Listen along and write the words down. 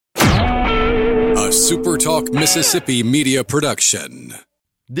SuperTalk Mississippi media production.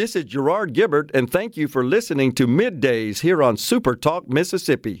 This is Gerard Gibert, and thank you for listening to Middays here on SuperTalk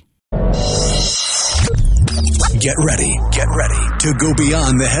Mississippi. Get ready to go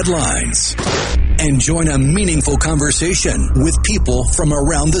beyond the headlines and join a meaningful conversation with people from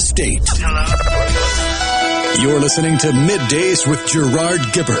around the state. Hello. You're listening to Middays with Gerard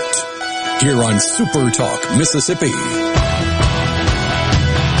Gibert here on SuperTalk Mississippi.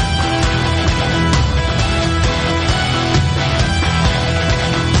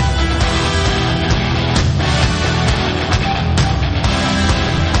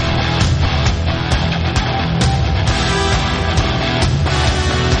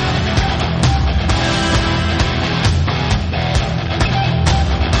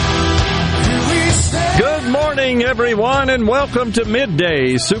 Everyone, and welcome to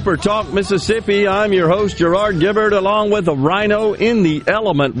Midday Super Talk Mississippi. I'm your host, Gerard Gibert, along with a rhino in the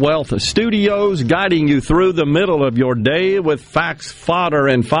Element Wealth Studios, guiding you through the middle of your day with facts, fodder,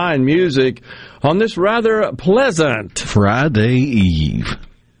 and fine music on this rather pleasant Friday Eve.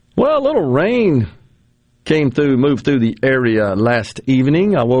 Well, a little rain moved through the area last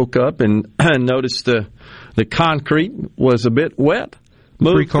evening. I woke up and noticed the concrete was a bit wet.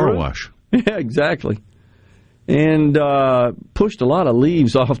 Free car wash. Yeah, exactly. And pushed a lot of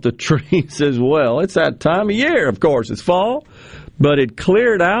leaves off the trees as well. It's that time of year, of course. It's fall, but it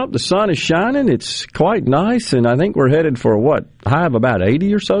cleared out. The sun is shining. It's quite nice, and I think we're headed for, high of about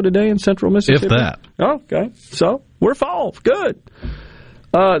 80 or so today in central Mississippi? If that. Okay, so we're fall. Good.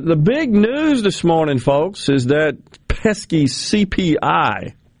 The big news this morning, folks, is that pesky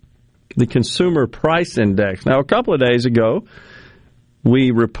CPI, the Consumer Price Index. Now, a couple of days ago,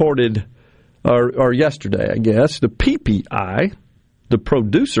 we reported... Or yesterday, I guess, the PPI, the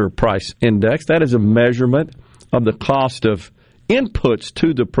Producer Price Index, that is a measurement of the cost of inputs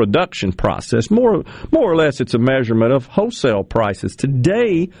to the production process. More or less, it's a measurement of wholesale prices.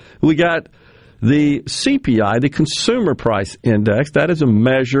 Today, we got the CPI, the Consumer Price Index. That is a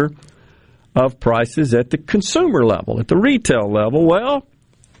measure of prices at the consumer level, at the retail level. Well,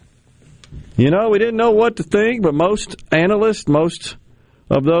 we didn't know what to think, but most analysts, most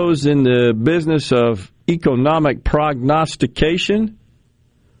of those in the business of economic prognostication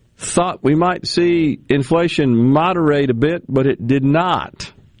thought we might see inflation moderate a bit, but it did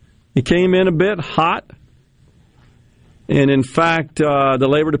not. It came in a bit hot. And in fact, the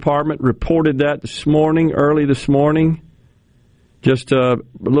Labor Department reported that early this morning, just a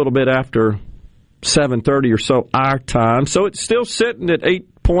little bit after 7:30 or so our time. So it's still sitting at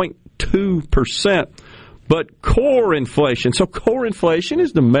 8.2%. But core inflation, so core inflation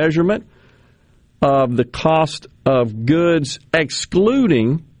is the measurement of the cost of goods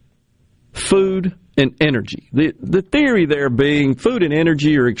excluding food and energy. The theory there being food and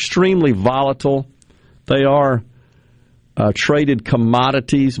energy are extremely volatile. They are traded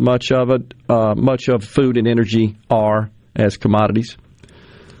commodities, much of food and energy are as commodities.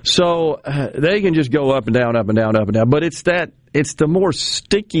 So they can just go up and down, up and down, up and down. But it's the more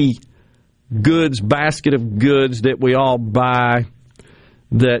sticky goods, basket of goods that we all buy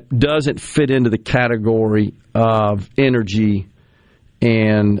that doesn't fit into the category of energy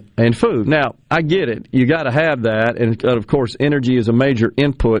and food. Now, I get it. You got to have that. And, of course, energy is a major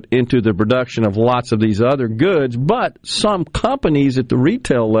input into the production of lots of these other goods. But some companies at the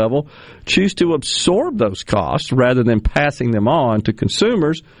retail level choose to absorb those costs rather than passing them on to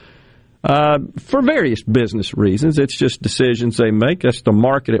consumers. For various business reasons. It's just decisions they make. That's the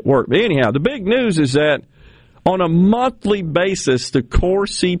market at work. But anyhow, the big news is that on a monthly basis, the core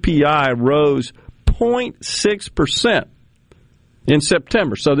CPI rose 0.6% in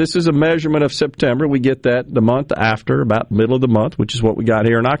September. So this is a measurement of September. We get that the month after, about middle of the month, which is what we got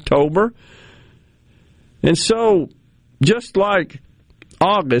here in October. And so, just like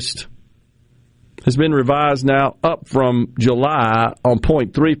August has been revised now up from July on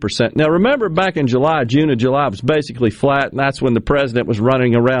 0.3%. Now, remember back in June and July was basically flat, and that's when the president was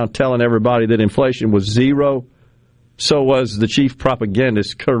running around telling everybody that inflation was zero. So was the chief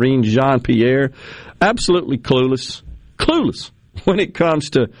propagandist, Karine Jean-Pierre. Absolutely clueless when it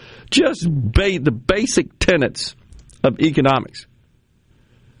comes to just the basic tenets of economics.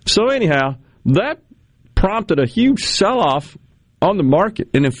 So anyhow, that prompted a huge sell-off on the market.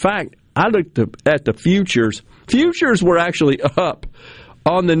 And in fact, I looked at the futures. Futures were actually up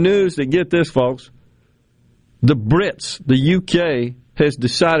on the news that, get this, folks, the Brits, the UK, has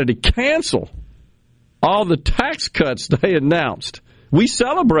decided to cancel all the tax cuts they announced. We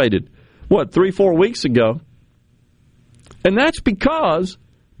celebrated, 3-4 weeks ago. And that's because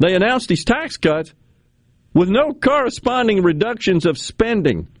they announced these tax cuts with no corresponding reductions of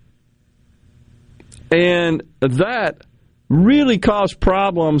spending. And that really caused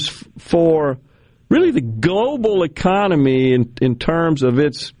problems for really the global economy in terms of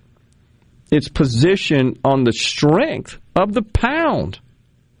its position on the strength of the pound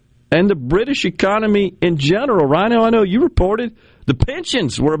and the British economy in general. Rhino, I know you reported the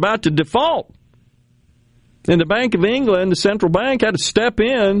pensions were about to default. And the Bank of England, the central bank, had to step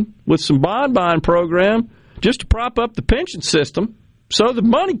in with some bond buying program just to prop up the pension system so the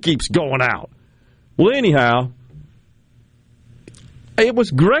money keeps going out. Well, anyhow, it was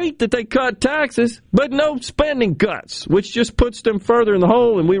great that they cut taxes, but no spending cuts, which just puts them further in the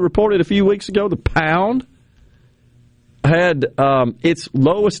hole. And we reported a few weeks ago the pound had its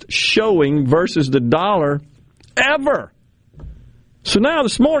lowest showing versus the dollar ever. So now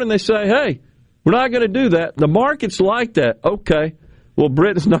this morning they say, hey, we're not going to do that. The market's like that. Okay. Well,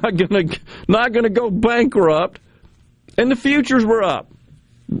 Britain's not going to go bankrupt, and the futures were up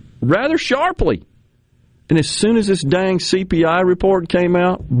rather sharply. And as soon as this dang CPI report came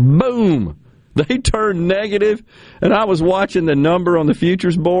out, boom, they turned negative. And I was watching the number on the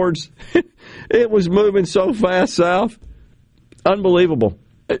futures boards. It was moving so fast south. Unbelievable.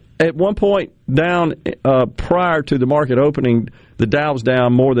 At one point down prior to the market opening, the Dow was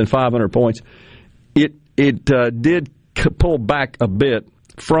down more than 500 points. It did pull back a bit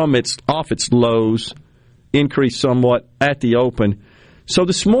from off its lows, increased somewhat at the open. So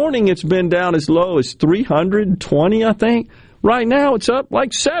this morning it's been down as low as 320, I think. Right now it's up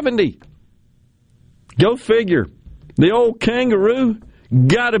like 70. Go figure. The old kangaroo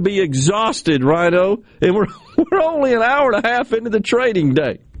got to be exhausted, Rhino, and we're only an hour and a half into the trading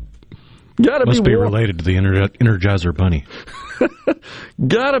day. Must be related to the Energizer Bunny.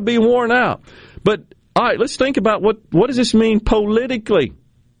 Got to be worn out. But all right, let's think about what does this mean politically?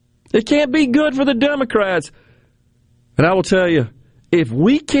 It can't be good for the Democrats. And I will tell you, if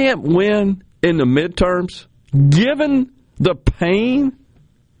we can't win in the midterms, given the pain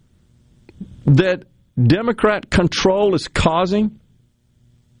that Democrat control is causing,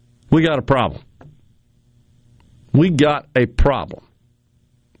 we got a problem. We got a problem.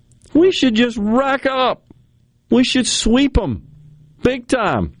 We should just rack up. We should sweep them big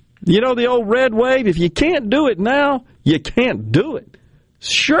time. You know the old red wave? If you can't do it now, you can't do it.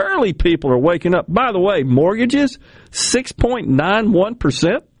 Surely people are waking up. By the way, mortgages,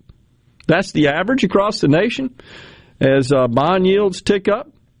 6.91%. That's the average across the nation. As bond yields tick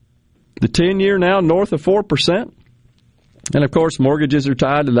up, the 10-year now north of 4%. And, of course, mortgages are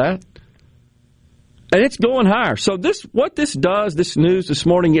tied to that. And it's going higher. So what this does, this news this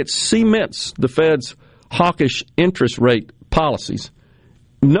morning, it cements the Fed's hawkish interest rate policies.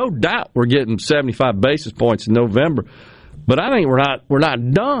 No doubt we're getting 75 basis points in November. But I think we're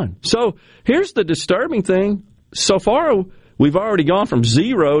not done. So here's the disturbing thing. So far, we've already gone from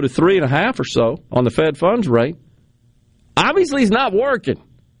 0 to 3.5 or so on the Fed funds rate. Obviously, it's not working.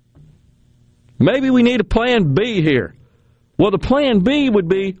 Maybe we need a plan B here. Well, the plan B would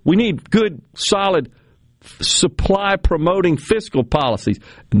be we need good, solid, supply-promoting fiscal policies.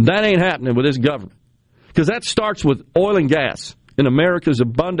 And that ain't happening with this government. Because that starts with oil and gas and America's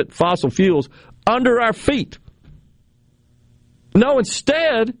abundant fossil fuels under our feet. No,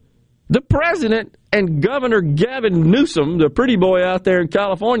 instead, the president and Governor Gavin Newsom, the pretty boy out there in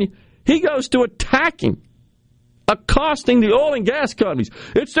California, he goes to attacking, accosting the oil and gas companies.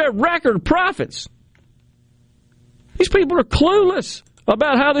 It's their record profits. These people are clueless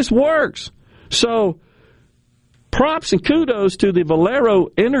about how this works. So, props and kudos to the Valero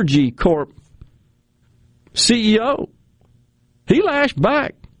Energy Corp CEO. He lashed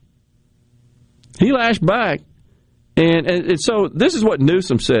back. And so this is what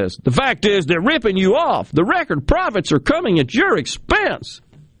Newsom says. The fact is they're ripping you off. The record profits are coming at your expense.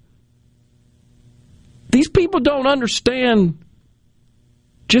 These people don't understand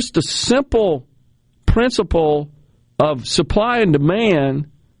just the simple principle of supply and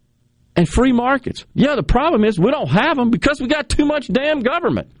demand and free markets. Yeah, the problem is we don't have them because we got too much damn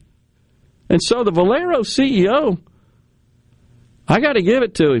government. And so the Valero CEO, I got to give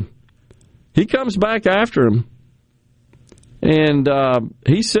it to him. He comes back after him. And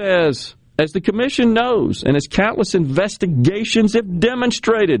he says, as the commission knows, and as countless investigations have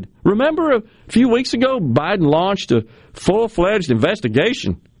demonstrated. Remember a few weeks ago, Biden launched a full-fledged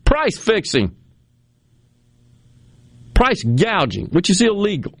investigation. Price fixing. Price gouging, which is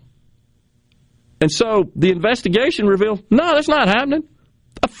illegal. And so the investigation revealed, no, that's not happening.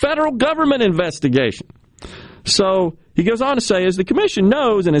 A federal government investigation. So he goes on to say, as the commission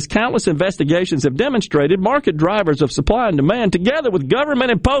knows and as countless investigations have demonstrated, market drivers of supply and demand, together with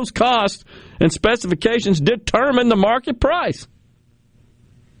government-imposed costs and specifications, determine the market price.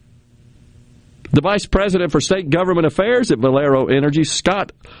 The Vice President for State Government Affairs at Valero Energy,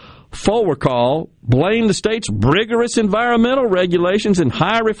 Scott Fulwercall, blamed the state's rigorous environmental regulations and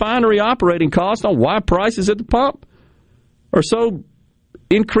high refinery operating costs on why prices at the pump are so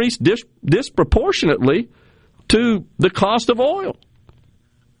increased disproportionately to the cost of oil,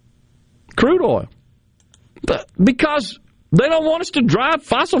 crude oil, because they don't want us to drive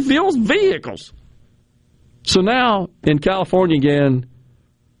fossil fuels vehicles. So now in California again,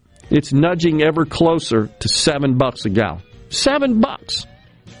 it's nudging ever closer to $7 a gallon. $7.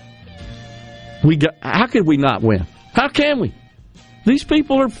 How could we not win? How can we? These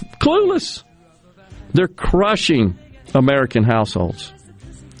people are clueless. They're crushing American households.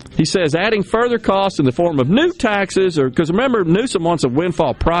 He says adding further costs in the form of new taxes, because remember, Newsom wants a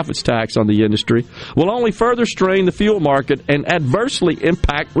windfall profits tax on the industry, will only further strain the fuel market and adversely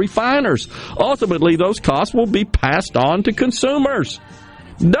impact refiners. Ultimately, those costs will be passed on to consumers.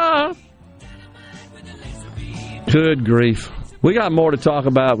 Duh. Good grief. We got more to talk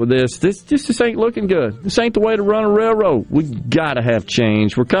about with this. This ain't looking good. This ain't the way to run a railroad. We got to have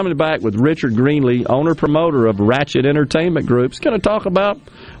change. We're coming back with Richard Greenlee, owner-promoter of Ratchet Entertainment Group. He's going to talk about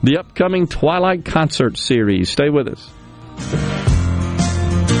the upcoming Twilight concert series. Stay with us.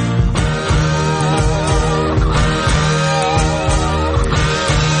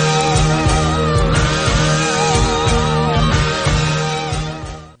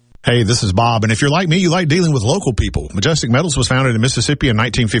 Hey, this is Bob, and if you're like me, you like dealing with local people. Majestic Metals was founded in Mississippi in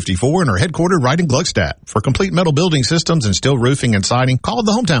 1954 and are headquartered right in Gluckstadt. For complete metal building systems and steel roofing and siding, call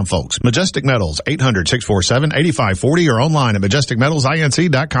the hometown folks. Majestic Metals, 800-647-8540 or online at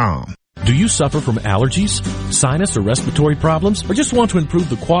majesticmetalsinc.com. Do you suffer from allergies, sinus, or respiratory problems, or just want to improve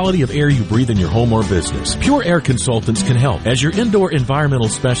the quality of air you breathe in your home or business? Pure Air Consultants can help. As your indoor environmental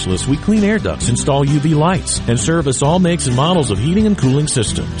specialists, we clean air ducts, install UV lights, and service all makes and models of heating and cooling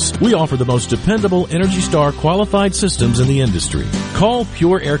systems. We offer the most dependable Energy Star qualified systems in the industry. Call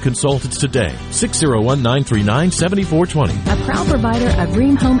Pure Air Consultants today, 601-939-7420. A proud provider of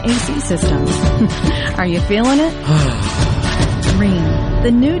Rheem Home AC systems. Are you feeling it? Rheem,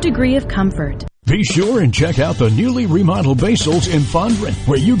 the new degree of comfort. Be sure and check out the newly remodeled Basil's in Fondren,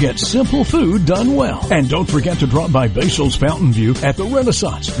 where you get simple food done well. And don't forget to drop by Basil's Fountain View at the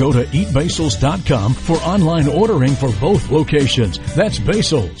Renaissance. Go to eatbasils.com for online ordering for both locations. That's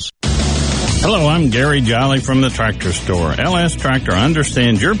Basil's. Hello, I'm Gary Jolly from the Tractor Store. LS Tractor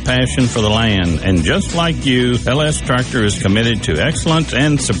understands your passion for the land, and just like you, LS Tractor is committed to excellence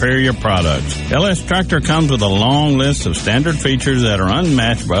and superior products. LS Tractor comes with a long list of standard features that are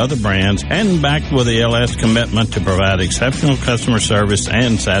unmatched by other brands and backed with the LS commitment to provide exceptional customer service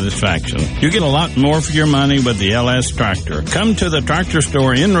and satisfaction. You get a lot more for your money with the LS Tractor. Come to the Tractor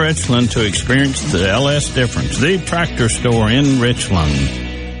Store in Richland to experience the LS difference. The Tractor Store in Richland.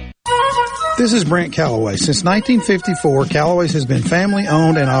 This is Brent Calloway. Since 1954, Calloway's has been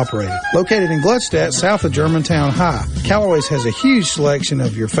family-owned and operated. Located in Gluckstadt, south of Germantown High, Calloway's has a huge selection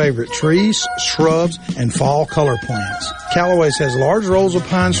of your favorite trees, shrubs, and fall color plants. Calloway's has large rolls of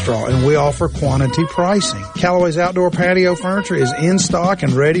pine straw, and we offer quantity pricing. Calloway's outdoor patio furniture is in stock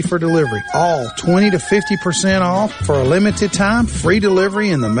and ready for delivery. All 20 to 50% off for a limited time, free delivery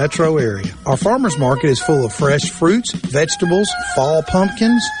in the metro area. Our farmers market is full of fresh fruits, vegetables, fall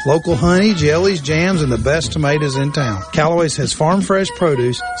pumpkins, local honey, jellies, jams, and the best tomatoes in town. Calloway's has farm fresh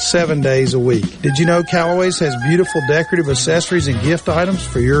produce 7 days a week. Did you know Calloway's has beautiful decorative accessories and gift items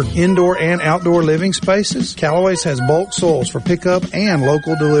for your indoor and outdoor living spaces? Calloway's has bulk soils for pickup and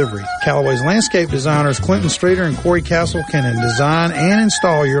local delivery. Calloway's landscape designers Clinton Streeter and Corey Castle can design and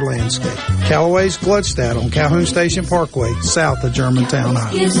install your landscape. Calloway's Gluckstadt on Calhoun Station Parkway, south of Germantown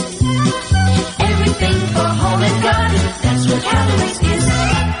High. Everything for home and garden, that's what Calloway's is.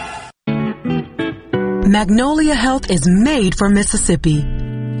 Magnolia Health is made for Mississippi.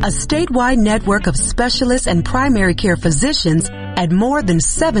 A statewide network of specialists and primary care physicians at more than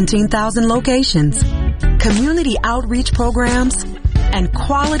 17,000 locations. Community outreach programs and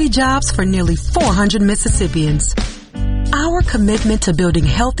quality jobs for nearly 400 Mississippians. Our commitment to building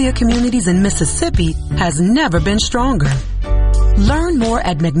healthier communities in Mississippi has never been stronger. Learn more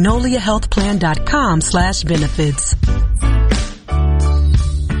at magnoliahealthplan.com/benefits.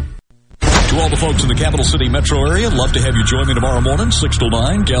 To all the folks in the Capital City metro area, love to have you join me tomorrow morning, 6 to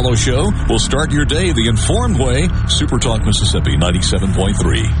 9, Gallo Show. We'll start your day the informed way. Super Talk Mississippi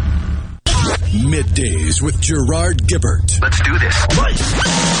 97.3. Middays with Gerard Gibbert. Let's do this.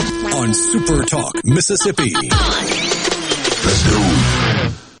 On Super Talk Mississippi. Let's go.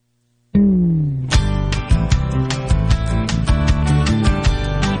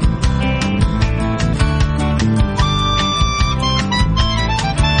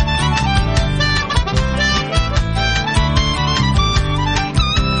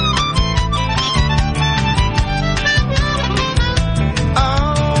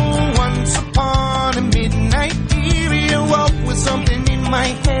 my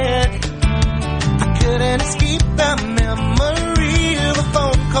head. I couldn't escape the memory of a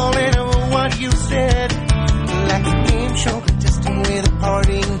phone call and of what you said. Like a game show contestant with a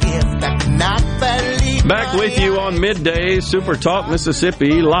parting gift. I could not believe. Back with you on Midday Super Talk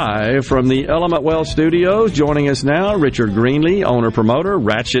Mississippi, live from the Element Well Studios. Joining us now, Richard Greenlee, owner-promoter,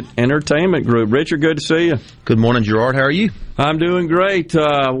 Ratchet Entertainment Group. Richard, good to see you. Good morning, Gerard. How are you? I'm doing great.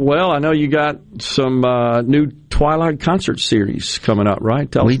 Well, I know you got some new Twilight concert series coming up,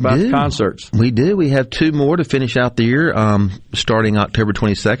 right? Tell us about the concerts. We do. We have 2 more to finish out the year, starting October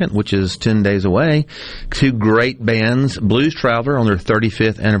 22nd, which is 10 days away. 2 great bands, Blues Traveler on their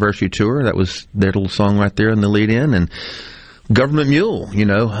 35th anniversary tour. That was their little song right there in the lead-in. And Government Mule,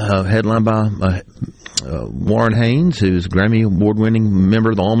 headlined by Warren Haynes, who's a Grammy Award-winning member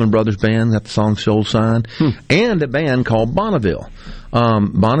of the Allman Brothers Band, got the song Soul Sign, and a band called Bonneville.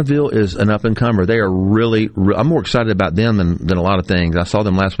 Bonneville is an up-and-comer. They are really, I'm more excited about them than a lot of things. I saw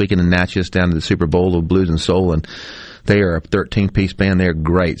them last weekend in Natchez down to the Super Bowl of Blues and Soul, and they are a 13-piece band. They're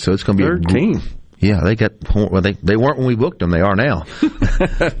great. So it's going to be 13. Yeah, they got, well, they weren't when we booked them. They are now.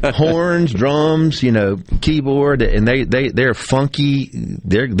 Horns, drums, keyboard, and they're funky.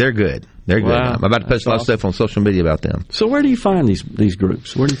 They're good. They're good. Wow. I'm about to post a lot of stuff on social media about them. So where do you find these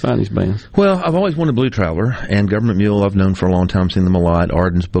groups? Where do you find these bands? Well, I've always wanted Blue Traveler, and Government Mule I've known for a long time, seen them a lot.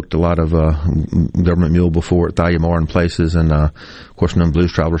 Arden's booked a lot of Government Mule before at Thalia Mar and places, and of course known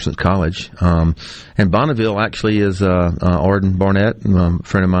Blues Traveler since college. And Bonneville actually is Arden Barnett, a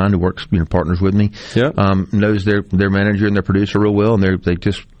friend of mine who works, partners with me. Yep. Knows their manager and their producer real well, and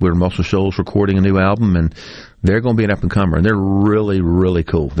we're Muscle Shoals recording a new album, and they're going to be an up-and-comer, and they're really, really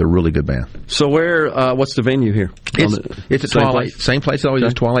cool. They're a really good band. So what's the venue here? It's at Twilight. Same place that always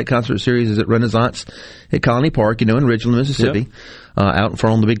does Twilight concert series is at Renaissance at Colony Park, in Ridgeland, Mississippi. Yep. Out in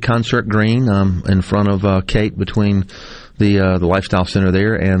front on the big concert green, in front of Kate, between the Lifestyle Center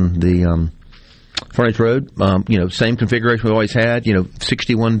there and the Frontage Road. Same configuration we always had.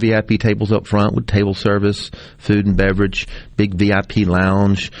 61 VIP tables up front with table service, food and beverage, big VIP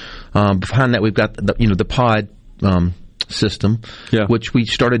lounge. Behind that, we've got the pod system, which we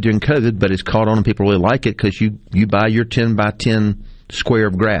started during COVID, but it's caught on and people really like it because you buy your 10 by 10 square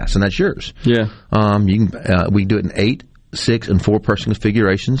of grass, and that's yours. Yeah. We can do it in 8, 6, and 4-person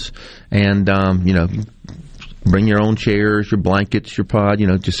configurations, and bring your own chairs, your blankets, your pod.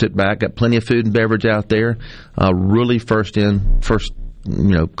 Just sit back. Got plenty of food and beverage out there. Really first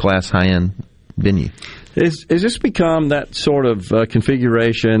class high end venue. Has this become that sort of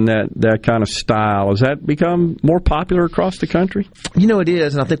configuration, that kind of style? Has that become more popular across the country? It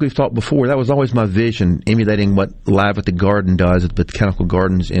is, and I think we've talked before. That was always my vision, emulating what Live at the Garden does at the Botanical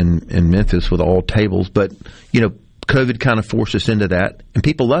Gardens in Memphis with all tables. But, COVID kind of forced us into that, and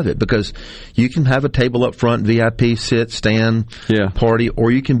people love it because you can have a table up front, VIP, sit, stand, party,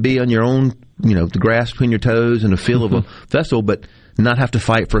 or you can be on your own, the grass between your toes and the feel of a festival, but not have to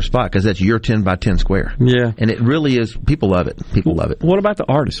fight for a spot because that's your 10 by 10 square. Yeah. And it really is, people love it. People love it. What about the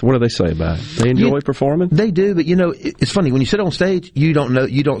artists? What do they say about it? They enjoy performing? They do, but it's funny. When you sit on stage, you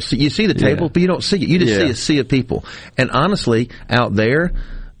see the table, but you don't see it. You just see a sea of people. And honestly, out there,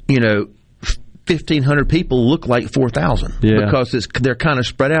 1,500 people look like 4,000 because they're kind of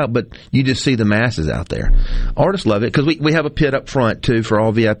spread out, but you just see the masses out there. Artists love it because we have a pit up front too for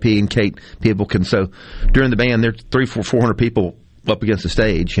all VIP and Kate people can. So during the band, there's 300-400 people up against the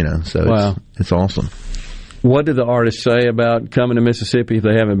stage, so it's awesome. What do the artists say about coming to Mississippi if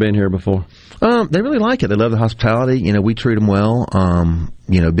they haven't been here before? They really like it. They love the hospitality. We treat them well.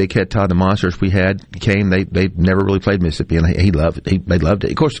 Big Head Todd, the Monsters we had came. They never really played Mississippi, and he loved it. They loved it.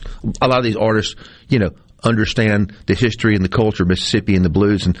 Of course, a lot of these artists, understand the history and the culture of Mississippi and the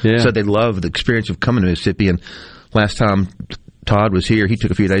blues, and so they love the experience of coming to Mississippi. And last time Todd was here, he took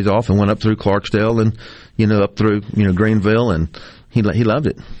a few days off and went up through Clarksdale and up through Greenville, and he loved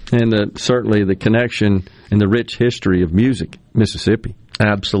it. And certainly the connection and the rich history of music, Mississippi.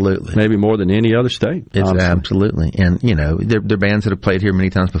 Absolutely. Maybe more than any other state. It's honestly. Absolutely. And, they're bands that have played here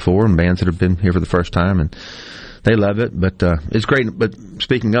many times before and bands that have been here for the first time, and they love it. But it's great. But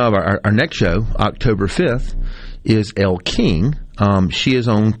speaking of, our next show, October 5th, is Elle King. She is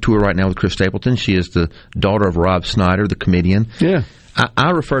on tour right now with Chris Stapleton. She is the daughter of Rob Snyder, the comedian. Yeah. I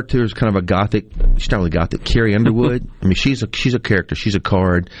refer to her as kind of a gothic. She's not really gothic. Carrie Underwood. I mean, she's a character. She's a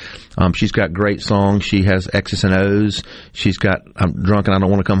card. She's got great songs. She has X's and O's. She's got I'm Drunk and I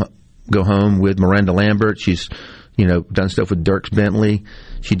Don't Want to Go Home with Miranda Lambert. She's done stuff with Dierks Bentley.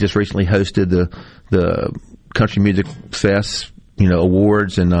 She just recently hosted the Country Music Fest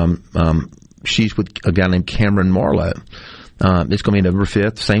awards, and she's with a guy named Cameron Marlowe. It's going to be November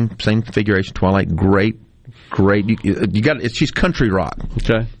 5th. Same configuration. Twilight. Great great. You got she's country rock.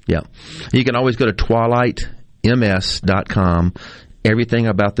 Okay. Yeah. You can always go to twilightms.com. Everything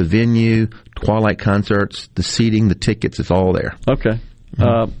about the venue, Twilight concerts, the seating, the tickets, it's all there. Okay.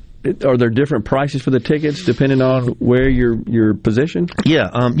 Are there different prices for the tickets depending on where you're positioned? Yeah,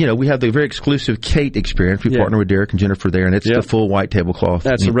 we have the very exclusive Kate experience. We partner with Derek and Jennifer there, and it's the full white tablecloth.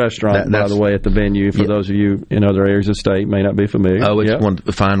 That's a restaurant, by the way, at the venue. For those of you in other areas of the state may not be familiar. Oh, it's one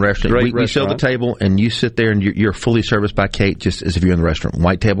fine restaurant. Great we sell the table, and you sit there, and you're fully serviced by Kate, just as if you're in the restaurant.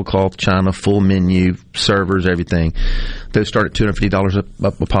 White tablecloth, china, full menu, servers, everything. Those start at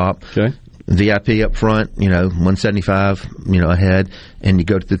 $250 a pop. Okay. VIP up front, $175, ahead, and you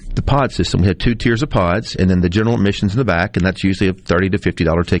go to the pod system. We have 2 tiers of pods, and then the general admissions in the back, and that's usually a $30 to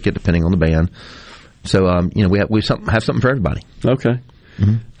 $50 ticket, depending on the band. So, we have something for everybody. Okay.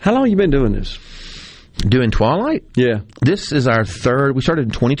 Mm-hmm. How long have you been doing this? Doing Twilight? Yeah. This is our third. We started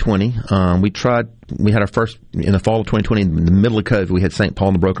in 2020. We had our first in the fall of 2020, in the middle of COVID. We had St. Paul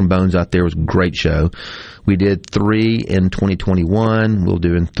and the Broken Bones out there. It was a great show. We did 3 in 2021. We'll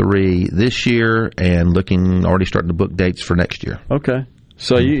do 3 this year, and already starting to book dates for next year. Okay.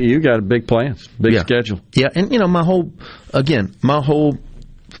 So you got big plans, big schedule. Yeah, and my whole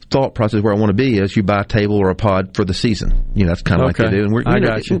thought process where I want to be is you buy a table or a pod for the season. That's kind of like they do. And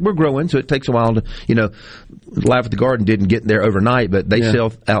we're growing, so it takes a while to, Live at the Garden didn't get there overnight, but they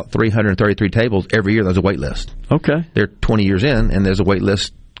sell out 333 tables every year. There's a wait list. Okay. They're 20 years in, and there's a wait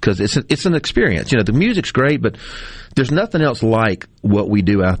list because it's an experience. The music's great, but there's nothing else like what we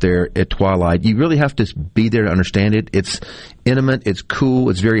do out there at Twilight. You really have to be there to understand it. It's intimate. It's cool.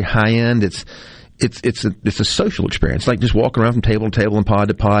 It's very high end. It's a social experience, like just walking around from table to table and pod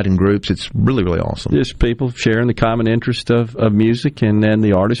to pod in groups. It's really, really awesome. Just people sharing the common interest of music and then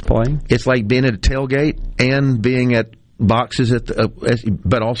the artist playing. It's like being at a tailgate and being at boxes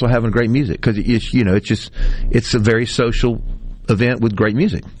but also having great music because it's a very social event with great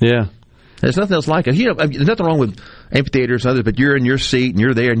music. Yeah. There's nothing else like it. There's nothing wrong with amphitheaters and others, but you're in your seat and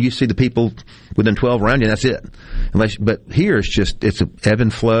you're there and you see the people within 12 around you, and that's it. But here it's an ebb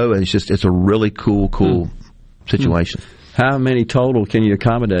and flow, and it's a really cool situation. How many total can you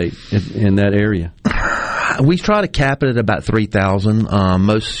accommodate in that area? We try to cap it at about 3,000.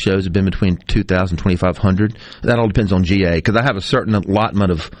 Most shows have been between 2,000 and 2,500. That all depends on GA, because I have a certain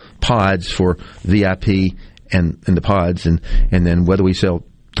allotment of pods for VIP and the pods, and then whether we sell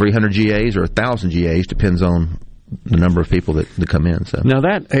 300 GAs or 1,000 GAs depends on the number of people that come in. So now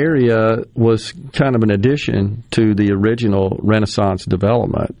that area was kind of an addition to the original Renaissance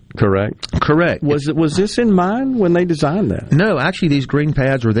development, correct? Correct. Was this in mind when they designed that? No, actually, these green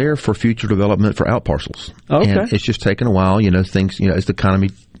pads were there for future development for out parcels. Okay, and it's just taken a while. Things as the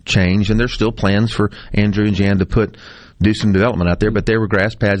economy changed, and there's still plans for Andrew and Jan to do some development out there, but there were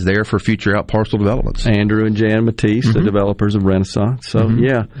grass pads there for future out parcel developments. Andrew and Jan Matisse, the developers of Renaissance. So,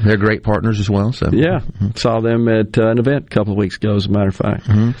 they're great partners as well. So saw them at an event a couple of weeks ago, as a matter of fact.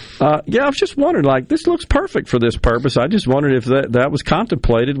 I was just wondering, this looks perfect for this purpose. I just wondered if that was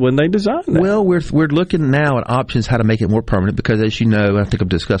contemplated when they designed that. Well, we're looking now at options how to make it more permanent because, as you know, I think I've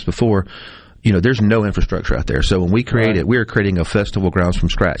discussed before, there's no infrastructure out there. So when we create it, we're creating a festival grounds from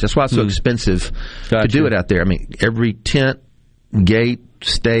scratch. That's why it's so expensive to do it out there. I mean, every tent, gate,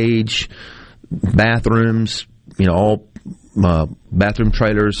 stage, bathrooms, all bathroom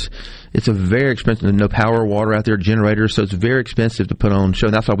trailers. It's a very expensive. No power or water out there, generators. So it's very expensive to put on a show.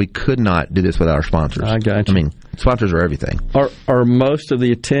 And that's why we could not do this without our sponsors. I got you. I mean, sponsors are everything. Are most of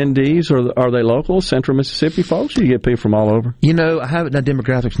the attendees, are they local, Central Mississippi folks? Or you get people from all over? I haven't done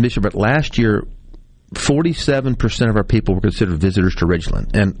demographics this year, but last year, 47% of our people were considered visitors to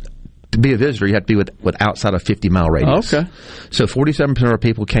Ridgeland. And to be a visitor, you have to be with outside of 50-mile radius. Okay. So 47% of our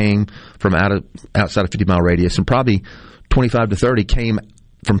people came from outside of 50-mile radius, and probably 25 to 30 came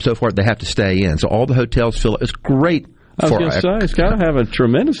from so far they have to stay in. So all the hotels fill up. It's great. I was going to say, it's got to have a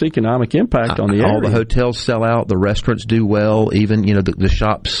tremendous economic impact on the area. All the hotels sell out. The restaurants do well. Even, the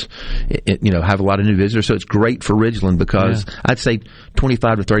shops, have a lot of new visitors. So it's great for Ridgeland because I'd say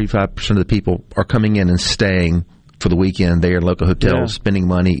 25 to 35% of the people are coming in and staying for the weekend there in local hotels, spending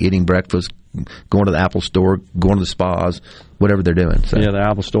money, eating breakfast, going to the Apple Store, going to the spas, whatever they're doing. So. Yeah, the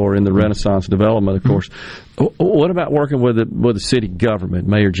Apple Store in the Renaissance development, of course. What about working with the city government,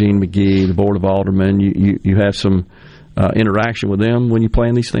 Mayor Gene McGee, the Board of Aldermen? You have some interaction with them when you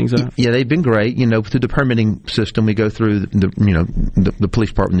plan these things out? Yeah, they've been great. Through the permitting system, we go through the police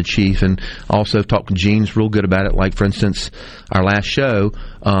department, the chief, and also talk to Gene's real good about it. Like, for instance, our last show,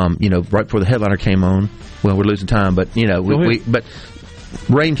 right before the headliner came on, well, we're losing time, but but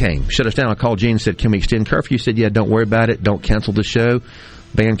rain came, shut us down. I called Gene and said, "Can we extend curfew?" He said, "Yeah, don't worry about it. Don't cancel the show."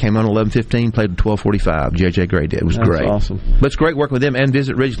 Band came on 11:15, played at 12:45. J.J. Gray did. It was great. Awesome. But it's great working with them and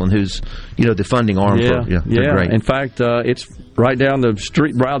Visit Ridgeland, who's the funding arm for. They're great. In fact, it's right down the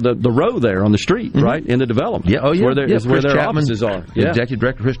street, the row there on the street, right in the development. Yeah, oh yeah, where their offices are. Yeah. Executive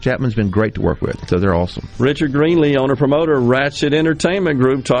Director Chris Chapman's been great to work with, so they're awesome. Richard Greenlee, owner promoter, Ratchet Entertainment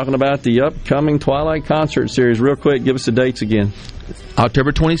Group, talking about the upcoming Twilight concert series. Real quick, give us the dates again.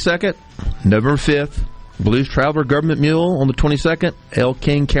 October 22nd, November 5th. Blues Traveler, Government Mule on the 22nd. El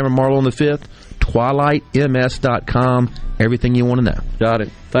King, Cameron Marlowe on the 5th. TwilightMS.com. Everything you want to know. Got it.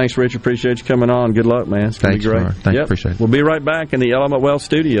 Thanks, Richard. Appreciate you coming on. Good luck, man. It's going to be great. Thanks, appreciate it. We'll be right back in the Element Wealth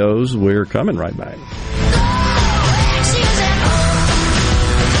Studios. We're coming right back.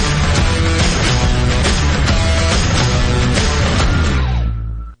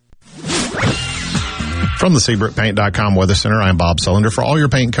 From the SeabrookPaint.com Weather Center, I'm Bob Sullender. For all your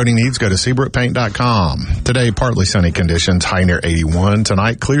paint coating needs, go to SeabrookPaint.com. Today, partly sunny conditions, high near 81.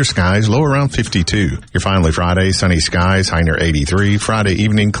 Tonight, clear skies, low around 52. Your finally Friday, sunny skies, high near 83. Friday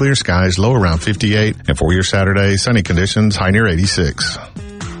evening, clear skies, low around 58. And for your Saturday, sunny conditions, high near 86.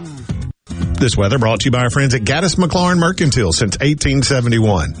 This weather brought to you by our friends at Gaddis McLaurin Mercantile since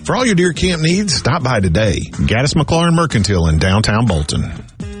 1871. For all your deer camp needs, stop by today. Gaddis McLaurin Mercantile in downtown Bolton.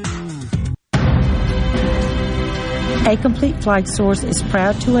 A Complete Flag Source is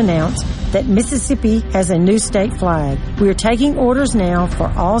proud to announce that Mississippi has a new state flag. We are taking orders now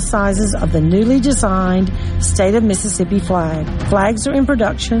for all sizes of the newly designed State of Mississippi flag. Flags are in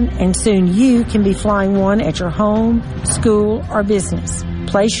production, and soon you can be flying one at your home, school, or business.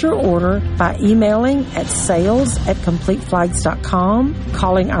 Place your order by emailing at sales@completeflags.com,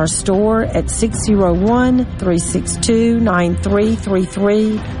 calling our store at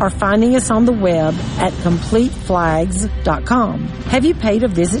 601-362-9333, or finding us on the web at completeflags.com. Have you paid a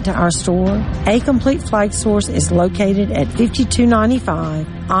visit to our store? A Complete Flag Source is located at 5295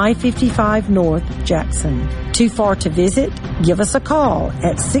 I-55 North, Jackson. Too far to visit? Give us a call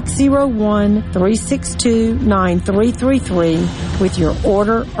at 601-362-9333 with your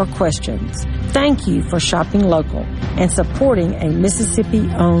order or questions. Thank you for shopping local and supporting a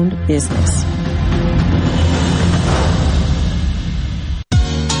Mississippi-owned business.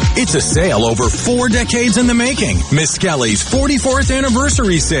 It's a sale over 4 decades in the making. Miss Kelly's 44th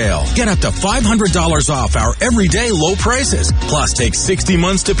anniversary sale. Get up to $500 off our everyday low prices. Plus, take 60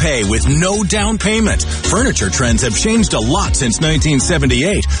 months to pay with no down payment. Furniture trends have changed a lot since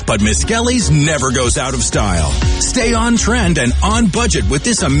 1978, but Miss Kelly's never goes out of style. Stay on trend and on budget with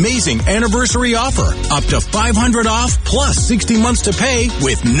this amazing anniversary offer. Up to $500 off plus 60 months to pay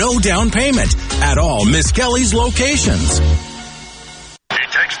with no down payment at all Miss Kelly's locations.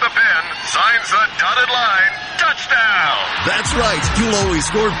 Takes the pin, signs the dotted line, touchdown! That's right. You'll always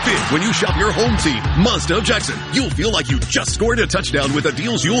score big when you shop your home team, Mazda of Jackson. You'll feel like you just scored a touchdown with the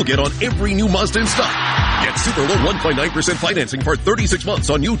deals you'll get on every new Mazda in stock. Get super low 1.9% financing for 36 months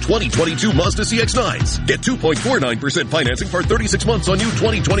on new 2022 Mazda CX-9s. Get 2.49% financing for 36 months on new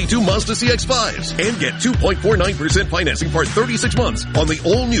 2022 Mazda CX-5s. And get 2.49% financing for 36 months on the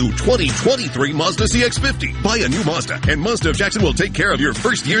all-new 2023 Mazda CX-50. Buy a new Mazda, and Mazda of Jackson will take care of your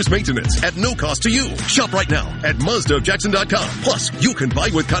first year's maintenance at no cost to you. Shop right now at MazdaofJackson.com. Plus, you can buy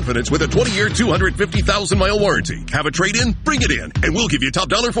with confidence with a 20-year, 250,000-mile warranty. Have a trade-in? Bring it in, and we'll give you top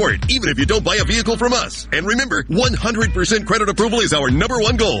dollar for it, even if you don't buy a vehicle from us. And remember, 100% credit approval is our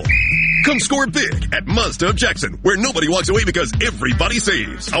 #1 goal. Come score big at Mazda of Jackson, where nobody walks away because everybody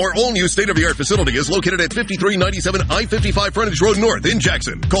saves. Our all-new state-of-the-art facility is located at 5397 I-55 Frontage Road North in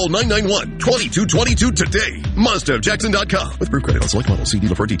Jackson. Call 991-2222 today. MazdaofJackson.com. With proof credit on select models. See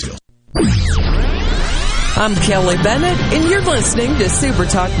dealer for details. I'm Kelly Bennett, and you're listening to Super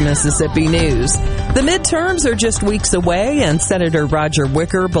Talk Mississippi News. The midterms are just weeks away, and Senator Roger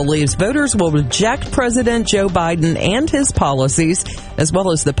Wicker believes voters will reject President Joe Biden and his policies, as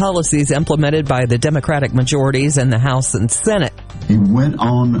well as the policies implemented by the Democratic majorities in the House and Senate. He went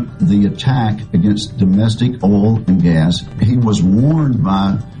on the attack against domestic oil and gas. He was warned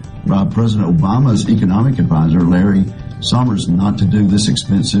by President Obama's economic advisor, Larry Summers, not to do this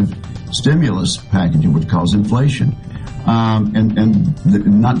expensive stimulus package. It would cause inflation.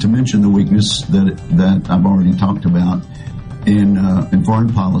 Not to mention the weakness that I've already talked about in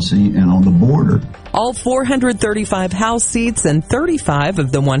foreign policy and on the border. All 435 House seats and 35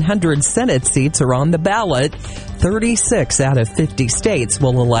 of the 100 Senate seats are on the ballot. 36 out of 50 states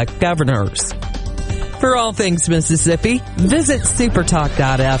will elect governors. For all things Mississippi, visit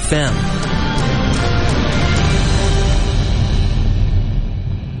supertalk.fm.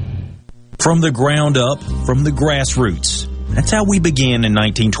 From the ground up, from the grassroots. That's how we began in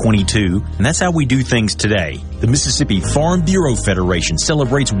 1922, and that's how we do things today. The Mississippi Farm Bureau Federation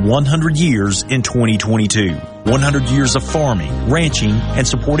celebrates 100 years in 2022. 100 years of farming, ranching, and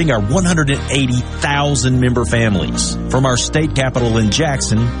supporting our 180,000 member families. From our state capital in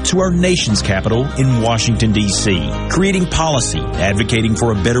Jackson to our nation's capital in Washington, D.C. Creating policy, advocating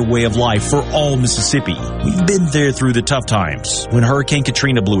for a better way of life for all Mississippi. We've been there through the tough times when Hurricane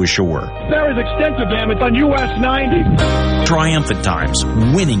Katrina blew ashore. There is extensive damage on US 90. Triumphant times,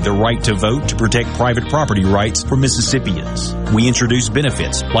 winning the right to vote to protect private property rights for Mississippians. We introduced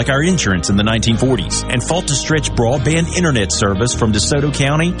benefits like our insurance in the 1940s and fought to stretch broadband internet service from DeSoto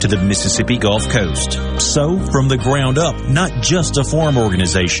County to the Mississippi Gulf Coast. So, from the ground up, not just a farm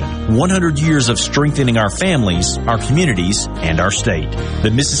organization, 100 years of strengthening our families, our communities, and our state.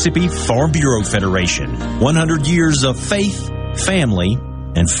 The Mississippi Farm Bureau Federation. 100 years of faith, family,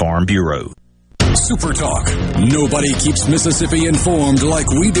 and Farm Bureau. Super Talk. Nobody keeps Mississippi informed like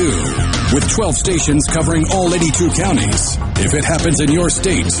we do. With 12 stations covering all 82 counties. If it happens in your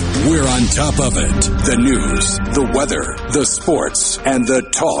state, we're on top of it. The news, the weather, the sports, and the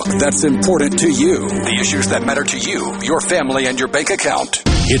talk that's important to you. The issues that matter to you, your family, and your bank account.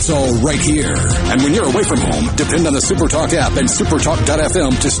 It's all right here. And when you're away from home, depend on the Super Talk app and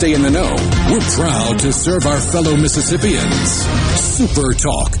supertalk.fm to stay in the know. We're proud to serve our fellow Mississippians. Super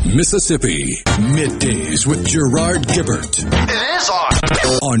Talk Mississippi. Middays with Gerard Gibbert. It is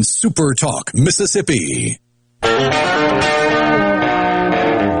on Super Talk Mississippi.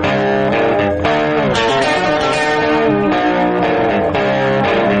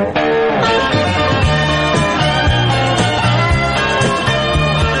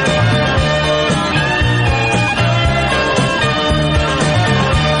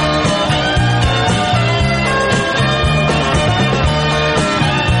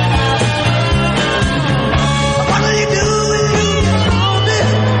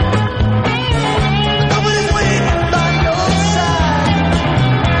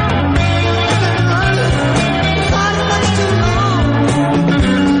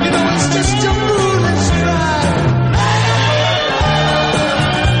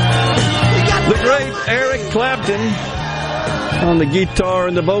 On the guitar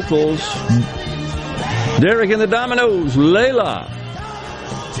and the vocals, Derek and the Dominoes, Layla.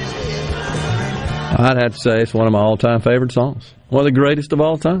 I'd have to say it's one of my all-time favorite songs. One of the greatest of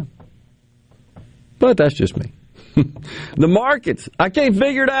all time. But that's just me. The markets, I can't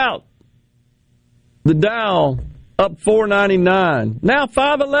figure it out. The Dow up 499, now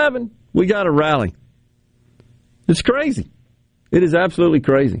 511. We got a rally. It's crazy. It is absolutely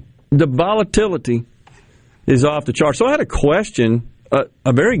crazy. The volatility is off the chart. So I had a question,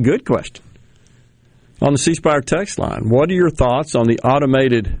 a very good question, on the C Spire text line. What are your thoughts on the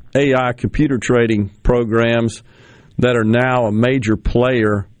automated AI computer trading programs that are now a major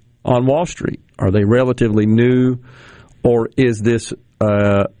player on Wall Street? Are they relatively new, or is this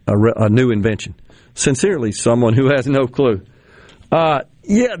a new invention? Sincerely, someone who has no clue.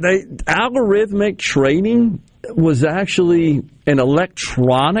 Algorithmic trading was actually an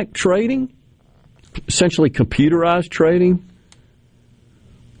electronic trading, essentially computerized trading,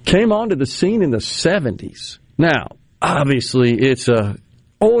 came onto the scene in the 70s. Now, obviously, it's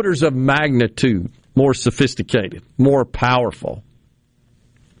orders of magnitude more sophisticated, more powerful,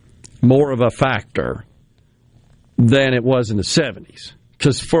 more of a factor than it was in the 70s.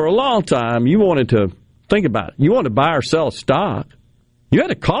 Because for a long time, you wanted to think about it. You wanted to buy or sell a stock. You had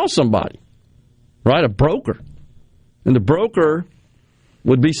to call somebody, right? A broker. And the broker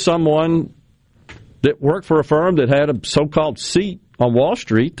would be someone that worked for a firm that had a so-called seat on Wall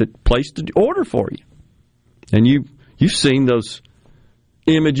Street that placed the order for you. And you've seen those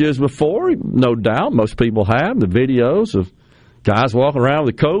images before, no doubt. Most people have. The videos of guys walking around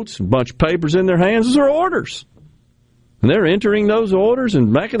with coats and a bunch of papers in their hands. Those are orders. And they're entering those orders.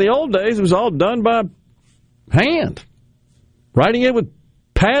 And back in the old days, it was all done by hand, writing it with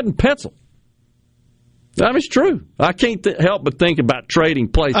pad and pencil. I mean, it's true. I can't help but think about trading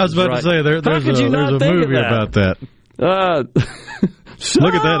places. I was about to say, there's a movie about that.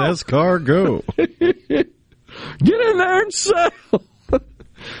 Look at that escargot. Get in there and sell.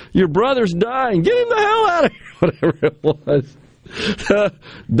 Your brother's dying. Get him the hell out of here. Whatever it was.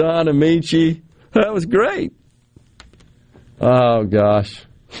 Don Amici. That was great. Oh, gosh.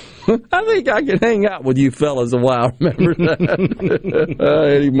 I think I could hang out with you fellas a while. Remember that?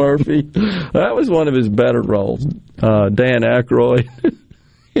 Eddie Murphy. That was one of his better roles. Dan Aykroyd.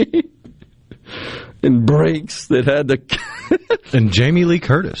 And Breaks that had the... And Jamie Lee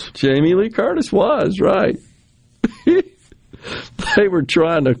Curtis. Jamie Lee Curtis was, right. They were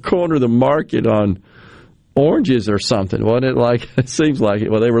trying to corner the market on oranges or something, wasn't it? Like, it seems like it.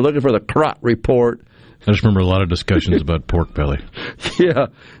 Well, they were looking for the crop report I just remember a lot of discussions about pork belly. Yeah,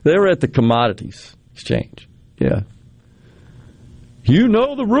 they were at the Commodities Exchange. Yeah. You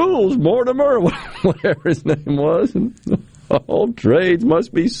know the rules, Mortimer, whatever his name was. All trades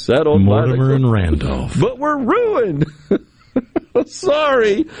must be settled. Mortimer and Randolph. But we're ruined.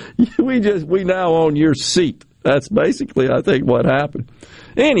 Sorry. We now own your seat. That's basically, I think, what happened.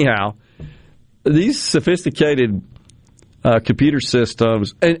 Anyhow, these sophisticated computer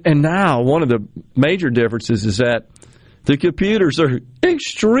systems, and now one of the major differences is that the computers are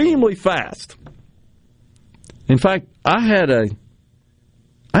extremely fast. In fact, I had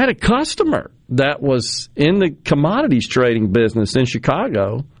a customer that was in the commodities trading business in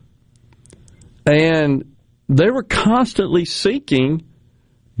Chicago, and they were constantly seeking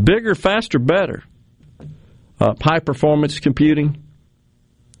bigger, faster, better. High performance computing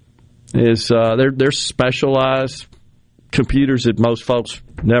is they're specialized computers that most folks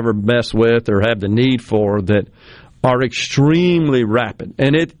never mess with or have the need for, that are extremely rapid.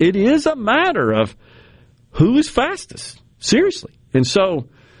 And it is a matter of who is fastest, seriously. And so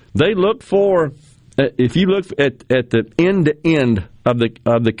they look for, if you look at the end-to-end of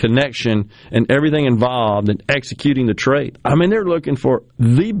the connection and everything involved in executing the trade, I mean, they're looking for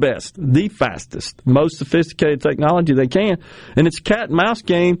the best, the fastest, most sophisticated technology they can. And it's a cat and mouse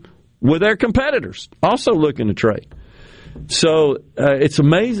game with their competitors also looking to trade. So it's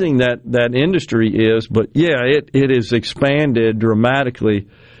amazing that industry is, but yeah, it has expanded dramatically.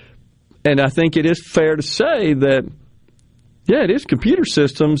 And I think it is fair to say that, yeah, it is computer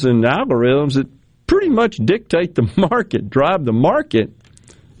systems and algorithms that pretty much dictate the market, drive the market.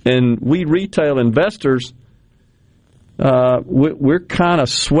 And we retail investors, we're kind of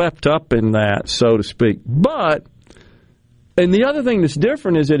swept up in that, so to speak. But, and the other thing that's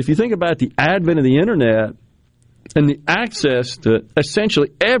different is that if you think about the advent of the Internet and the access to essentially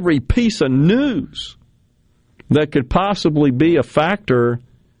every piece of news that could possibly be a factor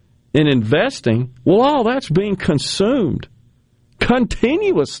in investing, well, all that's being consumed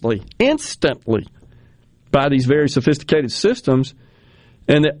continuously, instantly, by these very sophisticated systems.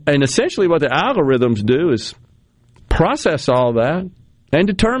 And essentially what the algorithms do is process all that and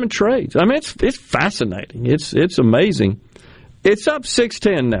determine trades. I mean, it's fascinating. It's amazing. It's up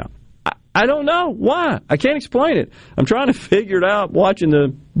 610 now. I don't know why. I can't explain it. I'm trying to figure it out watching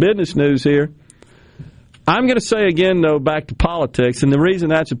the business news here. I'm going to say again, though, back to politics, and the reason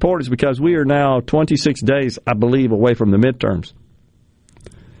that's important is because we are now 26 days, I believe, away from the midterms.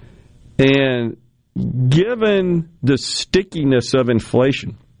 And given the stickiness of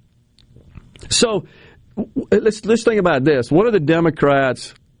inflation, so let's think about this. What are the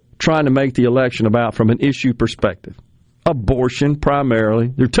Democrats trying to make the election about from an issue perspective? Abortion,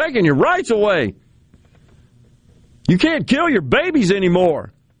 primarily. They're taking your rights away. You can't kill your babies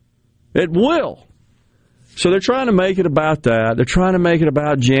anymore. At will. So they're trying to make it about that. They're trying to make it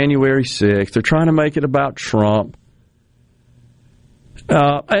about January 6th. They're trying to make it about Trump.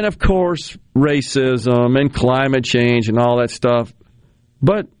 And, of course, racism and climate change and all that stuff.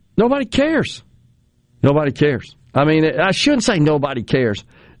 But nobody cares. Nobody cares. I mean, I shouldn't say nobody cares.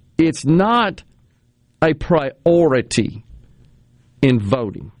 It's not a priority in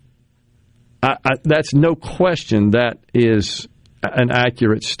voting. That's no question that is an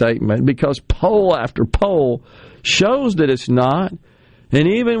accurate statement, because poll after poll shows that it's not. And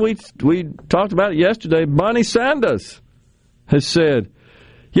even we talked about it yesterday, Bernie Sanders has said,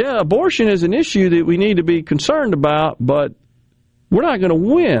 yeah, abortion is an issue that we need to be concerned about, but we're not going to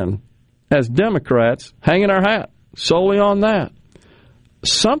win as Democrats hanging our hat solely on that.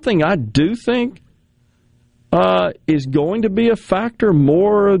 Something I do think is going to be a factor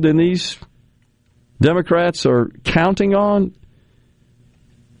more than these Democrats are counting on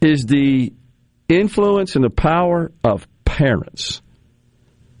is the influence and the power of parents.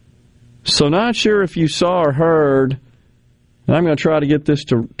 So not sure if you saw or heard, and I'm going to try to get this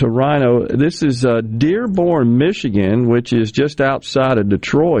to Rhino. This is Dearborn, Michigan, which is just outside of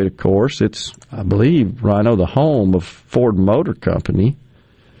Detroit, of course. It's, I believe, Rhino, the home of Ford Motor Company.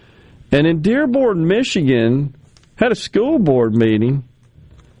 And in Dearborn, Michigan, had a school board meeting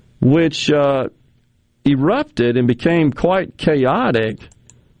which erupted and became quite chaotic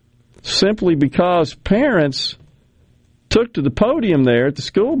simply because parents took to the podium there at the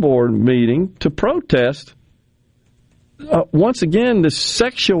school board meeting to protest, once again, the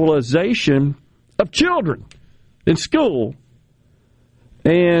sexualization of children in school.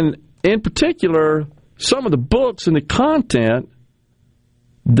 And in particular, some of the books and the content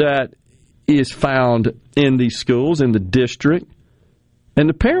that is found in these schools, in the district, and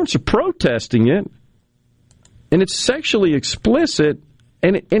the parents are protesting it, and it's sexually explicit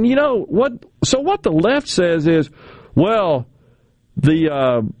And you know what? So what the left says is, well,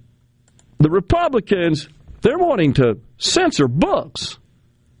 the Republicans, they're wanting to censor books.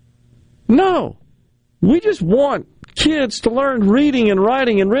 No, we just want kids to learn reading and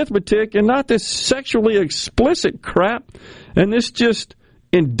writing and arithmetic, and not this sexually explicit crap and this just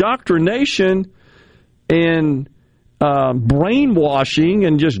indoctrination and brainwashing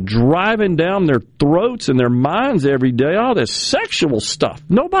and just driving down their throats and their minds every day, all this sexual stuff.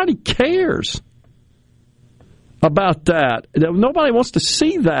 Nobody cares about that. Nobody wants to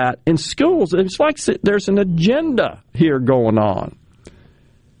see that in schools. It's like there's an agenda here going on.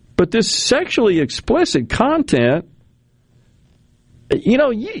 But this sexually explicit content, you know,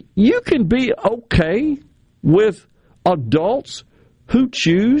 you can be okay with adults who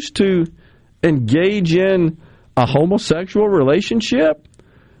choose to engage in a homosexual relationship,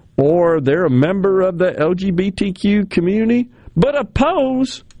 or they're a member of the LGBTQ community, but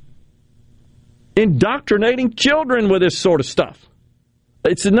oppose indoctrinating children with this sort of stuff.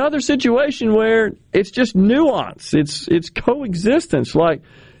 It's another situation where it's just nuance. It's coexistence. Like,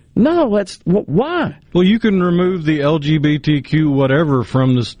 no, why? Well, you can remove the LGBTQ whatever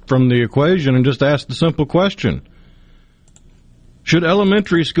from the equation and just ask the simple question. Should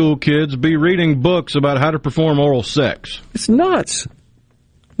elementary school kids be reading books about how to perform oral sex? It's nuts.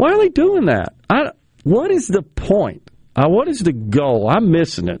 Why are they doing that? What is the point? What is the goal? I'm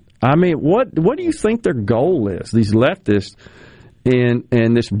missing it. I mean, what do you think their goal is, these leftists, in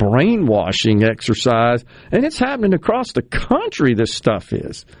this brainwashing exercise? And it's happening across the country, this stuff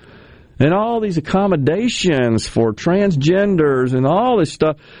is. And all these accommodations for transgenders and all this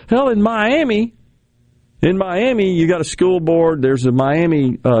stuff. Hell, in Miami, you got a school board. There's a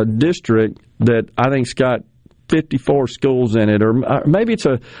Miami district that I think's got 54 schools in it, or maybe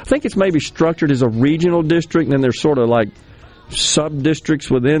I think it's maybe structured as a regional district, and then there's sort of like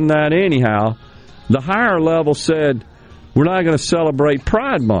sub-districts within that. Anyhow, the higher level said, we're not going to celebrate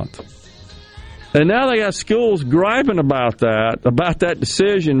Pride Month. And now they got schools griping about that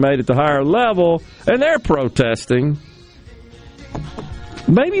decision made at the higher level, and they're protesting.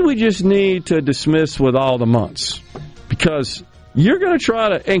 Maybe we just need to dismiss with all the months, because you're going to try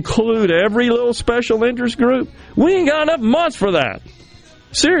to include every little special interest group. We ain't got enough months for that.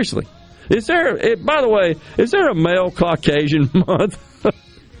 Seriously. By the way, is there a male Caucasian month?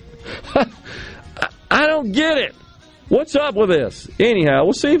 I don't get it. What's up with this? Anyhow,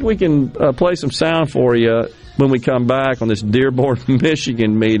 we'll see if we can play some sound for you when we come back on this Dearborn,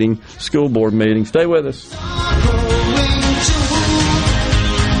 Michigan school board meeting. Stay with us.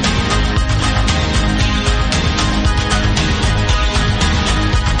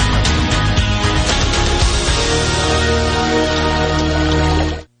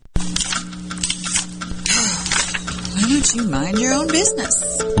 You mind your own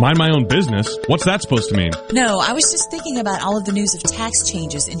business. Mind my own business? What's that supposed to mean? No, I was just thinking about all of the news of tax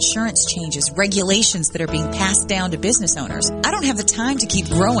changes, insurance changes, regulations that are being passed down to business owners. I don't have the time to keep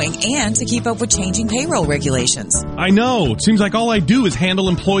growing and to keep up with changing payroll regulations. I know. It seems like all I do is handle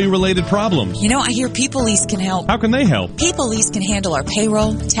employee-related problems. You know, I hear People Lease can help. How can they help? People Lease can handle our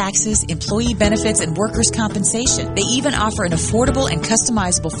payroll, taxes, employee benefits, and workers' compensation. They even offer an affordable and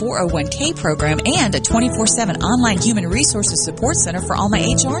customizable 401k program and a 24/7 online human resources support center for all my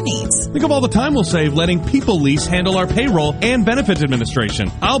HR needs. Think of all the time we'll save letting People Lease handle our payroll and benefits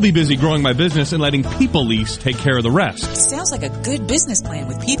administration. I'll be busy growing my business and letting People Lease take care of the rest. Sounds like a good business plan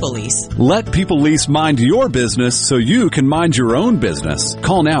with People Lease. Let People Lease mind your business so you can mind your own business.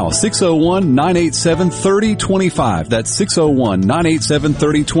 Call now, 601-987-3025. That's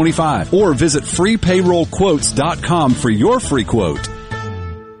 601-987-3025. Or visit freepayrollquotes.com for your free quote.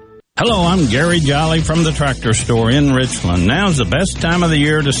 Hello, I'm Gary Jolly from the Tractor Store in Richland. Now's the best time of the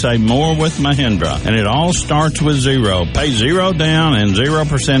year to save more with Mahindra, and it all starts with zero. Pay zero down and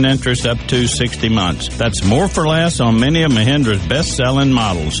 0% interest up to 60 months. That's more for less on many of Mahindra's best-selling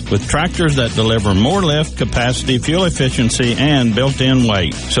models, with tractors that deliver more lift, capacity, fuel efficiency, and built-in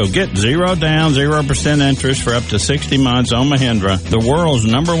weight. So get zero down, 0% interest for up to 60 months on Mahindra, the world's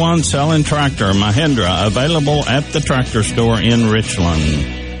 #1 selling tractor, Mahindra, available at the Tractor Store in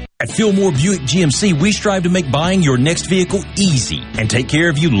Richland. At Fillmore Buick GMC, we strive to make buying your next vehicle easy and take care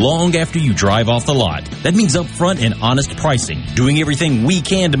of you long after you drive off the lot. That means upfront and honest pricing, doing everything we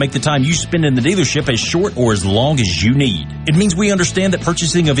can to make the time you spend in the dealership as short or as long as you need. It means we understand that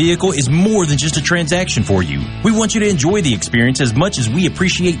purchasing a vehicle is more than just a transaction for you. We want you to enjoy the experience as much as we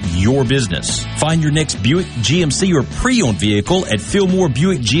appreciate your business. Find your next Buick GMC or pre-owned vehicle at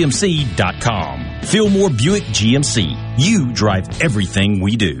FillmoreBuickGMC.com. Fillmore Buick GMC. You drive everything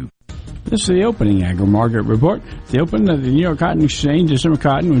we do. This is the opening agri-market report. The open of the New York Cotton Exchange, December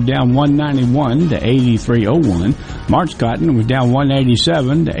cotton was down 191 to 83.01. March cotton was down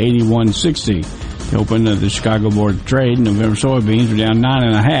 187 to 81.60. The open of the Chicago Board of Trade, November soybeans were down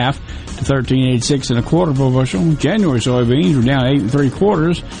 9.5 to 13.86 1/4 per bushel. January soybeans were down 8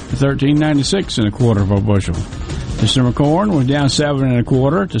 3/4 to 13.96 1/4 per bushel. December corn was down 7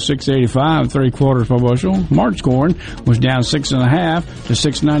 1/4 to 6.85 3/4 per bushel. March corn was down 6.5 to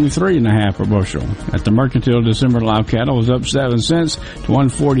 6.93 1/2 per bushel. At the Mercantile, December live cattle was up 7 cents to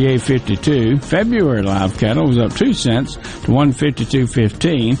 148.52. February live cattle was up 2 cents to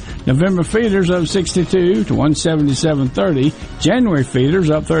 152.15. November feeders up 62 to 177.30. January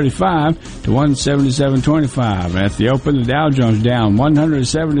feeders up 35 to 177.25. At the open, the Dow Jones down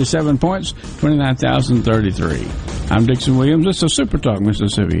 177 points, 29,033. I'm Dixon Williams. This is Super Talk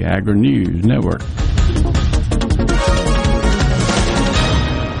Mississippi Agri News Network.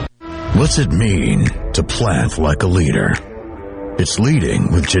 What's it mean to plant like a leader? It's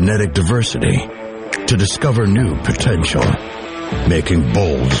leading with genetic diversity to discover new potential, making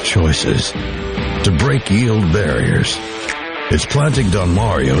bold choices to break yield barriers. It's planting Don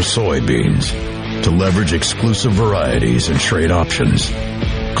Mario soybeans to leverage exclusive varieties and trade options.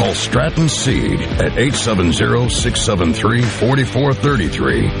 Call Stratton Seed at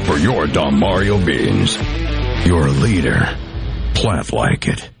 870-673-4433 for your Don Mario beans. You're a leader. Plant like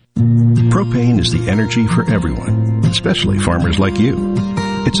it. Propane is the energy for everyone, especially farmers like you.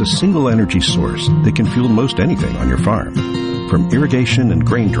 It's a single energy source that can fuel most anything on your farm. From irrigation and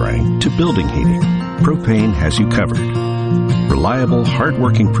grain drying to building heating, propane has you covered. Reliable,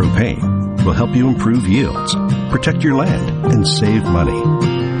 hard-working propane will help you improve yields, protect your land, and save money.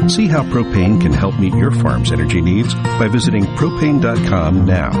 See how propane can help meet your farm's energy needs by visiting propane.com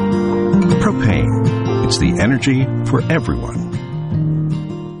now. Propane. It's the energy for everyone.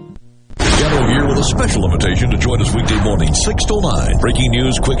 Gallo here with a special invitation to join us weekday morning, 6 till 9. Breaking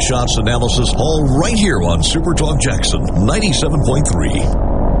news, quick shots, analysis, all right here on Super Talk Jackson 97.3.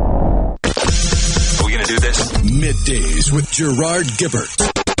 Are we going to do this? Middays with Gerard Gibbert.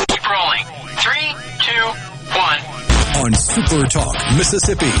 Keep rolling. 3, 2, 1. On Super Talk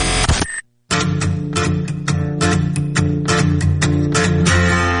Mississippi.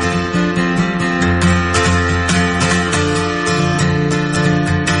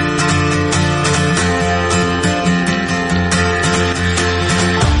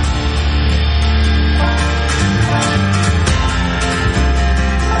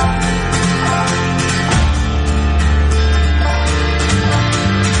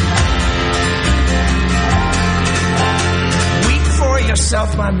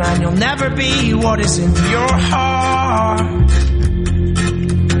 My man, you'll never be what is in your heart.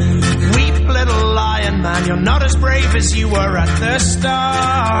 Weep, little lion man, you're not as brave as you were at the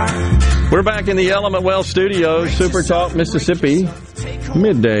start. We're back in the Element Well studios, Super Talk Mississippi.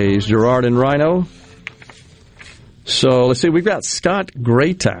 Middays, Gerard and Rhino. So let's see, we've got Scott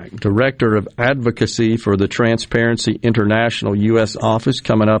Graytak, Director of Advocacy for the Transparency International U.S. office,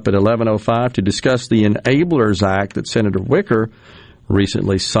 coming up at 11:05 to discuss the Enablers Act that Senator Wicker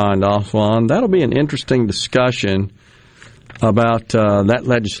recently signed off on. That'll be an interesting discussion about that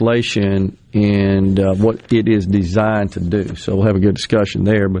legislation and what it is designed to do. So we'll have a good discussion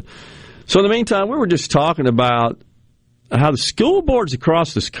there. But so in the meantime, we were just talking about how the school boards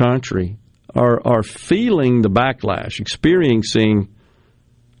across this country are feeling the backlash, experiencing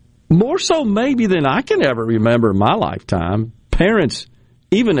more so maybe than I can ever remember in my lifetime, parents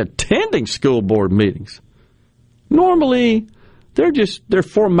even attending school board meetings. Normally, they're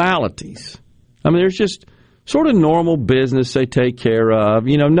formalities. I mean, there's just sort of normal business they take care of,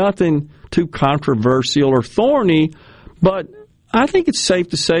 nothing too controversial or thorny. But I think it's safe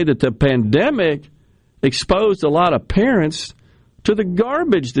to say that the pandemic exposed a lot of parents to the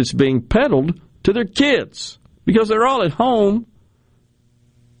garbage that's being peddled to their kids because they're all at home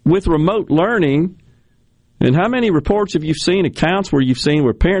with remote learning. And how many reports have you seen, accounts where you've seen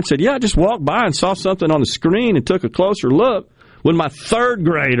where parents said, yeah, I just walked by and saw something on the screen and took a closer look when my third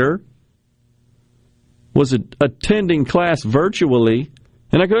grader was attending class virtually,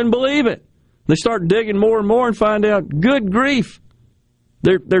 and I couldn't believe it. They start digging more and more and find out, good grief,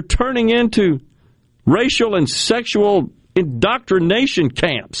 they're turning into racial and sexual indoctrination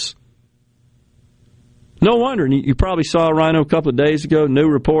camps. No wonder. And you probably saw, Rhino, a couple of days ago, new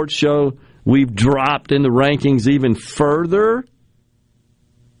reports show we've dropped in the rankings even further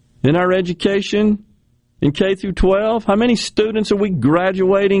in our education in K through 12. How many students are we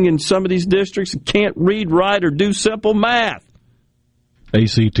graduating in some of these districts that can't read, write, or do simple math?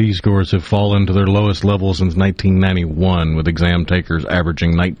 ACT scores have fallen to their lowest level since 1991, with exam takers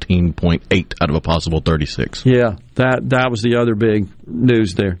averaging 19.8 out of a possible 36. Yeah, that was the other big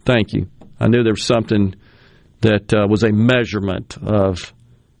news there. Thank you. I knew there was something that was a measurement of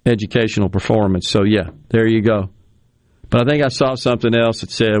educational performance. So, yeah, there you go. But I think I saw something else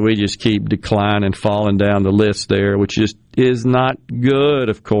that said we just keep declining, falling down the list there, which just is not good,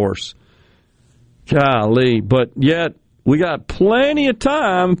 of course. Golly. But yet, we got plenty of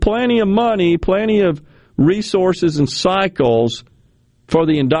time, plenty of money, plenty of resources and cycles for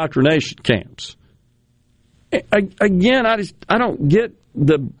the indoctrination camps. Again, I don't get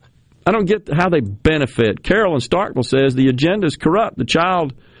how they benefit. Carolyn Starkville says the agenda is corrupt. The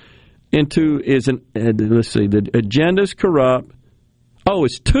child the agenda is corrupt. Oh,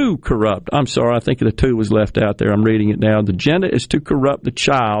 it's too corrupt. I'm sorry, I think the two was left out there. I'm reading it now. The agenda is to corrupt the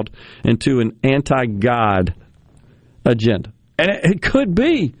child into an anti-God agenda. And it could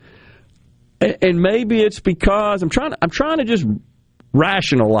be. And maybe it's because I'm trying to just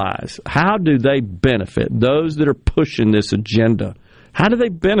rationalize. How do they benefit? Those that are pushing this agenda. How do they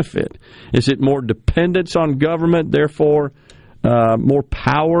benefit? Is it more dependence on government, therefore more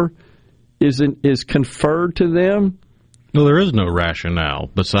power is conferred to them? Well, there is no rationale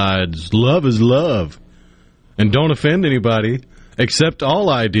besides love is love. And don't offend anybody. Accept all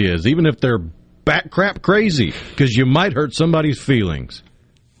ideas, even if they're bat crap crazy, because you might hurt somebody's feelings.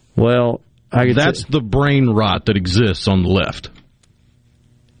 Well, that's the brain rot that exists on the left.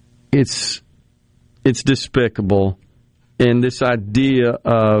 It's despicable. And this idea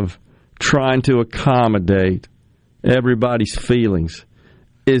of trying to accommodate everybody's feelings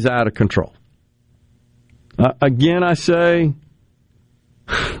is out of control. Again, I say,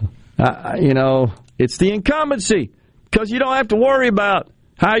 it's the incumbency, because you don't have to worry about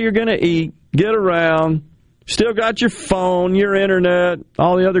how you're going to eat, get around, still got your phone, your internet,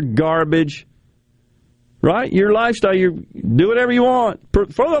 all the other garbage, right? Your lifestyle, you do whatever you want. For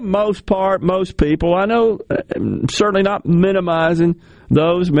the most part, most people, I know, certainly not minimizing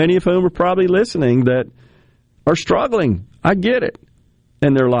those, many of whom are probably listening, that are struggling. I get it,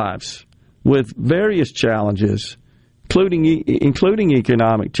 in their lives with various challenges, including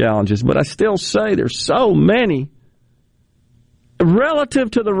economic challenges. But I still say there's so many relative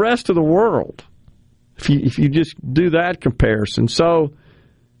to the rest of the world, if you just do that comparison. So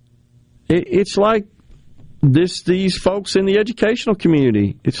it's like these folks in the educational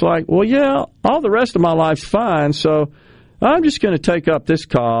community. It's like, well, yeah, all the rest of my life's fine, so I'm just going to take up this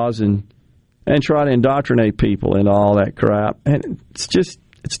cause and try to indoctrinate people into all that crap. And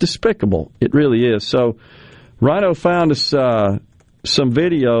it's despicable. It really is. So Rhino found us some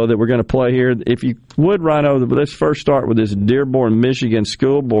video that we're going to play here. If you would, Rhino, let's first start with this Dearborn, Michigan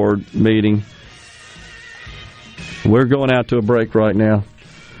school board meeting. We're going out to a break right now.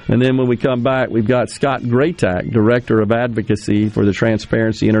 And then when we come back, we've got Scott Graytack, Director of Advocacy for the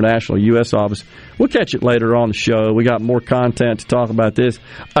Transparency International U.S. office. We'll catch it later on the show. We got more content to talk about this.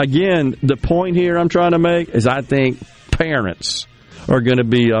 Again, the point here I'm trying to make is I think parents are going to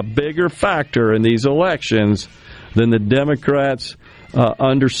be a bigger factor in these elections than the Democrats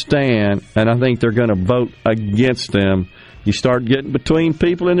understand, and I think they're going to vote against them. You start getting between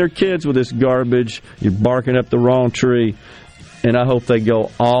people and their kids with this garbage, you're barking up the wrong tree. And I hope they go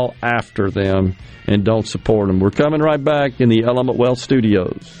all after them and don't support them. We're coming right back in the Element Wealth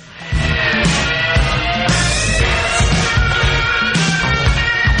Studios.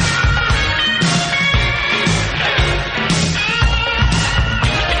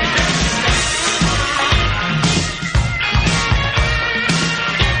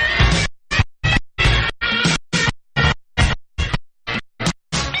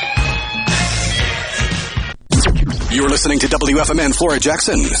 You're listening to WFMN Flora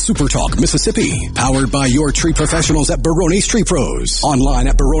Jackson, Super Talk, Mississippi, powered by your tree professionals at Barone's Tree Pros. Online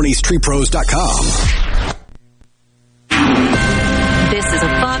at baronestreepros.com. This is a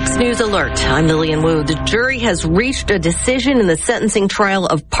Fox News alert. I'm Lillian Wu. The jury has reached a decision in the sentencing trial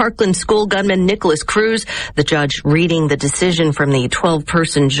of Parkland school gunman Nicholas Cruz. The judge reading the decision from the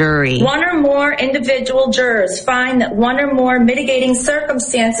 12-person jury. One or more individual jurors find that one or more mitigating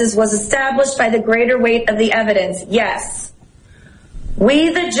circumstances was established by the greater weight of the evidence. Yes. We,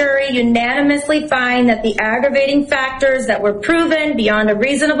 the jury, unanimously find that the aggravating factors that were proven beyond a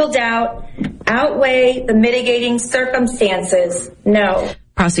reasonable doubt outweigh the mitigating circumstances. No.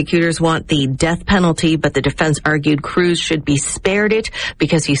 Prosecutors want the death penalty, but the defense argued Cruz should be spared it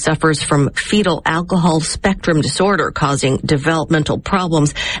because he suffers from fetal alcohol spectrum disorder, causing developmental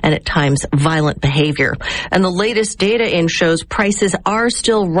problems and at times violent behavior. And the latest data in shows prices are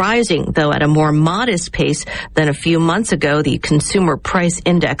still rising, though at a more modest pace than a few months ago. The Consumer Price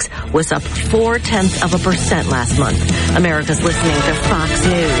Index was up 0.4% last month. America's listening to Fox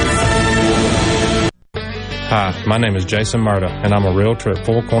News. Hi, my name is Jason Murda, and I'm a realtor at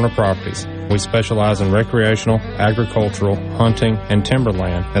Four Corner Properties. We specialize in recreational, agricultural, hunting, and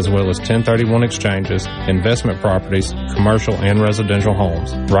timberland, as well as 1031 exchanges, investment properties, commercial and residential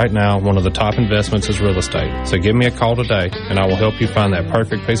homes. Right now, one of the top investments is real estate. So give me a call today, and I will help you find that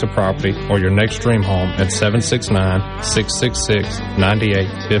perfect piece of property or your next dream home at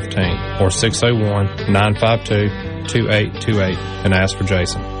 769-666-9815 or 601-952-2828 and ask for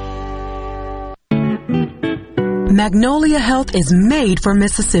Jason. Magnolia Health is made for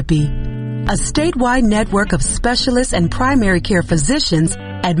Mississippi. A statewide network of specialists and primary care physicians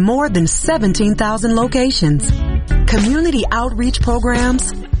at more than 17,000 locations, community outreach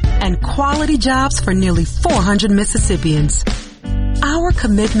programs, and quality jobs for nearly 400 Mississippians. Our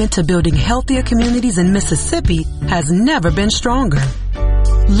commitment to building healthier communities in Mississippi has never been stronger.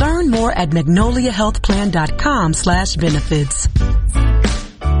 Learn more at magnoliahealthplan.com/benefits.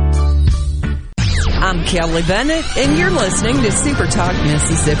 I'm Kelly Bennett, and you're listening to Super Talk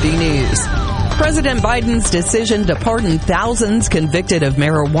Mississippi News. President Biden's decision to pardon thousands convicted of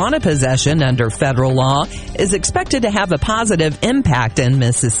marijuana possession under federal law is expected to have a positive impact in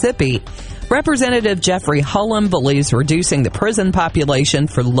Mississippi. Representative Jeffrey Hullum believes reducing the prison population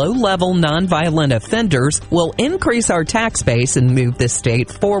for low-level nonviolent offenders will increase our tax base and move the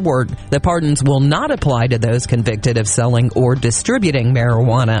state forward. The pardons will not apply to those convicted of selling or distributing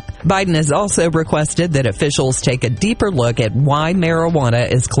marijuana. Biden has also requested that officials take a deeper look at why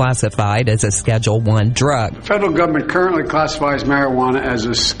marijuana is classified as a Schedule I drug. The federal government currently classifies marijuana as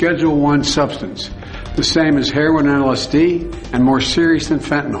a Schedule I substance, the same as heroin and LSD, and more serious than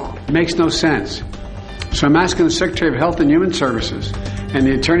fentanyl. It makes no sense. So I'm asking the Secretary of Health and Human Services and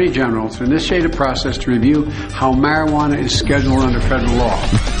the Attorney General to initiate a process to review how marijuana is scheduled under federal law.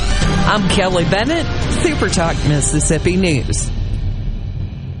 I'm Kelly Bennett, Super Talk Mississippi News.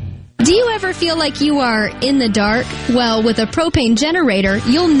 Do you ever feel like you are in the dark? Well, with a propane generator,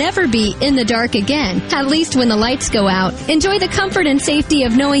 you'll never be in the dark again, at least when the lights go out. Enjoy the comfort and safety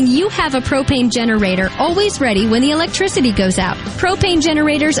of knowing you have a propane generator always ready when the electricity goes out. Propane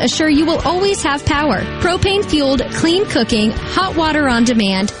generators assure you will always have power. Propane-fueled, clean cooking, hot water on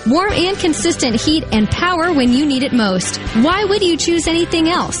demand, warm and consistent heat and power when you need it most. Why would you choose anything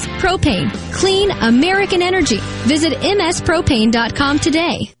else? Propane. Clean American energy. Visit mspropane.com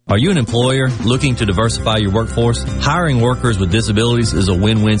today. Are you an employer looking to diversify your workforce? Hiring workers with disabilities is a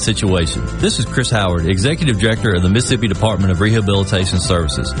win-win situation. This is Chris Howard, Executive Director of the Mississippi Department of Rehabilitation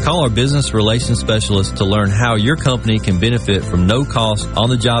Services. Call our Business Relations Specialist to learn how your company can benefit from no-cost,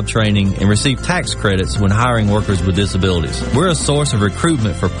 on-the-job training and receive tax credits when hiring workers with disabilities. We're a source of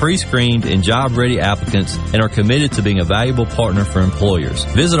recruitment for pre-screened and job-ready applicants and are committed to being a valuable partner for employers.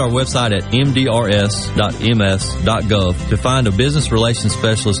 Visit our website at mdrs.ms.gov to find a business relations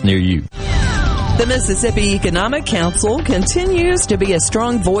specialist near you. The Mississippi Economic Council continues to be a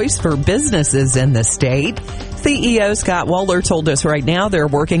strong voice for businesses in the state. CEO Scott Waller told us right now they're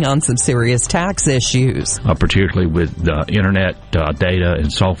working on some serious tax issues. Particularly with internet data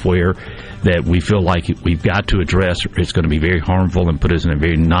and software that we feel like we've got to address. It's going to be very harmful and put us in a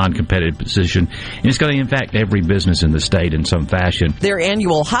very non-competitive position. And it's going to impact every business in the state in some fashion. Their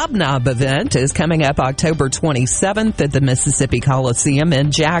annual Hobnob event is coming up October 27th at the Mississippi Coliseum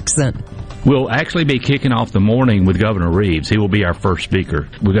in Jackson. We'll actually be kicking off the morning with Governor Reeves. He will be our first speaker.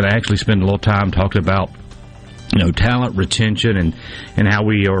 We're going to actually spend a little time talking about talent retention and how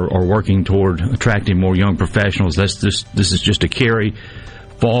we are working toward attracting more young professionals. This is just a carry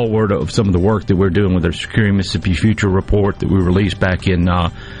forward of some of the work that we're doing with our Securing Mississippi Future report that we released back in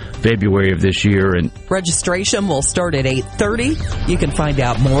February of this year. And registration will start at 8:30. You can find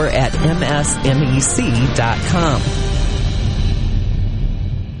out more at msmec.com.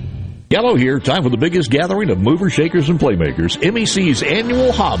 Gallo here. Time for the biggest gathering of movers, shakers, and playmakers, MEC's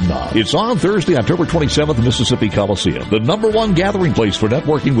annual Hobnob. It's on Thursday, October 27th at the Mississippi Coliseum, the #1 gathering place for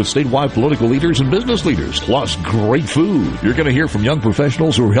networking with statewide political leaders and business leaders, plus great food. You're going to hear from young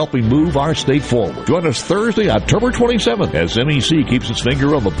professionals who are helping move our state forward. Join us Thursday, October 27th, as MEC keeps its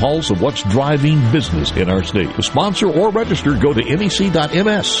finger on the pulse of what's driving business in our state. To sponsor or register, go to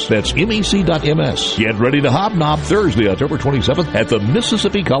mec.ms. That's mec.ms. Get ready to Hobnob Thursday, October 27th at the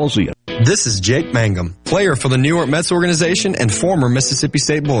Mississippi Coliseum. This is Jake Mangum, player for the New York Mets organization and former Mississippi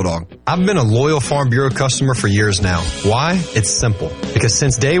State Bulldog. I've been a loyal Farm Bureau customer for years now. Why? It's simple. Because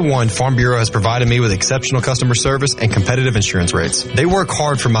since day one, Farm Bureau has provided me with exceptional customer service and competitive insurance rates. They work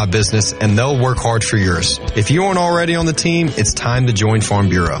hard for my business, and they'll work hard for yours. If you aren't already on the team, it's time to join Farm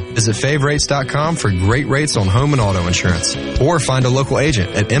Bureau. Visit favrates.com for great rates on home and auto insurance, or find a local agent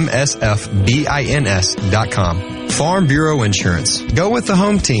at msfbins.com. Farm Bureau Insurance. Go with the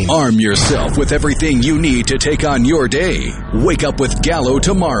home team. Arm yourself with everything you need to take on your day. Wake up with Gallo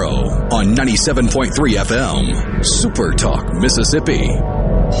tomorrow on 97.3 FM. Super Talk, Mississippi.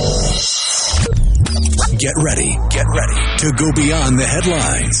 Get ready to go beyond the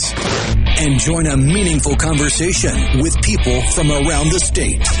headlines and join a meaningful conversation with people from around the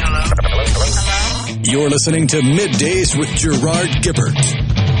state. Hello? You're listening to Middays with Gerard Gibbert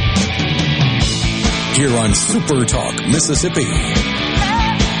here on Super Talk, Mississippi.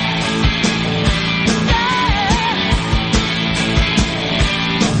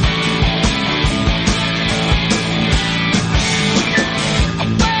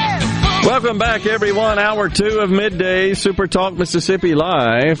 Welcome back, everyone. Hour 2 of Midday Super Talk Mississippi,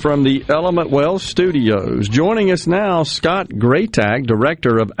 live from the Element Wealth Studios. Joining us now, Scott Graytack,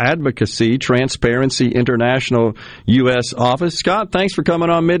 Director of Advocacy, Transparency International U.S. Office. Scott, thanks for coming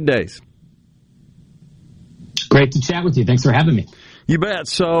on Middays. Great to chat with you. Thanks for having me. You bet.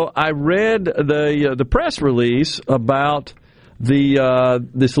 So I read the press release about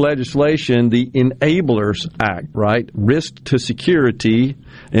this legislation, the Enablers Act, right? Risk to Security,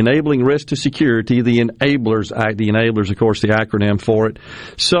 Enabling Risk to Security, the Enablers Act. The Enablers, of course, the acronym for it.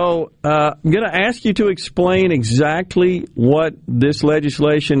 So I'm going to ask you to explain exactly what this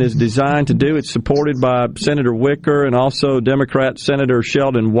legislation is designed to do. It's supported by Senator Wicker and also Democrat Senator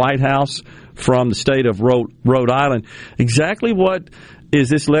Sheldon Whitehouse from the state of Rhode Island. Exactly what is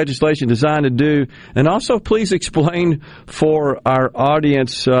this legislation designed to do? And also, please explain for our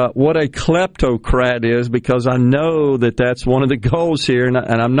audience what a kleptocrat is, because I know that that's one of the goals here, and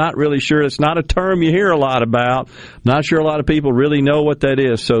I'm not really sure. It's not a term you hear a lot about. I'm not sure a lot of people really know what that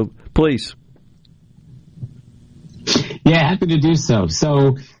is. So, please. Yeah, happy to do so.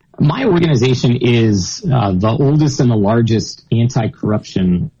 So, my organization is the oldest and the largest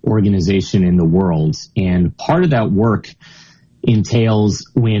anti-corruption organization in the world, and part of that work entails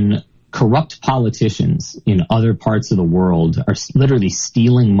when corrupt politicians in other parts of the world are literally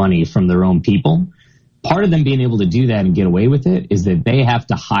stealing money from their own people. Part of them being able to do that and get away with it is that they have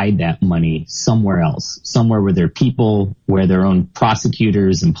to hide that money somewhere else, somewhere where their people, where their own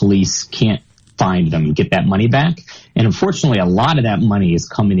prosecutors and police can't find them and get that money back. And unfortunately, a lot of that money is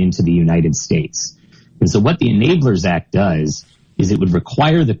coming into the United States. And so what the Enablers Act does is it would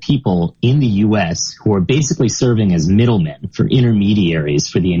require the people in the U.S. who are basically serving as middlemen for intermediaries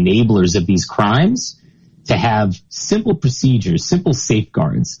for the enablers of these crimes to have simple procedures, simple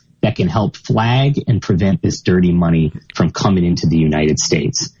safeguards that can help flag and prevent this dirty money from coming into the United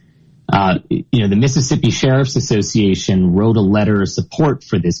States. The Mississippi Sheriff's Association wrote a letter of support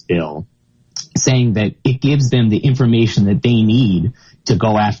for this bill, saying that it gives them the information that they need to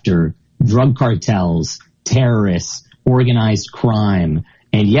go after drug cartels, terrorists, organized crime,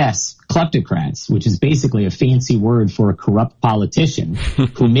 and yes, kleptocrats, which is basically a fancy word for a corrupt politician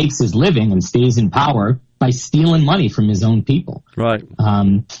who makes his living and stays in power by stealing money from his own people. Right.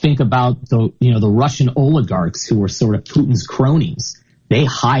 Think about the Russian oligarchs who are sort of Putin's cronies. They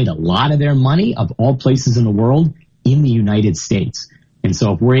hide a lot of their money, of all places in the world, in the United States. And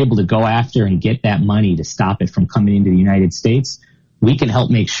so if we're able to go after and get that money to stop it from coming into the United States, we can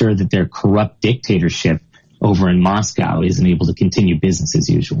help make sure that their corrupt dictatorship over in Moscow isn't able to continue business as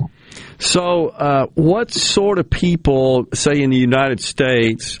usual. So what sort of people, say in the United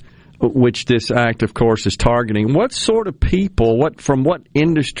States, which this act, of course, is targeting, what sort of people, from what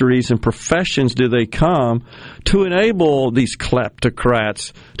industries and professions do they come to enable these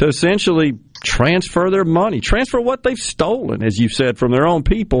kleptocrats to essentially transfer their money, transfer what they've stolen, as you said, from their own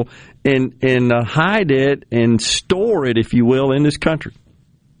people, and hide it and store it, if you will, in this country?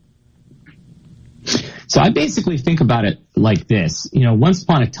 So I basically think about it like this. Once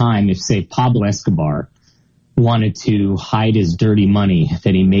upon a time, if, say, Pablo Escobar wanted to hide his dirty money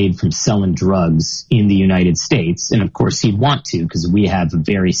that he made from selling drugs in the United States, and of course he'd want to because we have a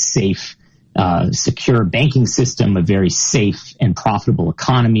very safe, secure banking system, a very safe and profitable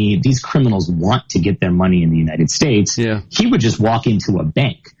economy. These criminals want to get their money in the United States. Yeah. He would just walk into a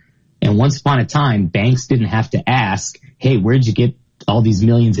bank. And once upon a time, banks didn't have to ask, hey, where'd you get all these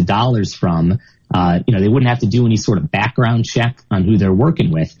millions of dollars from? They wouldn't have to do any sort of background check on who they're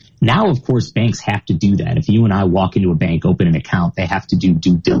working with. Now, of course, banks have to do that. If you and I walk into a bank, open an account, they have to do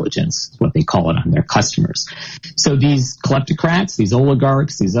due diligence, what they call it, on their customers. So these kleptocrats, these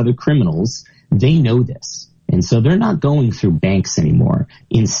oligarchs, these other criminals, they know this. And so they're not going through banks anymore.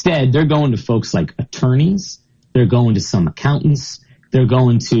 Instead, they're going to folks like attorneys. They're going to some accountants. They're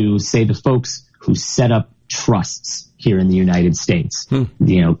going to, say, the folks who set up trusts here in the United States, who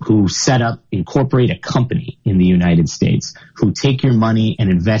incorporate a company in the United States, who take your money and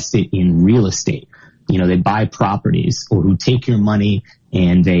invest it in real estate. They buy properties, or who take your money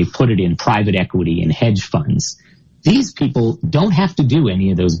and they put it in private equity and hedge funds. These people don't have to do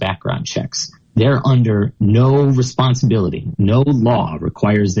any of those background checks. They're under no responsibility. No law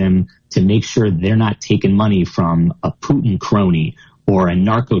requires them to make sure they're not taking money from a Putin crony or a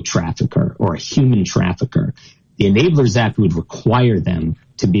narco trafficker or a human trafficker. The Enablers Act would require them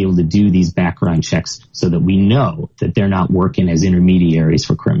to be able to do these background checks so that we know that they're not working as intermediaries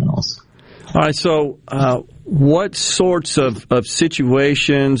for criminals. All right, so what sorts of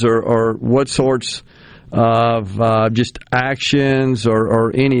situations or what sorts of just actions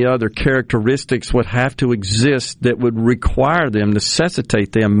or any other characteristics would have to exist that would require them,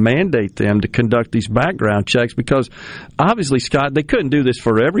 necessitate them, mandate them to conduct these background checks? Because obviously, Scott, they couldn't do this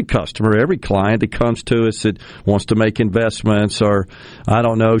for every customer, every client that comes to us that wants to make investments or,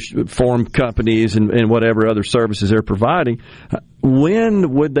 form companies and whatever other services they're providing.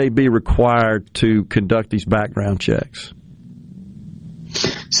 When would they be required to conduct these background checks?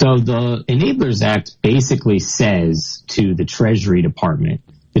 So the Enablers Act basically says to the Treasury Department,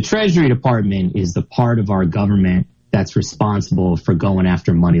 the Treasury Department is the part of our government that's responsible for going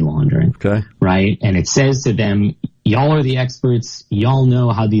after money laundering. Okay. Right? And it says to them, y'all are the experts. Y'all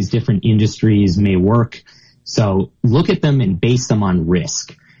know how these different industries may work. So look at them and base them on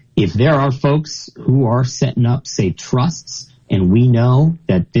risk. If there are folks who are setting up, say, trusts, and we know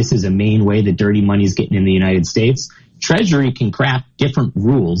that this is a main way that dirty money is getting in the United States, Treasury can craft different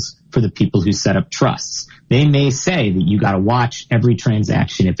rules for the people who set up trusts. They may say that you got to watch every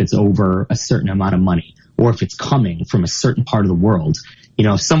transaction if it's over a certain amount of money or if it's coming from a certain part of the world.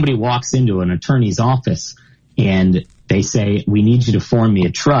 If somebody walks into an attorney's office and they say, we need you to form me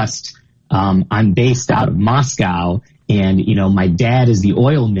a trust. I'm based out of Moscow and, my dad is the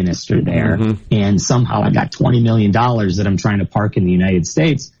oil minister there. Mm-hmm. And somehow I got $20 million that I'm trying to park in the United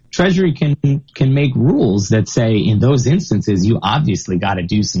States. Treasury can make rules that say in those instances, you obviously got to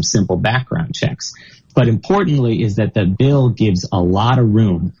do some simple background checks. But importantly is that the bill gives a lot of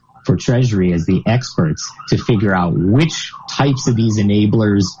room for Treasury as the experts to figure out which types of these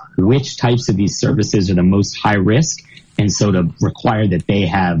enablers, which types of these services are the most high risk, and so to require that they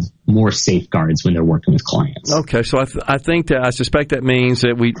have more safeguards when they're working with clients. Okay, so I suspect that means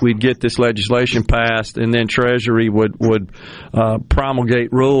that we'd get this legislation passed, and then Treasury would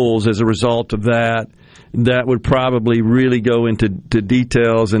promulgate rules as a result of that. That would probably really go into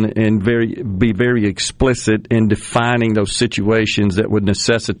details and be very explicit in defining those situations that would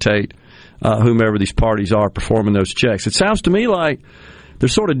necessitate whomever these parties are performing those checks. It sounds to me like they're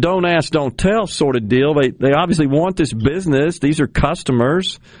sort of don't ask, don't tell sort of deal. They obviously want this business. These are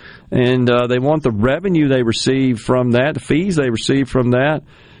customers, and they want the revenue they receive from that, the fees they receive from that.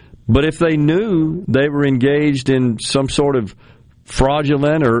 But if they knew they were engaged in some sort of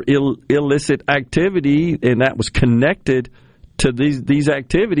fraudulent or illicit activity and that was connected to these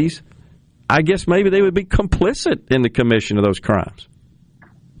activities, I guess maybe they would be complicit in the commission of those crimes.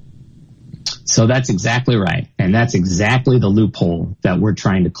 So that's exactly right. And that's exactly the loophole that we're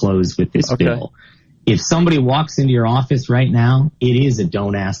trying to close with this bill. If somebody walks into your office right now, it is a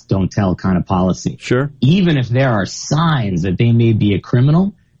don't ask, don't tell kind of policy. Sure. Even if there are signs that they may be a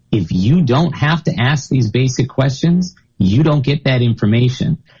criminal, if you don't have to ask these basic questions, you don't get that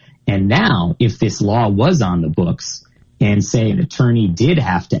information. And now, if this law was on the books and say an attorney did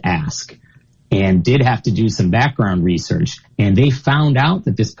have to ask and did have to do some background research, and they found out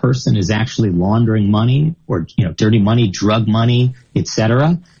that this person is actually laundering money or, dirty money, drug money,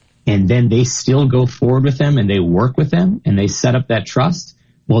 etc., and then they still go forward with them and they work with them and they set up that trust,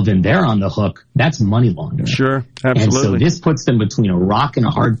 well, then they're on the hook. That's money laundering. Sure, absolutely. And so this puts them between a rock and a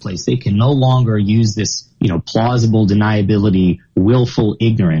hard place. They can no longer use this, plausible deniability, willful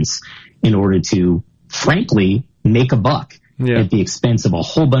ignorance in order to, frankly, make a buck at the expense of a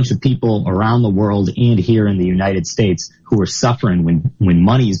whole bunch of people around the world and here in the United States who are suffering when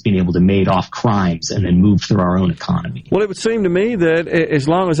money is being able to made off crimes and then move through our own economy. Well, it would seem to me that as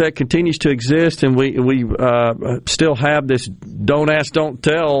long as that continues to exist and we still have this don't ask, don't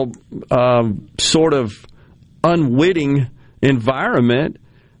tell sort of unwitting environment,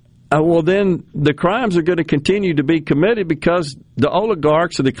 well, then the crimes are going to continue to be committed because the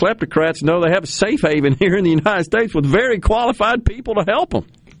oligarchs or the kleptocrats know they have a safe haven here in the United States with very qualified people to help them.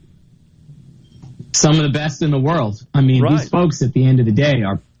 Some of the best in the world. I mean, These folks at the end of the day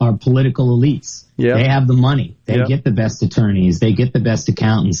are political elites. Yep. They have the money. They get the best attorneys. They get the best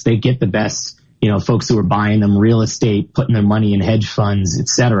accountants. They get the best, folks who are buying them real estate, putting their money in hedge funds, et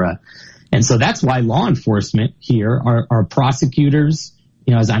cetera. And so that's why law enforcement here are prosecutors.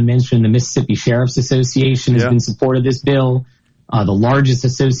 As I mentioned, the Mississippi Sheriff's Association has been supporting this bill. The largest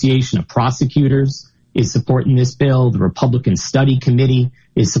association of prosecutors is supporting this bill. The Republican Study Committee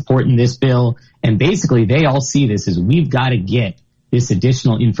is supporting this bill. And basically, they all see this as we've got to get this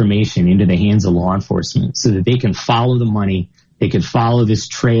additional information into the hands of law enforcement so that they can follow the money, they can follow this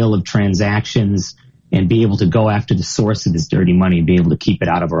trail of transactions, and be able to go after the source of this dirty money and be able to keep it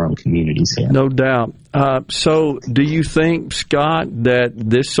out of our own communities here. No doubt. So do you think, Scott, that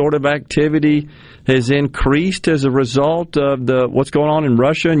this sort of activity has increased as a result of what's going on in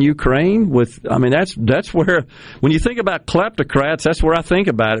Russia and Ukraine? That's where, when you think about kleptocrats, that's where I think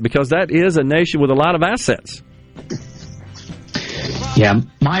about it, because that is a nation with a lot of assets. Yeah,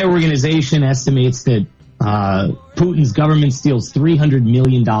 my organization estimates that Putin's government steals $300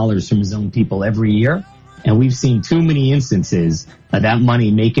 million from his own people every year, and we've seen too many instances of that money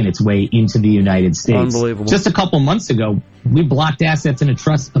making its way into the United States. Unbelievable. Just a couple months ago, we blocked assets in a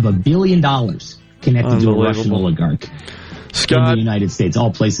trust of $1 billion connected to a Russian oligarch Scott, in the United States,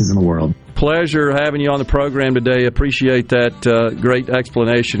 all places in the world. Pleasure having you on the program today. Appreciate that great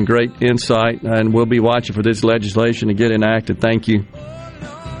explanation, great insight, and we'll be watching for this legislation to get enacted. Thank you.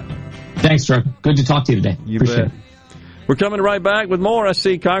 Thanks, Chuck. Good to talk to you today. Appreciate it. We're coming right back with more. I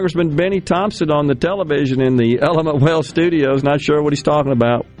see Congressman Benny Thompson on the television in the Element Well studios. Not sure what he's talking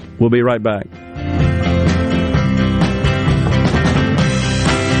about. We'll be right back.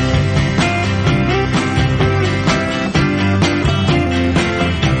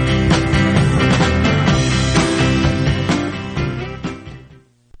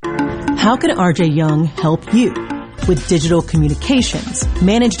 How can RJ Young help you? With digital communications,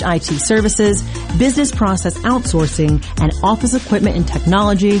 managed IT services, business process outsourcing, and office equipment and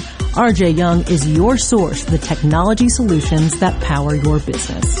technology, RJ Young is your source for the technology solutions that power your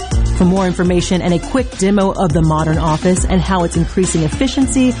business. For more information and a quick demo of the Modern Office and how it's increasing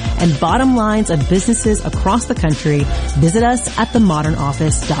efficiency and bottom lines of businesses across the country, visit us at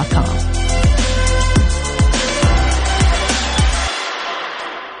themodernoffice.com.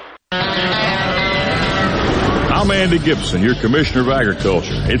 I'm Andy Gibson, your Commissioner of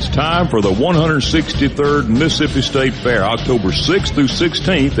Agriculture. It's time for the 163rd Mississippi State Fair, October 6th through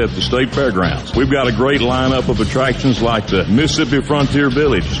 16th at the State Fairgrounds. We've got a great lineup of attractions like the Mississippi Frontier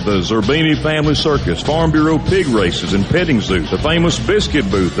Village, the Zerbini Family Circus, Farm Bureau pig races and petting zoo, the famous Biscuit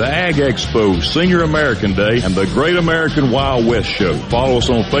Booth, the Ag Expo, Senior American Day, and the Great American Wild West Show. Follow us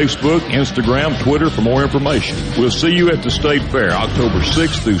on Facebook, Instagram, Twitter for more information. We'll see you at the State Fair, October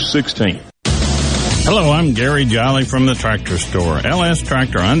 6th through 16th. Hello, I'm Gary Jolly from the Tractor Store. LS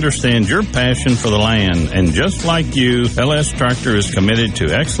Tractor understands your passion for the land, and just like you, LS Tractor is committed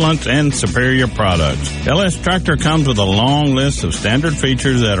to excellence and superior products. LS Tractor comes with a long list of standard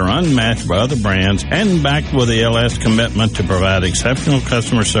features that are unmatched by other brands and backed with the LS commitment to provide exceptional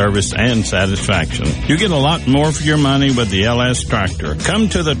customer service and satisfaction. You get a lot more for your money with the LS Tractor. Come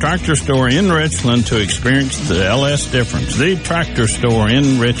to the Tractor Store in Richland to experience the LS difference. The Tractor Store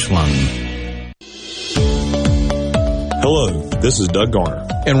in Richland. Hello, this is Doug Garner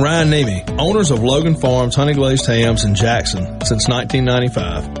and Ryan Nemi, owners of Logan Farms Honey Glazed Hams in Jackson since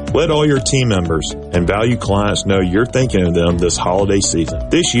 1995. Let all your team members and valued clients know you're thinking of them this holiday season.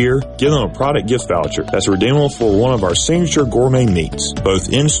 This year, give them a product gift voucher that's redeemable for one of our signature gourmet meats,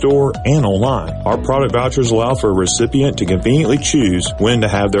 both in-store and online. Our product vouchers allow for a recipient to conveniently choose when to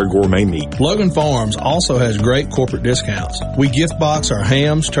have their gourmet meat. Logan Farms also has great corporate discounts. We gift box our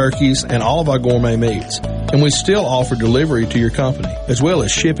hams, turkeys, and all of our gourmet meats. And we still offer delivery to your company, as well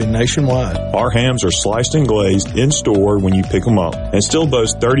as shipping nationwide. Our hams are sliced and glazed in-store when you pick them up, and still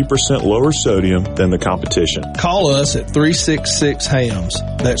boast 30% lower sodium than the competition. Call us at 366-HAMS.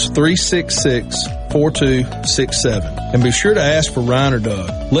 That's 366-4267. And be sure to ask for Ryan or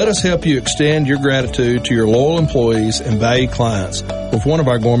Doug. Let us help you extend your gratitude to your loyal employees and valued clients with one of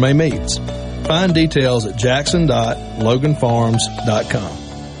our gourmet meats. Find details at jackson.loganfarms.com.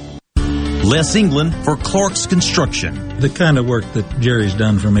 Les England for Clark's Construction. The kind of work that Jerry's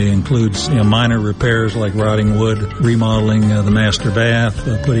done for me includes minor repairs like rotting wood, remodeling the master bath,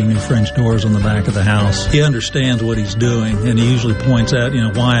 putting new French doors on the back of the house. He understands what he's doing, and he usually points out,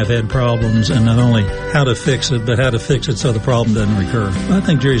 why I've had problems, and not only how to fix it, but how to fix it so the problem doesn't recur. I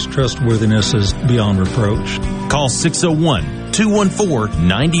think Jerry's trustworthiness is beyond reproach. Call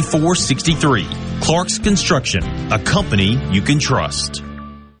 601-214-9463. Clark's Construction, a company you can trust.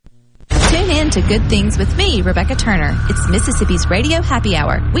 Tune in to Good Things with me, Rebecca Turner. It's Mississippi's Radio Happy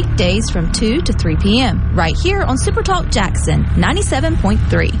Hour, weekdays from 2 to 3 p.m., right here on Supertalk Jackson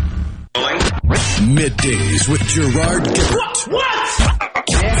 97.3. Middays with Gerard Gibbert. What?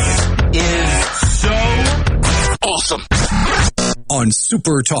 This is so awesome. On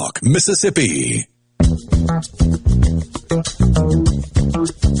Supertalk, Mississippi.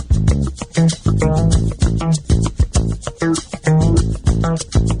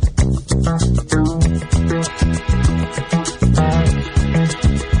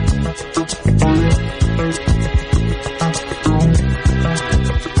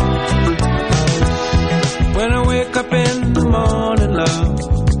 When I wake up in the morning, love,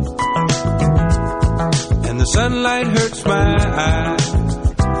 and the sunlight hurts my eyes,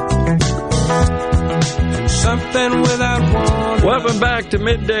 and something without warning. Welcome back to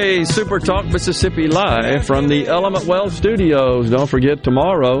Midday Super Talk Mississippi Live from the Element Wealth Studios. Don't forget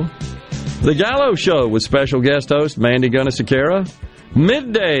tomorrow, The Gallo Show with special guest host Mandy Gunnasekara.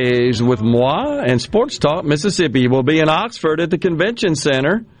 Middays with moi and Sports Talk Mississippi will be in Oxford at the Convention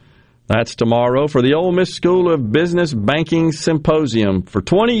Center. That's tomorrow for the Ole Miss School of Business Banking Symposium. For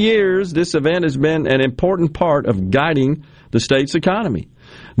 20 years, this event has been an important part of guiding the state's economy.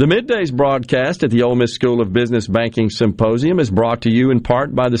 The Middays broadcast at the Ole Miss School of Business Banking Symposium is brought to you in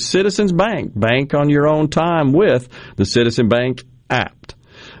part by the Citizens Bank. Bank on your own time with the Citizen Bank app.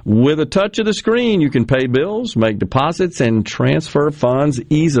 With a touch of the screen, you can pay bills, make deposits, and transfer funds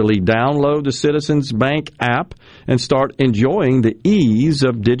easily. Download the Citizens Bank app and start enjoying the ease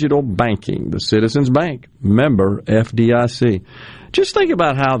of digital banking. The Citizens Bank, member FDIC. Just think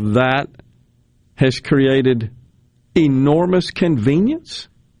about how that has created enormous convenience.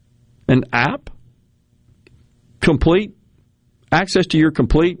 An app, complete access to your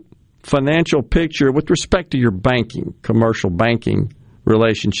complete financial picture with respect to your banking, commercial banking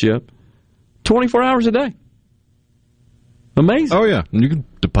relationship, 24 hours a day. Amazing. Oh, yeah. And you can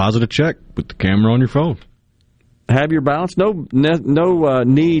deposit a check with the camera on your phone. Have your balance. No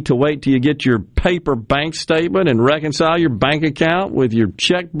need to wait till you get your paper bank statement and reconcile your bank account with your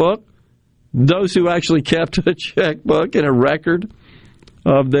checkbook. Those who actually kept a checkbook and a record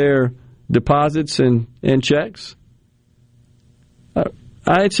of their deposits and checks.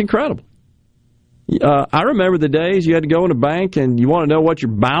 It's incredible. I remember the days you had to go in a bank and you want to know what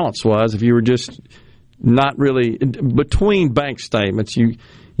your balance was if you were just not really between bank statements. You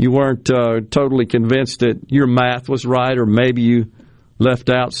weren't totally convinced that your math was right, or maybe you left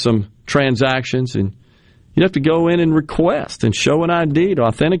out some transactions, and you'd have to go in and request and show an ID to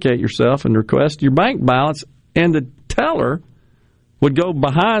authenticate yourself and request your bank balance, and the teller would go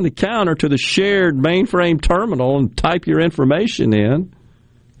behind the counter to the shared mainframe terminal and type your information in,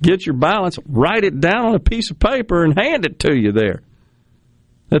 get your balance, write it down on a piece of paper, and hand it to you there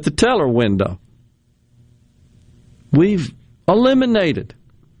at the teller window. We've eliminated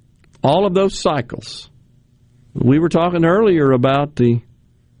all of those cycles. We were talking earlier about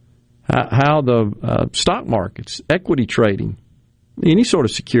how the stock markets, equity trading, any sort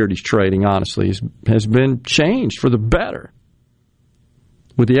of securities trading, honestly, has been changed for the better.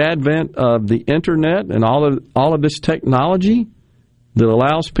 With the advent of the internet and all of this technology that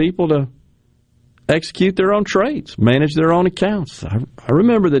allows people to execute their own trades, manage their own accounts. I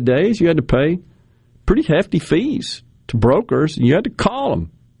remember the days you had to pay pretty hefty fees to brokers. You had to call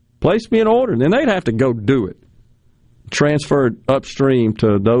them, place me an order, and then they'd have to go do it. Transfer it upstream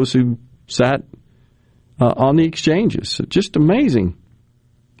to those who sat on the exchanges. Just amazing.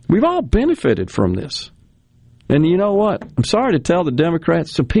 We've all benefited from this. And you know what? I'm sorry to tell the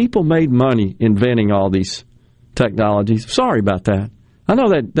Democrats, some people made money inventing all these technologies. Sorry about that. I know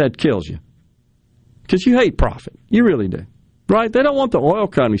that kills you because you hate profit. You really do. Right? They don't want the oil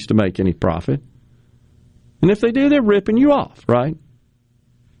companies to make any profit. And if they do, they're ripping you off, right?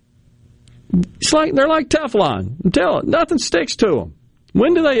 It's like they're like Teflon. Nothing sticks to them.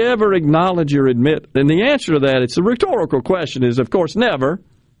 When do they ever acknowledge or admit? And the answer to that, it's a rhetorical question, is, of course, never.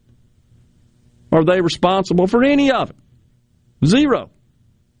 Are they responsible for any of it? Zero.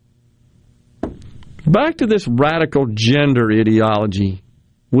 Back to this radical gender ideology,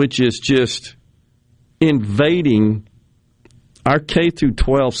 which is just invading our K through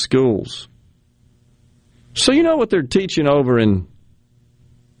 12 schools. So you know what they're teaching over in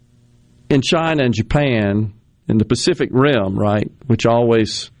China and Japan, in the Pacific Rim, right, which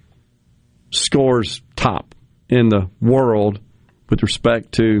always scores top in the world with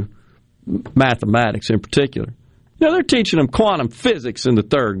respect to mathematics in particular. You know, they're teaching them quantum physics in the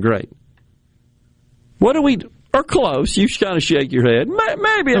 3rd grade. What do we do? Or close. You kind of shake your head.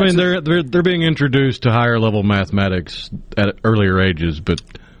 Maybe. I mean, they're being introduced to higher level mathematics at earlier ages, but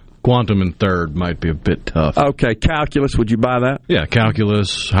quantum in 3rd might be a bit tough. Okay, calculus. Would you buy that? Yeah,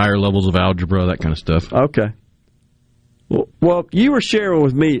 calculus, higher levels of algebra, that kind of stuff. Okay. Well, you were sharing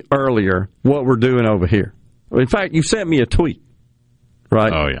with me earlier what we're doing over here. In fact, you sent me a tweet,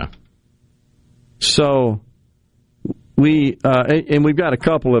 right? Oh, yeah. So we've got a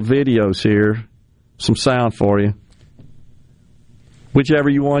couple of videos here, some sound for you.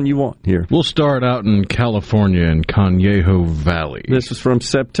 Whichever one you want here. We'll start out in California in Conejo Valley. This is from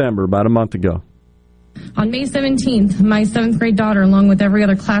September, about a month ago. On May 17th, my 7th grade daughter, along with every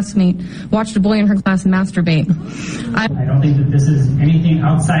other classmate, watched a boy in her class masturbate. I don't think that this is anything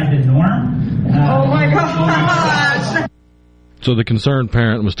outside the norm. Oh my gosh! So the concerned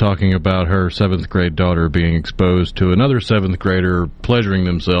parent was talking about her 7th grade daughter being exposed to another 7th grader pleasuring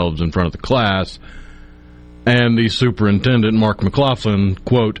themselves in front of the class, and the superintendent, Mark McLaughlin,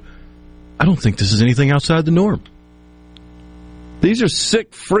 quote, "I don't think this is anything outside the norm." These are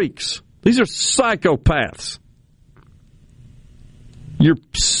sick freaks. These are psychopaths. You're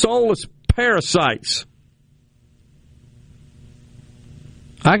soulless parasites.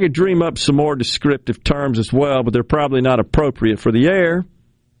 I could dream up some more descriptive terms as well, but they're probably not appropriate for the air.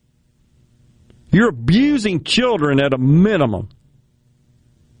 You're abusing children at a minimum.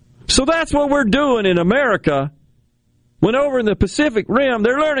 So that's what we're doing in America when over in the Pacific Rim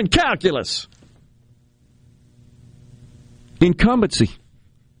they're learning calculus. Incumbency.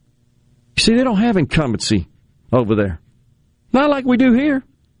 You see, they don't have incumbency over there. Not like we do here.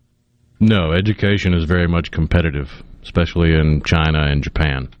 No, education is very much competitive, especially in China and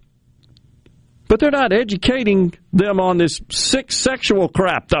Japan. But they're not educating them on this sick sexual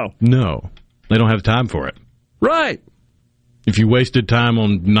crap, though. No, they don't have time for it. Right. If you wasted time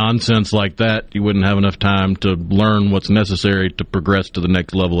on nonsense like that, you wouldn't have enough time to learn what's necessary to progress to the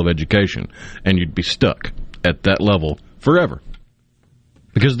next level of education, and you'd be stuck at that level forever.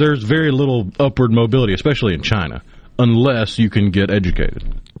 Because there's very little upward mobility, especially in China, unless you can get educated.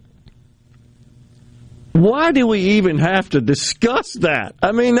 Why do we even have to discuss that?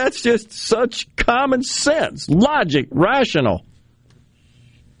 I mean, that's just such common sense, logic, rational.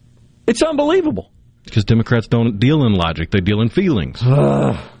 It's unbelievable. Because Democrats don't deal in logic, they deal in feelings.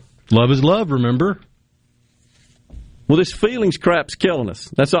 Love is love, remember? Well, this feelings crap's killing us.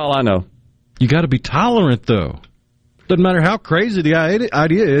 That's all I know. You got to be tolerant, though. Doesn't matter how crazy the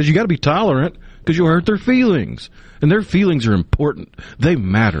idea is, you got to be tolerant because you'll hurt their feelings. And their feelings are important. They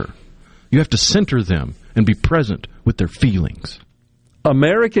matter. You have to center them and be present with their feelings.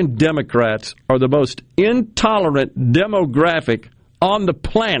 American Democrats are the most intolerant demographic on the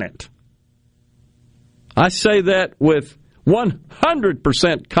planet. I say that with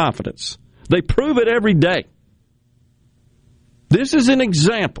 100% confidence. They prove it every day. This is an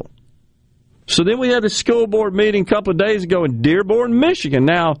example. So then we had a school board meeting a couple of days ago in Dearborn, Michigan.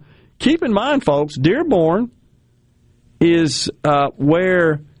 Now, keep in mind, folks, Dearborn is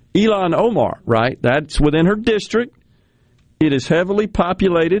where Ilhan Omar, right? That's within her district. It is heavily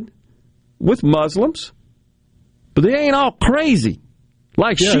populated with Muslims, but they ain't all crazy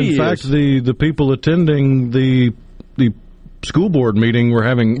like she is. In fact, the people attending the school board meeting were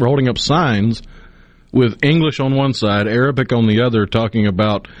holding up signs with English on one side, Arabic on the other, talking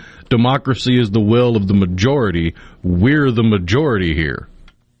about democracy is the will of the majority. We're the majority here.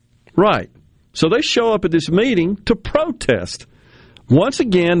 Right. So they show up at this meeting to protest. Once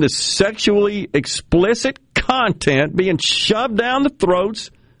again, the sexually explicit content being shoved down the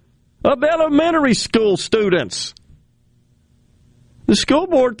throats of elementary school students. The school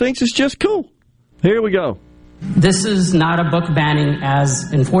board thinks it's just cool. Here we go. This is not a book banning,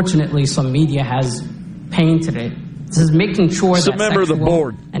 as unfortunately some media has painted it. This is making sure that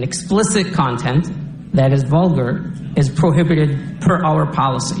sexual and explicit content that is vulgar is prohibited per our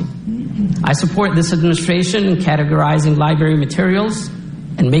policy. I support this administration in categorizing library materials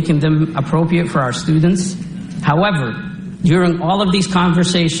and making them appropriate for our students. However, during all of these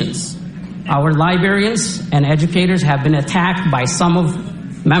conversations, our librarians and educators have been attacked by some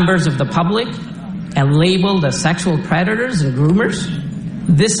of members of the public and labeled as sexual predators and groomers.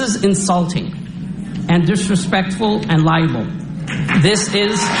 This is insulting and disrespectful and libel. This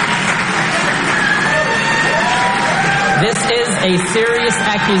is a serious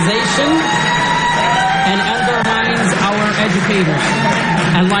accusation, and undermines our educators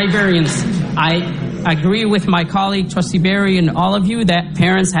and librarians. I agree with my colleague, Trustee Barry, and all of you that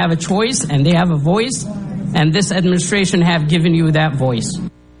parents have a choice and they have a voice, and this administration have given you that voice.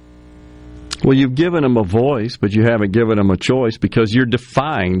 Well, you've given them a voice, but you haven't given them a choice because you're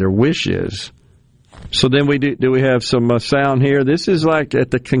defying their wishes. So then do we have some sound here? This is like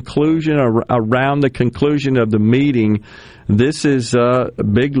at the conclusion, around the conclusion of the meeting. This is a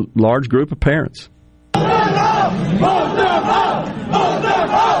big, large group of parents.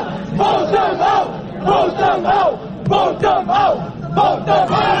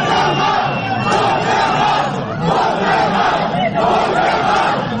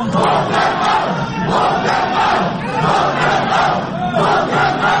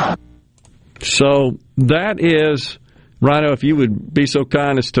 So that is, Rhino, if you would be so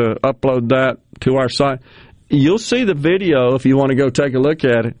kind as to upload that to our site. You'll see the video if you want to go take a look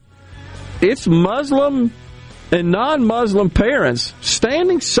at it. It's Muslim and non-Muslim parents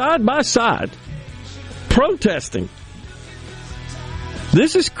standing side by side, protesting.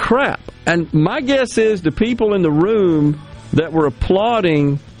 This is crap. And my guess is the people in the room that were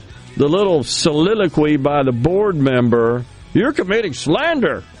applauding the little soliloquy by the board member, "You're committing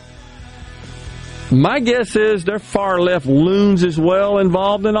slander." My guess is they're far-left loons as well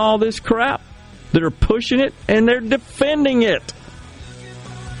involved in all this crap. They're pushing it, and they're defending it.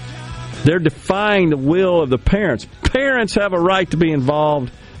 They're defying the will of the parents. Parents have a right to be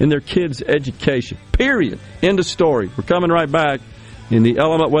involved in their kids' education. Period. End of story. We're coming right back in the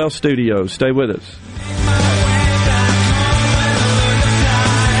Element Wealth Studios. Stay with us.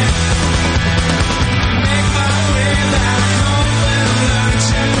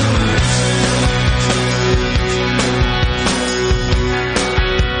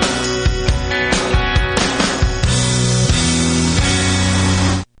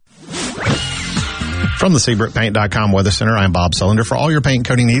 From the SeabrookPaint.com Weather Center, I'm Bob Sullender. For all your paint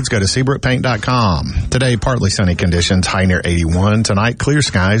coating needs, go to SeabrookPaint.com. Today, partly sunny conditions, high near 81. Tonight, clear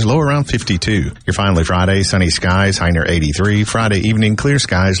skies, low around 52. Your finally Friday, sunny skies, high near 83. Friday evening, clear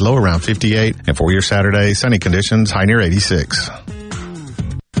skies, low around 58. And for your Saturday, sunny conditions, high near 86.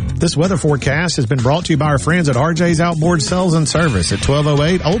 This weather forecast has been brought to you by our friends at RJ's Outboard Sales and Service at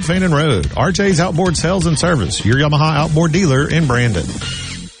 1208 Old Fannin Road. RJ's Outboard Sales and Service, your Yamaha outboard dealer in Brandon.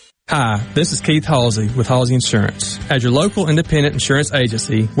 Hi, this is Keith Halsey with Halsey Insurance. As your local independent insurance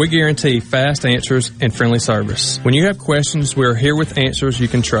agency, we guarantee fast answers and friendly service. When you have questions, we are here with answers you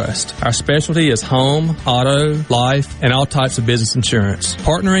can trust. Our specialty is home, auto, life, and all types of business insurance.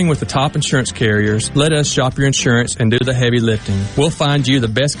 Partnering with the top insurance carriers, let us shop your insurance and do the heavy lifting. We'll find you the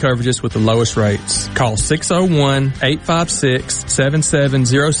best coverages with the lowest rates. Call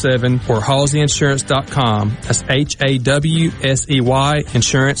 601-856-7707 or HalseyInsurance.com. That's HAWSEY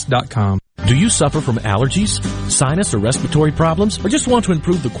Insurance.com. Do you suffer from allergies, sinus, or respiratory problems, or just want to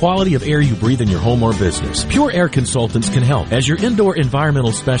improve the quality of air you breathe in your home or business? Pure Air Consultants can help. As your indoor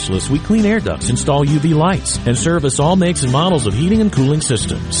environmental specialists, we clean air ducts, install UV lights, and service all makes and models of heating and cooling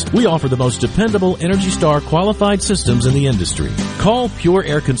systems. We offer the most dependable Energy Star qualified systems in the industry. Call Pure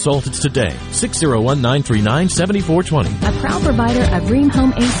Air Consultants today, 601-939-7420. A proud provider of Rheem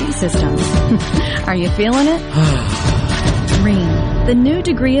Home AC systems. Are you feeling it? Rheem, the new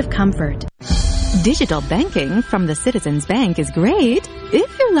degree of comfort. Digital banking from the Citizens Bank is great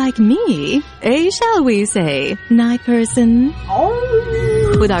if you're like me, shall we say, night person.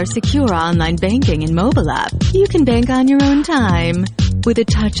 With our secure online banking and mobile app, you can bank on your own time. With a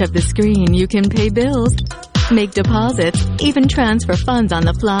touch of the screen, you can pay bills, make deposits, even transfer funds on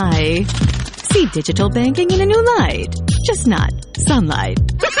the fly. See digital banking in a new light, just not sunlight.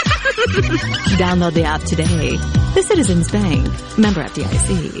 Download the app today. The Citizens Bank, member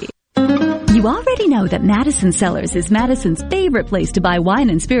FDIC. You already know that Madison Cellars is Madison's favorite place to buy wine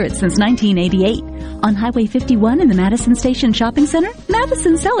and spirits since 1988. On Highway 51 in the Madison Station Shopping Center,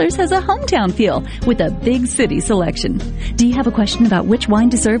 Madison Cellars has a hometown feel with a big city selection. Do you have a question about which wine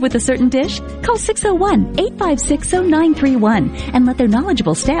to serve with a certain dish? Call 601-856-0931 and let their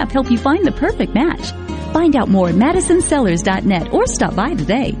knowledgeable staff help you find the perfect match. Find out more at MadisonCellars.net or stop by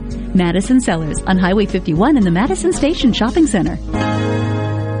today. Madison Cellars on Highway 51 in the Madison Station Shopping Center.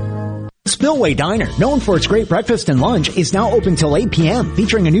 Spillway Diner, known for its great breakfast and lunch, is now open till 8 p.m.,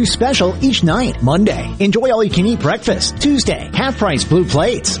 featuring a new special each night. Monday, enjoy all-you-can-eat breakfast. Tuesday, half-price blue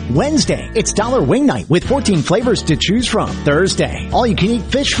plates. Wednesday, it's $1 wing night with 14 flavors to choose from. Thursday, all-you-can-eat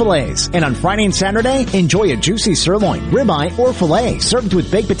fish fillets. And on Friday and Saturday, enjoy a juicy sirloin, ribeye, or filet served with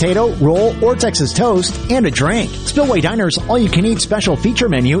baked potato, roll, or Texas toast, and a drink. Spillway Diner's all-you-can-eat special feature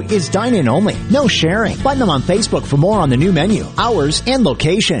menu is dine-in only, no sharing. Find them on Facebook for more on the new menu, hours, and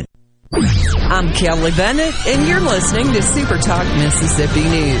location. I'm Kelly Bennett, and you're listening to Super Talk Mississippi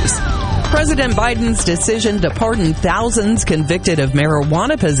News. President Biden's decision to pardon thousands convicted of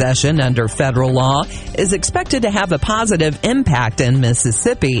marijuana possession under federal law is expected to have a positive impact in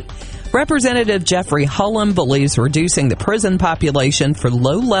Mississippi. Representative Jeffrey Hullum believes reducing the prison population for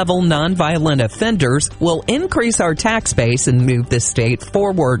low-level nonviolent offenders will increase our tax base and move the state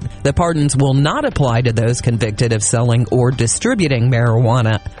forward. The pardons will not apply to those convicted of selling or distributing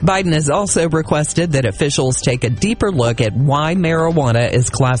marijuana. Biden has also requested that officials take a deeper look at why marijuana is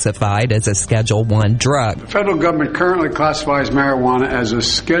classified as a Schedule I drug. The federal government currently classifies marijuana as a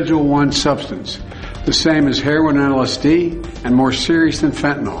Schedule I substance, the same as heroin and LSD, and more serious than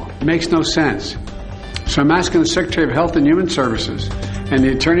fentanyl. It makes no sense. So I'm asking the Secretary of Health and Human Services and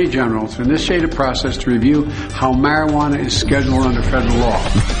the Attorney General to initiate a process to review how marijuana is scheduled under federal law.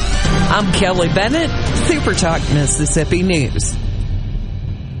 I'm Kelly Bennett, Super Talk Mississippi News.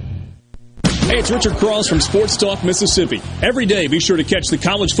 Hey, it's Richard Cross from Sports Talk Mississippi. Every day, be sure to catch the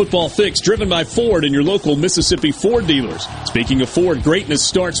college football fix driven by Ford in your local Mississippi Ford dealers. Speaking of Ford, greatness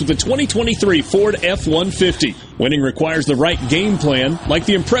starts with the 2023 Ford F-150. Winning requires the right game plan, like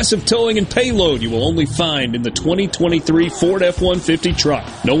the impressive towing and payload you will only find in the 2023 Ford F-150 truck.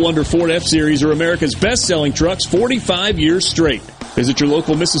 No wonder Ford F-Series are America's best-selling trucks 45 years straight. Visit your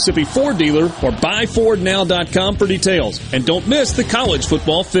local Mississippi Ford dealer or buyfordnow.com for details. And don't miss the college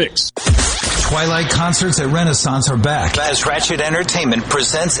football fix. Twilight concerts at Renaissance are back as Ratchet Entertainment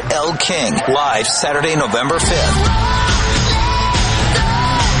presents Elle King live Saturday, November 5th.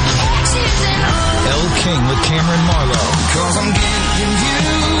 Elle King with Cameron Marlowe.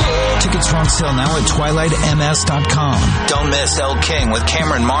 Tickets are on sale now at twilightms.com. Don't miss Elle King with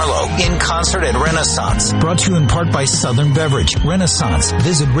Cameron Marlowe in concert at Renaissance. Brought to you in part by Southern Beverage, Renaissance,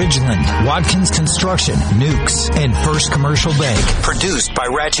 Visit Ridgeland, Watkins Construction, Nukes, and First Commercial Bank. Produced by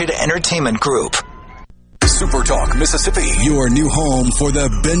Ratchet Entertainment Group. Super Talk Mississippi, your new home for the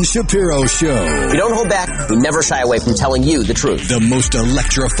Ben Shapiro Show. We don't hold back. We never shy away from telling you the truth. The most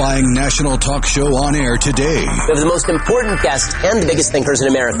electrifying national talk show on air today. We have the most important guests and the biggest thinkers in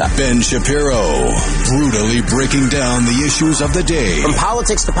America. Ben Shapiro, brutally breaking down the issues of the day. From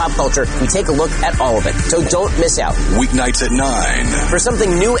politics to pop culture, we take a look at all of it. So don't miss out. Weeknights at 9. For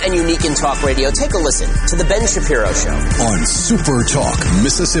something new and unique in talk radio, take a listen to The Ben Shapiro Show. On Super Talk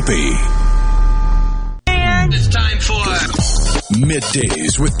Mississippi. It's time for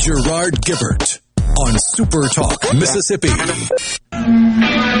Middays with Gerard Gibbert on Super Talk Mississippi.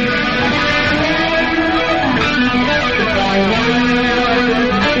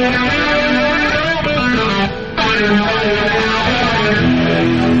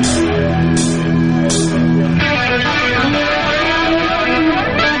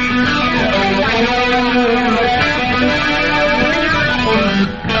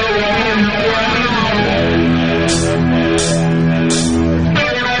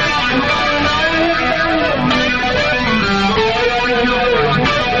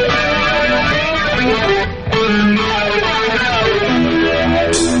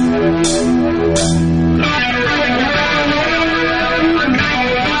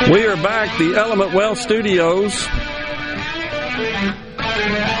 We are back, the Element Wealth Studios.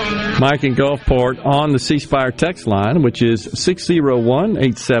 Mike in Gulfport on the C Spire text line, which is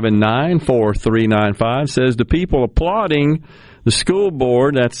 601-879-4395, says the people applauding the school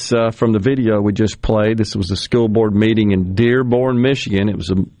board. That's from the video we just played. This was a school board meeting in Dearborn, Michigan. It was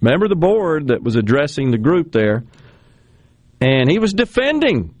a member of the board that was addressing the group there, and he was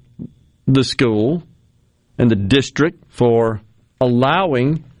defending the school and the district for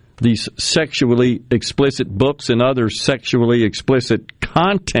allowing these sexually explicit books and other sexually explicit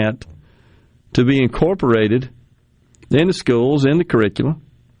content to be incorporated in the schools, in the curriculum.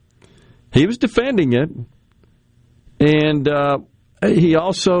 He was defending it, and he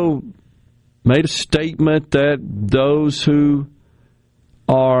also made a statement that those who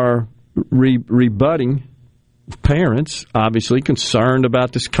are rebutting, parents, obviously concerned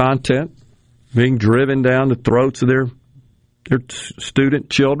about this content being driven down the throats of their student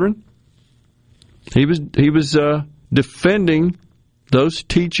children. He was defending those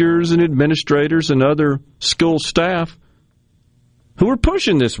teachers and administrators and other school staff who were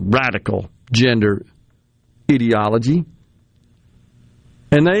pushing this radical gender ideology,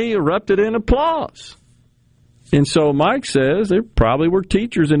 and they erupted in applause. And so Mike says there probably were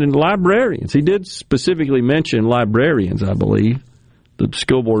teachers and librarians. He did specifically mention librarians, I believe, the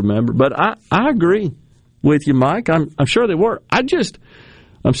school board member. But I agree with you, Mike. I'm sure they were. I'm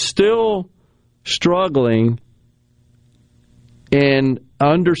still struggling in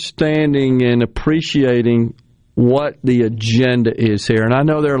understanding and appreciating what the agenda is here. And I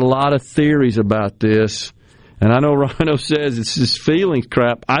know there are a lot of theories about this, and I know Rhino says it's this feelings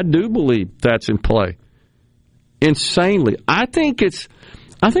crap. I do believe that's in play. Insanely. I think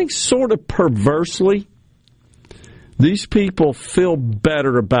sort of perversely, these people feel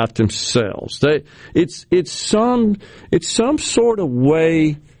better about themselves. It's some sort of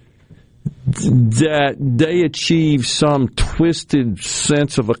way that they achieve some twisted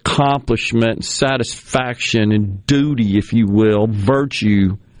sense of accomplishment, satisfaction, and duty, if you will,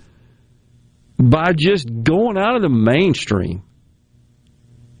 virtue, by just going out of the mainstream.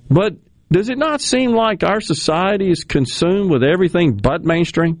 But does it not seem like our society is consumed with everything but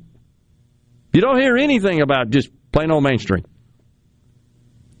mainstream? You don't hear anything about just plain old mainstream.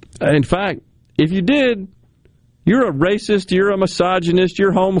 In fact, if you did, you're a racist, you're a misogynist,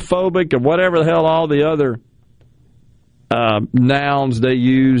 you're homophobic, or whatever the hell all the other nouns they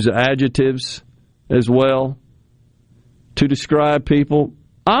use, adjectives as well, to describe people.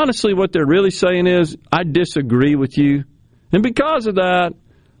 Honestly, what they're really saying is, I disagree with you, and because of that,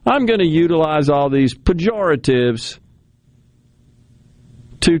 I'm going to utilize all these pejoratives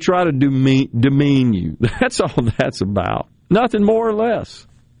to try to demean you. That's all that's about. Nothing more or less.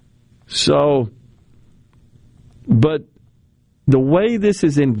 So, but the way this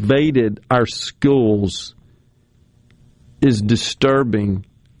has invaded our schools is disturbing.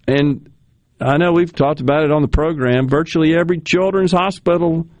 And I know we've talked about it on the program. Virtually every children's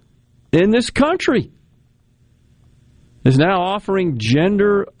hospital in this country is now offering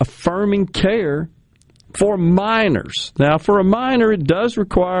gender-affirming care for minors. Now, for a minor, it does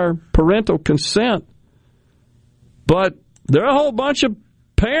require parental consent, but there are a whole bunch of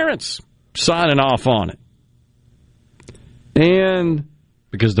parents signing off on it. And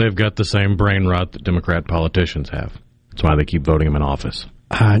because they've got the same brain rot that Democrat politicians have. That's why they keep voting them in office.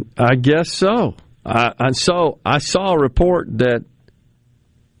 I guess so. I saw a report that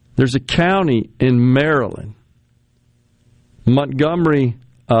there's a county in Maryland, Montgomery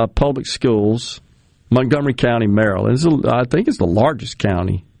Public Schools, Montgomery County, Maryland. I think it's the largest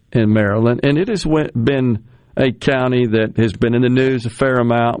county in Maryland, and it has been a county that has been in the news a fair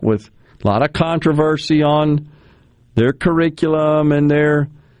amount with a lot of controversy on their curriculum and their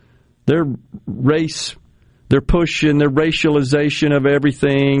race. They're pushing their racialization of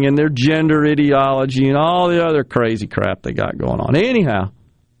everything and their gender ideology and all the other crazy crap they got going on. Anyhow,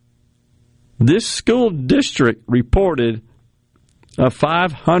 this school district reported a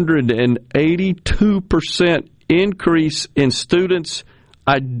 582% increase in students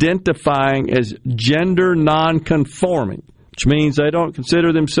identifying as gender nonconforming, which means they don't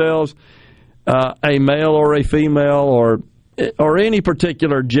consider themselves a male or a female or any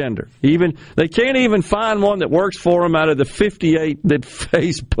particular gender. Even they can't even find one that works for them out of the 58 that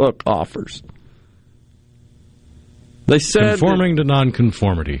Facebook offers. They said conforming to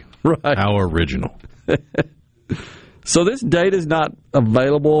nonconformity. Right. How original. So this data is not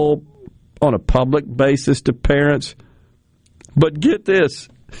available on a public basis to parents. But get this.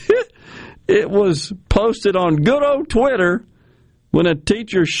 It was posted on good old Twitter when a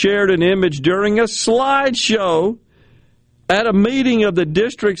teacher shared an image during a slideshow at a meeting of the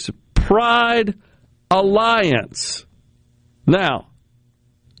district's Pride Alliance. Now,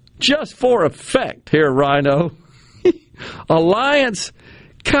 just for effect here, Rhino, Alliance,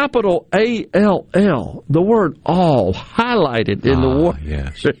 capital A-L-L, the word all highlighted in the word.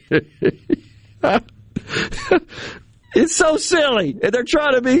 Yes. It's so silly, and they're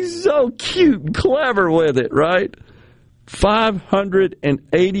trying to be so cute and clever with it, right?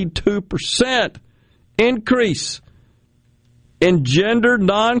 582% increase in gender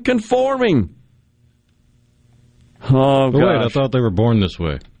nonconforming. Oh, gosh. Wait, I thought they were born this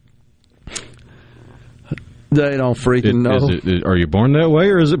way. They don't freaking know. Are you born that way,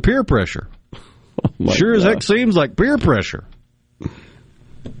 or is it peer pressure? Oh sure as heck seems like peer pressure.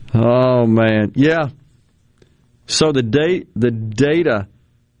 Oh, man. Yeah. So the data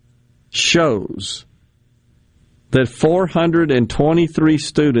shows that 423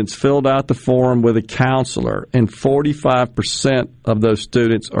 students filled out the form with a counselor, and 45% of those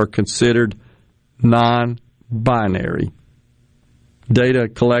students are considered non-binary. Data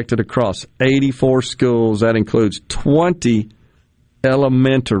collected across 84 schools. That includes 20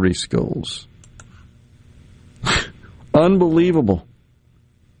 elementary schools. Unbelievable.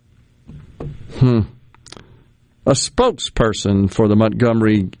 A spokesperson for the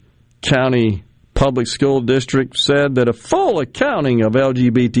Montgomery County Public School District said that a full accounting of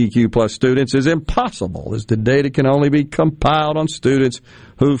LGBTQ plus students is impossible, as the data can only be compiled on students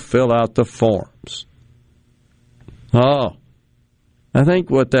who fill out the forms. Oh, I think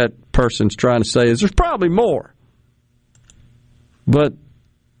what that person's trying to say is there's probably more. But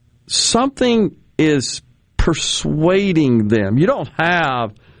something is persuading them. You don't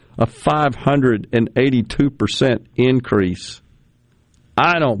have a 582% increase,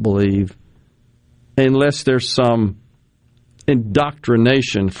 I don't believe, unless there's some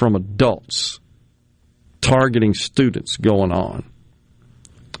indoctrination from adults targeting students going on.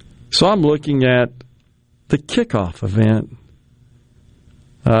 So I'm looking at the kickoff event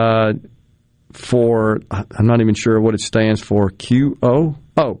for, I'm not even sure what it stands for, QO?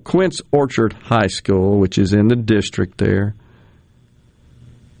 Oh, Quince Orchard High School, which is in the district there.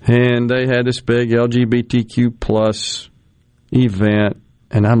 And they had this big LGBTQ plus event,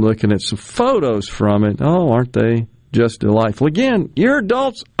 and I'm looking at some photos from it. Oh, aren't they just delightful? Again, you're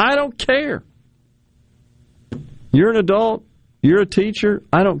adults. I don't care. You're an adult. You're a teacher.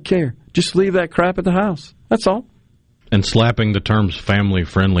 I don't care. Just leave that crap at the house. That's all. And slapping the terms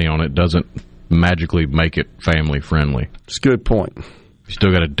family-friendly on it doesn't magically make it family-friendly. It's a good point. You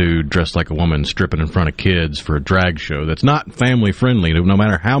still got a dude dressed like a woman stripping in front of kids for a drag show. That's not family-friendly, no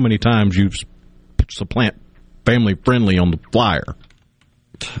matter how many times you supplant family-friendly on the flyer.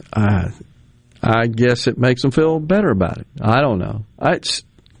 I guess it makes them feel better about it. I don't know.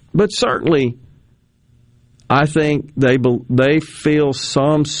 But certainly, I think they feel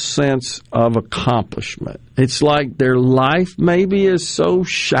some sense of accomplishment. It's like their life maybe is so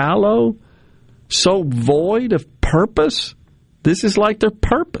shallow, so void of purpose. This is like their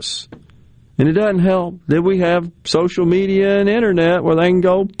purpose. And it doesn't help that we have social media and internet where they can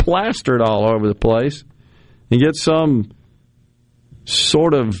go plaster it all over the place and get some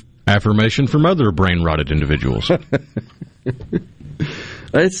sort of affirmation from other brain-rotted individuals.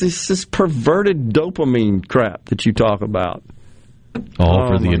 It's this perverted dopamine crap that you talk about. All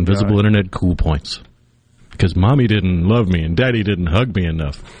for the invisible internet cool points. Because mommy didn't love me and daddy didn't hug me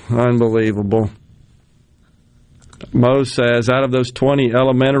enough. Unbelievable. Mo says, out of those 20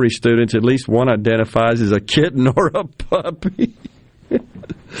 elementary students, at least one identifies as a kitten or a puppy.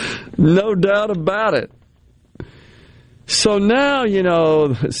 No doubt about it. So now,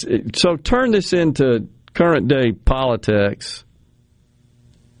 so turn this into current day politics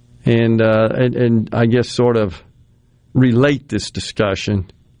and I guess sort of relate this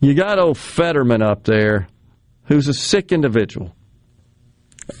discussion. You got old Fetterman up there who's a sick individual.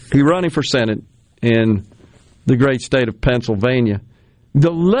 He's running for Senate in the great state of Pennsylvania.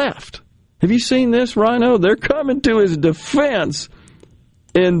 The left, have you seen this, Rhino? They're coming to his defense.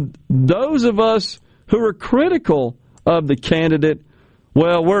 And those of us who are critical of the candidate,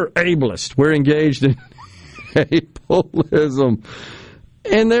 well, we're ableist. We're engaged in ableism.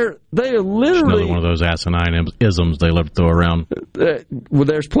 And they are literally... Another one of those asinine isms they love to throw around. Well,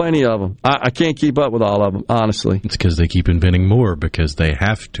 there's plenty of them. I can't keep up with all of them, honestly. It's because they keep inventing more because they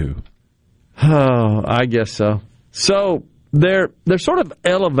have to. Oh, I guess so. So they're sort of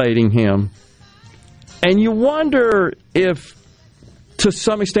elevating him. And you wonder if, to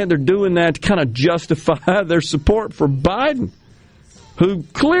some extent, they're doing that to kind of justify their support for Biden, who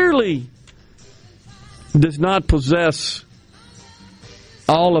clearly does not possess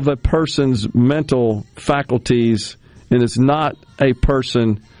all of a person's mental faculties and is not a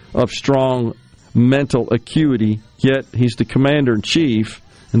person of strong mental acuity, yet he's the commander-in-chief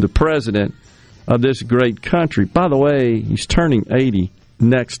and the president of this great country. By the way, he's turning 80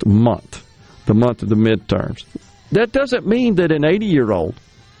 next month, the month of the midterms. That doesn't mean that an 80-year-old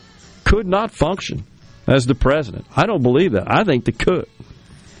could not function as the president. I don't believe that. I think they could.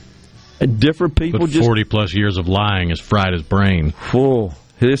 And different people but 40-plus years of lying has fried his brain. Whoa,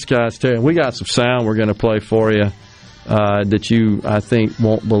 this guy's terrible. We got some sound we're going to play for you that you, I think,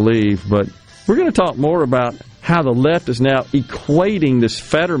 won't believe. But we're going to talk more about how the left is now equating this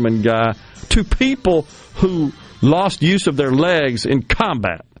Fetterman guy to people who lost use of their legs in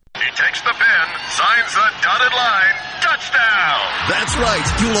combat. He takes the pen, signs the dotted line, touchdown! That's right.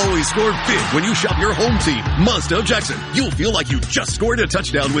 You'll always score big when you shop your home team, Mazda of Jackson. You'll feel like you just scored a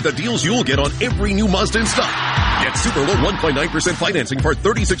touchdown with the deals you'll get on every new Mazda in stock. Get super low 1.9% financing for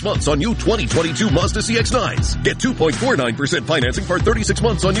 36 months on new 2022 Mazda CX-9s. Get 2.49% financing for 36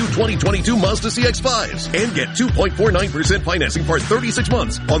 months on new 2022 Mazda CX-5s. And get 2.49% financing for 36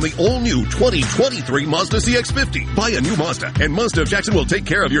 months on the all-new 2023 Mazda CX-50. Buy a new Mazda, and Mazda of Jackson will take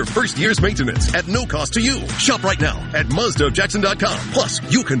care of your first year's maintenance at no cost to you. Shop right now at MazdaofJackson.com. Plus,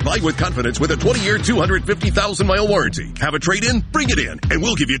 you can buy with confidence with a 20-year, 250,000-mile warranty. Have a trade-in? Bring it in, and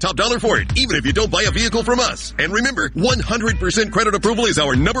we'll give you top dollar for it, even if you don't buy a vehicle from us. And remember, 100% credit approval is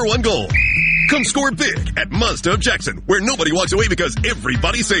our #1 goal. Come score big at Mazda of Jackson, where nobody walks away because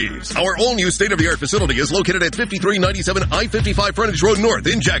everybody saves. Our all-new state-of-the-art facility is located at 5397 I-55 Frontage Road North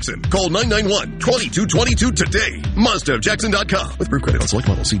in Jackson. Call 991-2222 today. MazdaofJackson.com. With Brew Credit on select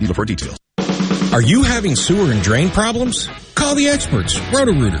models. See dealer for details. Are you having sewer and drain problems? Call the experts,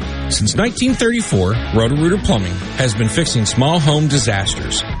 Roto-Rooter. Since 1934, Roto-Rooter Plumbing has been fixing small home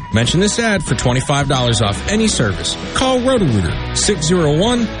disasters. Mention this ad for $25 off any service. Call Roto-Rooter,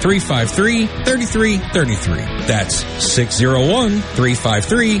 601-353-3333. That's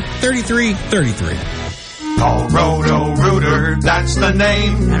 601-353-3333. Call Roto-Rooter, that's the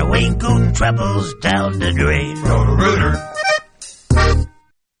name. And away goon troubles down the drain. Roto-Rooter.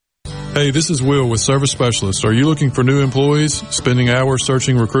 Hey, this is Will with Service Specialists. Are you looking for new employees, spending hours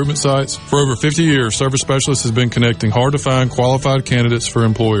searching recruitment sites? For over 50 years, Service Specialists has been connecting hard-to-find qualified candidates for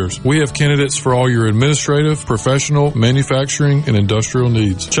employers. We have candidates for all your administrative, professional, manufacturing, and industrial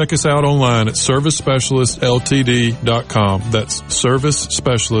needs. Check us out online at ServiceSpecialistLTD.com. That's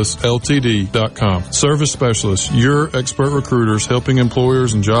ServiceSpecialistLTD.com. Service Specialists, your expert recruiters helping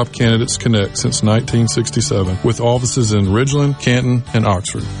employers and job candidates connect since 1967 with offices in Ridgeland, Canton, and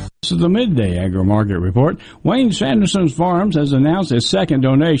Oxford. This is the Midday Agri-Market Report. Wayne Sanderson's Farms has announced its second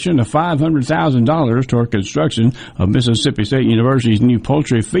donation of $500,000 toward construction of Mississippi State University's new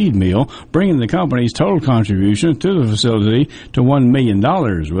poultry feed mill, bringing the company's total contribution to the facility to $1 million.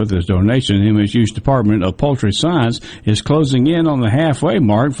 With this donation, MSU's Department of Poultry Science is closing in on the halfway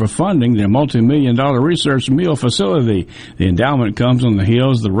mark for funding their multi-million-dollar research mill facility. The endowment comes on the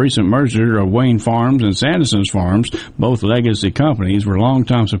heels of the recent merger of Wayne Farms and Sanderson's Farms. Both legacy companies were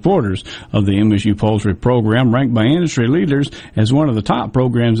longtime supporters of the MSU Poultry Program, ranked by industry leaders as one of the top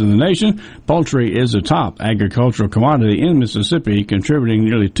programs in the nation. Poultry is the top agricultural commodity in Mississippi, contributing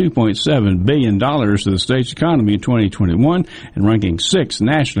nearly $2.7 billion to the state's economy in 2021 and ranking 6th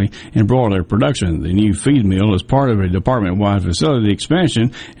nationally in broiler production. The new feed mill is part of a department-wide facility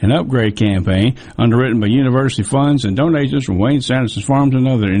expansion and upgrade campaign underwritten by university funds and donations from Wayne Sanderson's Farms and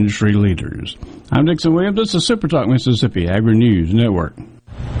other industry leaders. I'm Dixon Williams. This is Super Talk Mississippi Agri-News Network.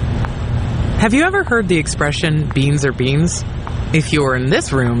 Have you ever heard the expression, beans are beans? If you were in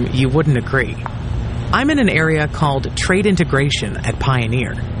this room, you wouldn't agree. I'm in an area called Trade Integration at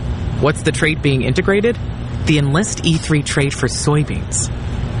Pioneer. What's the trait being integrated? The Enlist E3 trait for soybeans.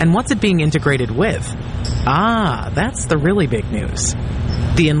 And what's it being integrated with? That's the really big news.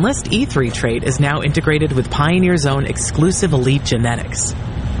 The Enlist E3 trait is now integrated with Pioneer's own exclusive elite genetics.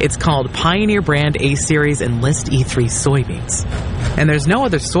 It's called Pioneer Brand A-Series Enlist E3 soybeans. And there's no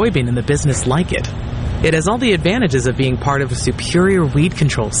other soybean in the business like it. It has all the advantages of being part of a superior weed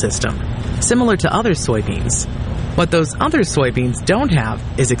control system, similar to other soybeans. What those other soybeans don't have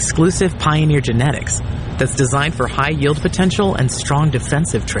is exclusive Pioneer genetics that's designed for high yield potential and strong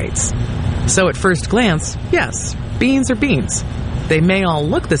defensive traits. So at first glance, yes, beans are beans. They may all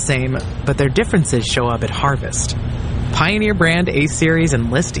look the same, but their differences show up at harvest. Pioneer Brand A-Series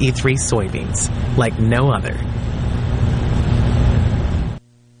Enlist E3 soybeans, like no other.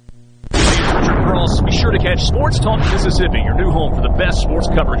 Be sure to catch Sports Talk Mississippi, your new home for the best sports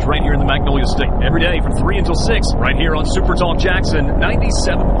coverage right here in the Magnolia State. Every day from 3 until 6, right here on Super Talk Jackson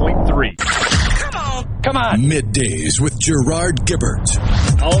 97.3. Come on. Middays with Gerard Gibbert.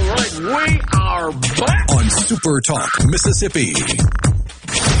 All right, we are back on Super Talk Mississippi.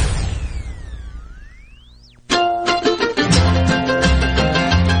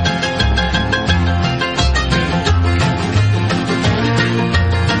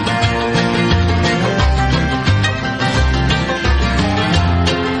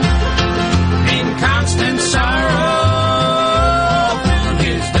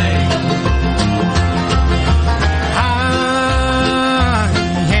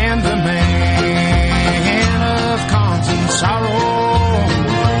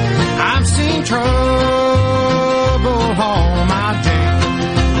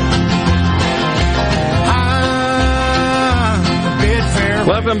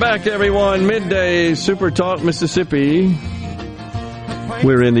 Welcome back, everyone. Midday Super Talk Mississippi.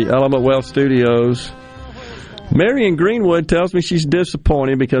 We're in the Element Wealth Studios. Marion Greenwood tells me she's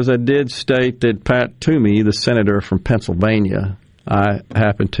disappointed because I did state that Pat Toomey, the senator from Pennsylvania, I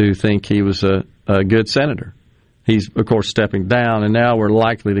happen to think he was a good senator. He's, of course, stepping down, and now we're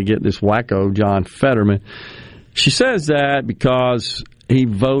likely to get this wacko, John Fetterman. She says that because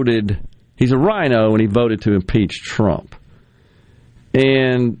he's a rhino, and he voted to impeach Trump.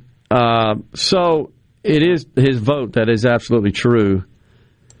 And so it is his vote that is absolutely true.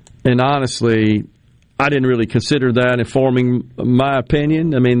 And honestly, I didn't really consider that informing my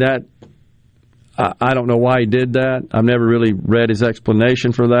opinion. I mean, I don't know why he did that. I've never really read his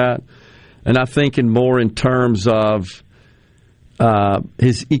explanation for that. and I'm thinking more in terms of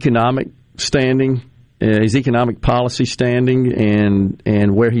his economic standing, his economic policy standing,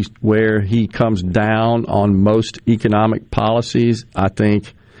 and where he comes down on most economic policies, I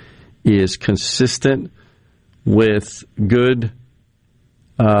think is consistent with good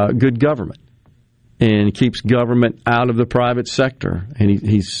government, and keeps government out of the private sector. And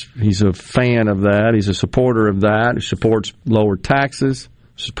he's a fan of that. He's a supporter of that. He supports lower taxes,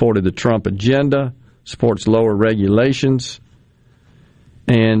 supported the Trump agenda, supports lower regulations,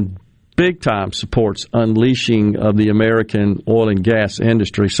 and big time supports unleashing of the American oil and gas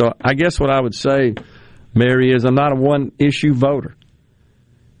industry. So I guess what I would say, Mary, is I'm not a one-issue voter.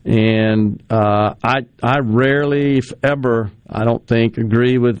 And I rarely, if ever, I don't think,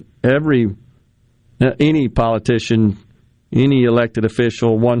 agree with any politician, any elected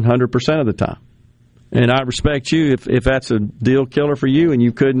official 100% of the time. And I respect you. If that's a deal killer for you and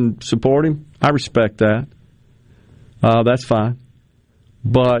you couldn't support him, I respect that. That's fine.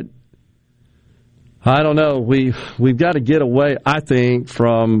 But I don't know. We've got to get away, I think,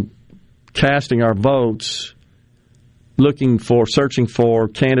 from casting our votes searching for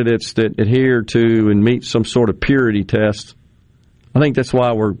candidates that adhere to and meet some sort of purity test. I think that's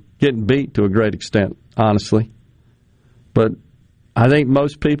why we're getting beat to a great extent, honestly. But I think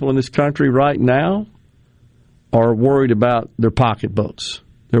most people in this country right now are worried about their pocketbooks.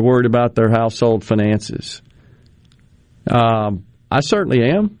 They're worried about their household finances. I certainly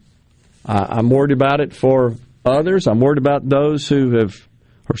am. I'm worried about it for others. I'm worried about those who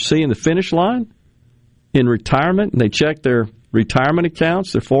are seeing the finish line in retirement, and they check their retirement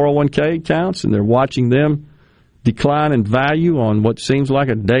accounts, their 401k accounts, and they're watching them decline in value on what seems like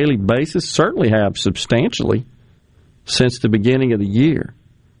a daily basis, certainly have substantially since the beginning of the year.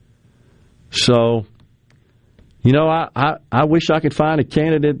 So, I wish I could find a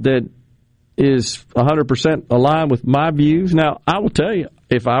candidate that is 100% aligned with my views. Now, I will tell you,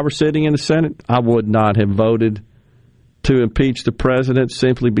 if I were sitting in the Senate, I would not have voted to impeach the president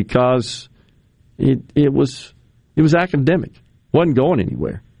simply because it was academic. Wasn't going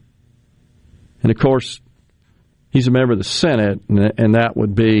anywhere. And, of course, he's a member of the Senate, and that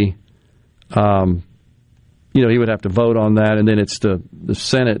would be, he would have to vote on that, and then it's the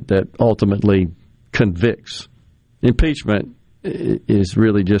Senate that ultimately convicts. Impeachment is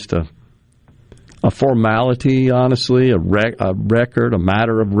really just a formality, honestly, a record, a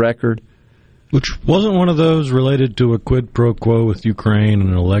matter of record. Which wasn't one of those related to a quid pro quo with Ukraine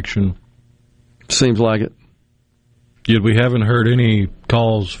and an election? Seems like it. Yet we haven't heard any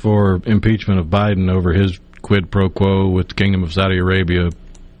calls for impeachment of Biden over his quid pro quo with the Kingdom of Saudi Arabia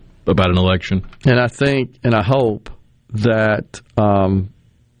about an election. And I think, and I hope that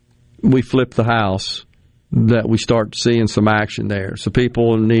we flip the House, that we start seeing some action there. So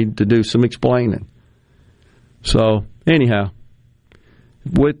people need to do some explaining. So, anyhow,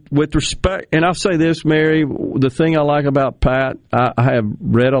 with respect, and I'll say this, Mary, the thing I like about Pat, I have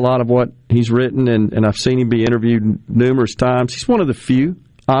read a lot of what he's written, and I've seen him be interviewed numerous times. He's one of the few,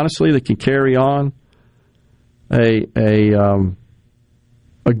 honestly, that can carry on a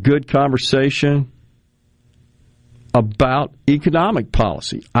good conversation about economic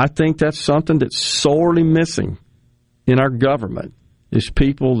policy. I think that's something that's sorely missing in our government, is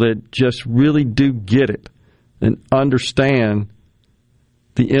people that just really do get it and understand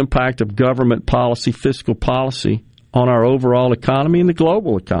the impact of government policy, fiscal policy, on our overall economy and the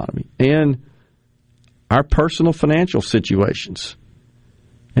global economy and our personal financial situations.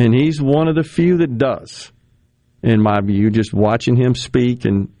 And he's one of the few that does, in my view. Just watching him speak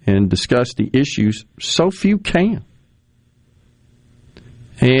and discuss the issues, so few can.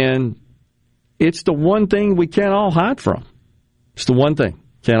 And it's the one thing we can't all hide from. It's the one thing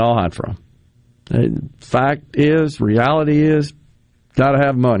can't all hide from. Fact is, reality is, got to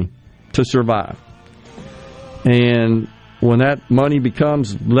have money to survive. And when that money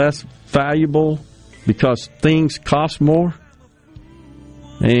becomes less valuable because things cost more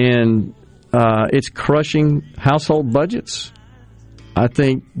and it's crushing household budgets, I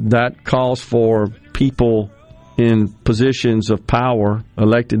think that calls for people in positions of power,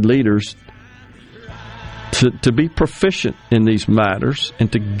 elected leaders, to be proficient in these matters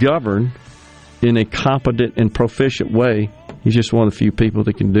and to govern in a competent and proficient way. He's just one of the few people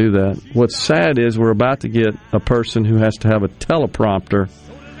that can do that. What's sad is we're about to get a person who has to have a teleprompter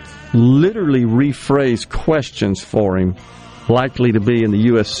literally rephrase questions for him, likely to be in the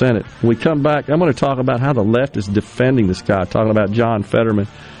U.S. Senate. When we come back, I'm going to talk about how the left is defending this guy, talking about John Fetterman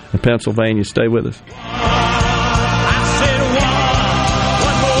in Pennsylvania. Stay with us.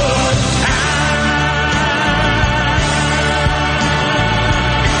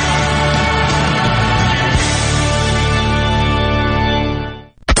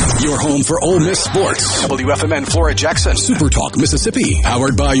 for Ole Miss sports. WFMN Flora Jackson. Super Talk Mississippi.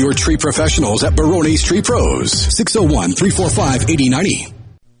 Powered by your tree professionals at Barone's Tree Pros. 601-345-8090.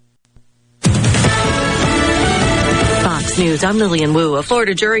 Fox News, I'm Lillian Wu. A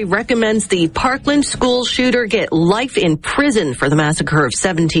Florida jury recommends the Parkland school shooter get life in prison for the massacre of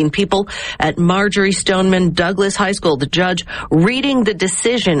 17 people at Marjorie Stoneman Douglas High School. The judge reading the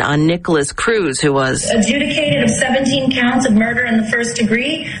decision on Nicholas Cruz, who was adjudicated of 17 counts of murder in the first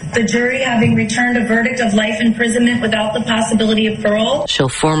degree, the jury having returned a verdict of life imprisonment without the possibility of parole. She'll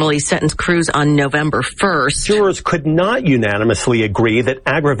formally sentence Cruz on November 1st. Jurors could not unanimously agree that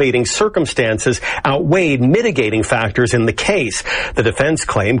aggravating circumstances outweighed mitigating factors in the case. The defense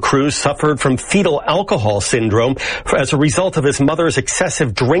claimed Cruz suffered from fetal alcohol syndrome as a result of his mother's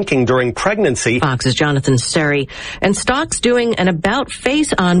excessive drinking during pregnancy. Fox's Jonathan Sterry. And stocks doing an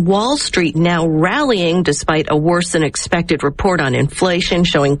about-face on Wall Street, now rallying despite a worse-than-expected report on inflation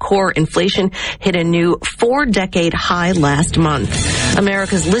showing core inflation hit a new 4-decade high last month.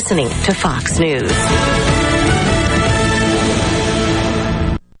 America's listening to Fox News.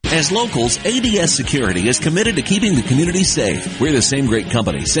 As locals, ADS Security is committed to keeping the community safe. We're the same great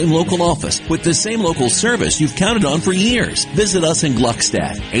company, same local office, with the same local service you've counted on for years. Visit us in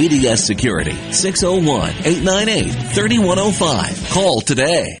Gluckstadt. ADS Security, 601-898-3105. Call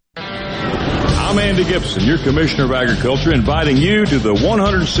today. I'm Andy Gibson, your Commissioner of Agriculture, inviting you to the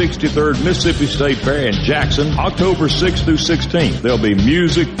 163rd Mississippi State Fair in Jackson, October 6th through 16th. There'll be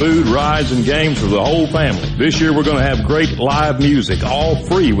music, food, rides, and games for the whole family. This year we're going to have great live music, all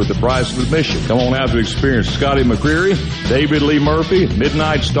free with the price of admission. Come on out to experience Scotty McCreery, David Lee Murphy,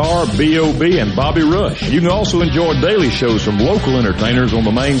 Midnight Star, B.O.B., and Bobby Rush. You can also enjoy daily shows from local entertainers on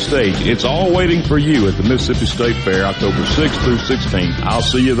the main stage. It's all waiting for you at the Mississippi State Fair, October 6th through 16th. I'll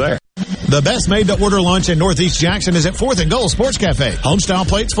see you there. The best made-to-order lunch in Northeast Jackson is at 4th and Gold Sports Cafe. Homestyle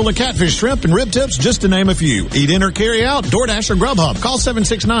plates full of catfish, shrimp, and rib tips, just to name a few. Eat in or carry out, DoorDash or Grubhub. Call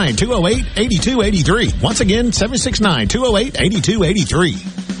 769-208-8283. Once again,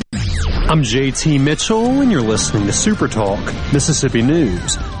 769-208-8283. I'm JT Mitchell, and you're listening to Super Talk Mississippi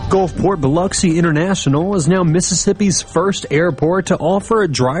News. Gulfport Biloxi International is now Mississippi's first airport to offer a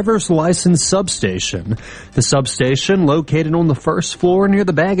driver's license substation. The substation, located on the first floor near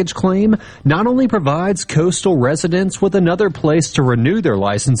the baggage claim, not only provides coastal residents with another place to renew their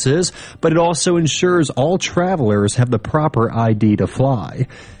licenses, but it also ensures all travelers have the proper ID to fly.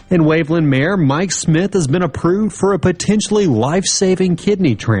 And Waveland Mayor Mike Smith has been approved for a potentially life-saving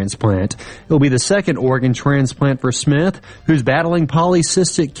kidney transplant. It'll be the second organ transplant for Smith, who's battling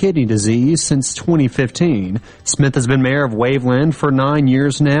polycystic kidney disease since 2015. Smith has been mayor of Waveland for 9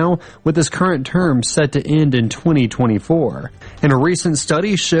 years now, with his current term set to end in 2024. And a recent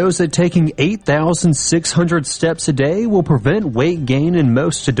study shows that taking 8,600 steps a day will prevent weight gain in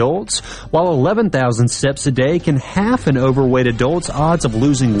most adults, while 11,000 steps a day can halve an overweight adult's odds of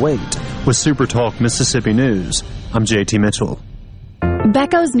losing weight. With Super Talk Mississippi News, I'm JT Mitchell.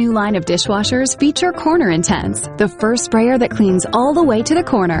 Becco's new line of dishwashers feature Corner Intense, the first sprayer that cleans all the way to the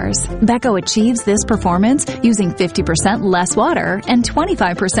corners. Becco achieves this performance using 50% less water and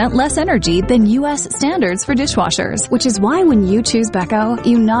 25% less energy than U.S. standards for dishwashers, which is why when you choose Becco,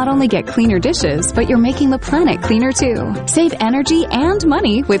 you not only get cleaner dishes, but you're making the planet cleaner too. Save energy and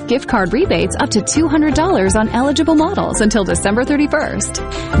money with gift card rebates up to $200 on eligible models until December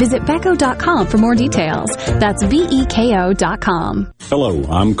 31st. Visit Becco.com for more details. That's Veko.com. Hello,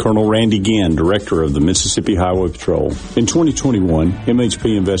 I'm Colonel Randy Ginn, Director of the Mississippi Highway Patrol. In 2021,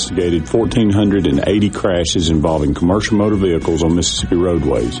 MHP investigated 1,480 crashes involving commercial motor vehicles on Mississippi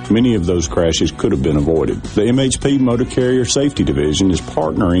roadways. Many of those crashes could have been avoided. The MHP Motor Carrier Safety Division is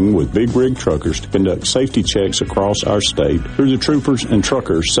partnering with Big Rig Truckers to conduct safety checks across our state through the Troopers and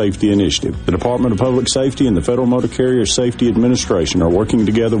Truckers Safety Initiative. The Department of Public Safety and the Federal Motor Carrier Safety Administration are working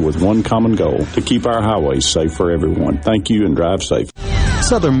together with one common goal: to keep our highways safe for everyone. Thank you and drive safe.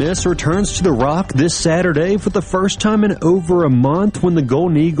 Southern Miss returns to the Rock this Saturday for the first time in over a month when the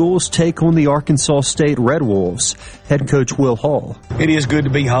Golden Eagles take on the Arkansas State Red Wolves. Head coach Will Hall. It is good to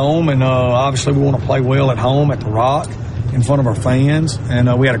be home, and obviously we want to play well at home at the Rock in front of our fans.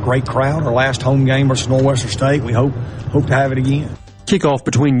 And we had a great crowd our last home game versus Northwestern State. We hope to have it again. Kickoff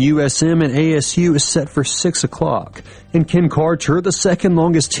between USM and ASU is set for 6 o'clock. And Ken Karcher, the second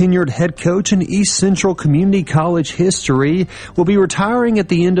longest tenured head coach in East Central Community College history, will be retiring at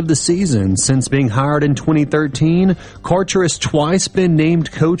the end of the season. Since being hired in 2013, Karcher has twice been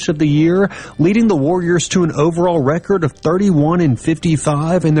named Coach of the Year, leading the Warriors to an overall record of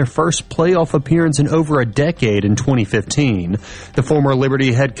 31-55 in their first playoff appearance in over a decade in 2015. The former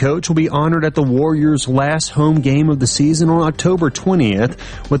Liberty head coach will be honored at the Warriors' last home game of the season on October 20th,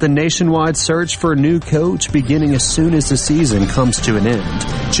 with a nationwide search for a new coach beginning as soon as the season comes to an end.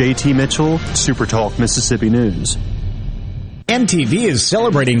 JT Mitchell, Super Talk Mississippi News. MTV is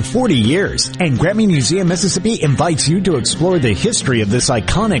celebrating 40 years, and Grammy Museum Mississippi invites you to explore the history of this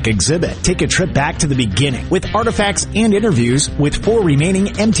iconic exhibit. Take a trip back to the beginning with artifacts and interviews with 4 remaining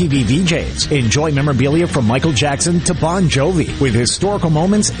MTV VJs. Enjoy memorabilia from Michael Jackson to Bon Jovi, with historical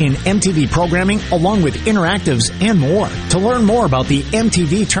moments in MTV programming along with interactives and more. To learn more about the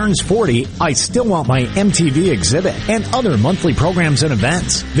MTV Turns 40, I Still Want My MTV exhibit, and other monthly programs and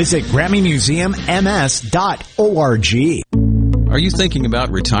events, visit GrammyMuseumMS.org. Are you thinking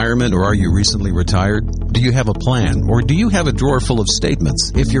about retirement, or are you recently retired? Do you have a plan, or do you have a drawer full of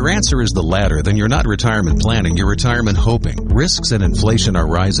statements? If your answer is the latter, then you're not retirement planning, you're retirement hoping. Risks and inflation are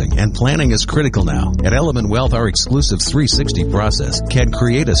rising, and planning is critical now. At Element Wealth, our exclusive 360 process can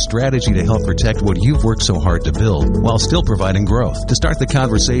create a strategy to help protect what you've worked so hard to build, while still providing growth. To start the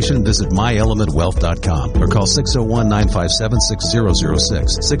conversation, visit myelementwealth.com or call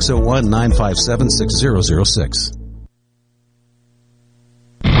 601-957-6006, 601-957-6006.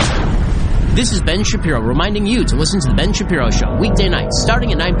 This is Ben Shapiro reminding you to listen to The Ben Shapiro Show weekday nights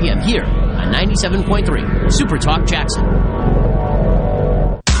starting at 9 p.m. here on 97.3 Super Talk Jackson.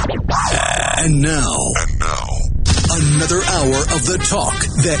 And now, another hour of the talk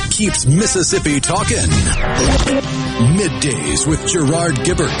that keeps Mississippi talking. Middays with Gerard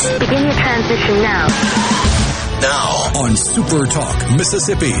Gibbert. Begin your transition now. Now on Super Talk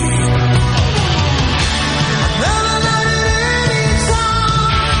Mississippi.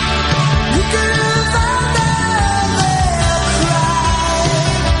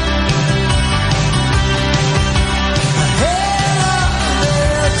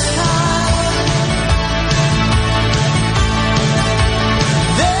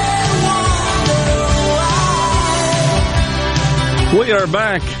 We are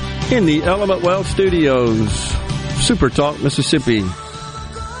back in the Element Wealth Studios, Super Talk Mississippi.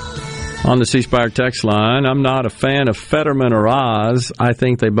 On the C Spire text line, I'm not a fan of Fetterman or Oz. I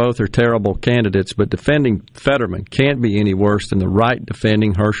think they both are terrible candidates, but defending Fetterman can't be any worse than the right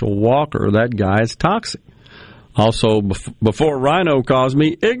defending Herschel Walker. That guy is toxic. Also, before Rhino calls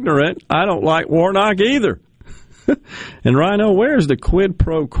me ignorant, I don't like Warnock either. And Rhino, where's the quid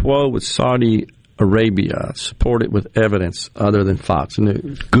pro quo with Saudi Arabia? Support it with evidence other than Fox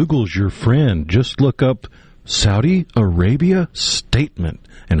News. Google's your friend. Just look up Saudi Arabia statement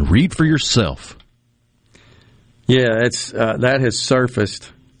and read for yourself. Yeah, it's that has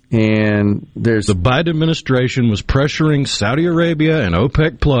surfaced, and there's the Biden administration was pressuring Saudi Arabia and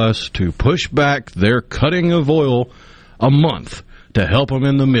OPEC Plus to push back their cutting of oil a month to help them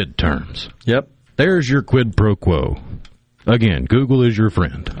in the midterms. Yep. There's your quid pro quo. Again, Google is your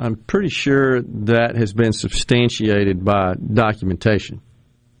friend. I'm pretty sure that has been substantiated by documentation.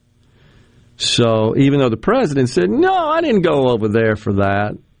 So even though the president said, no, I didn't go over there for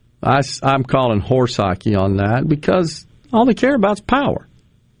that, I'm calling horse hockey on that because all they care about is power.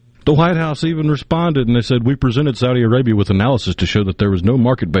 The White House even responded, and they said, we presented Saudi Arabia with analysis to show that there was no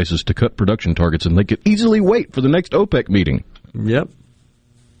market basis to cut production targets, and they could easily wait for the next OPEC meeting. Yep.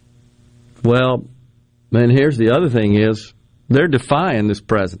 Well, and here's the other thing is, they're defying this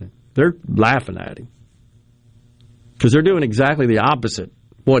president. They're laughing at him. Because they're doing exactly the opposite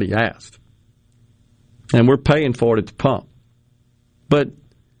what he asked. And we're paying for it at the pump. But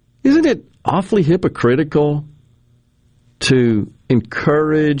isn't it awfully hypocritical to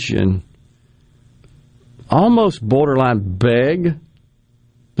encourage and almost borderline beg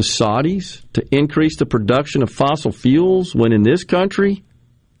the Saudis to increase the production of fossil fuels when in this country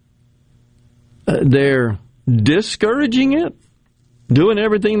they're discouraging it, doing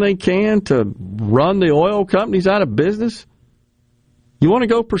everything they can to run the oil companies out of business? You want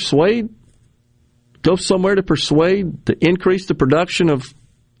to go somewhere to persuade to increase the production of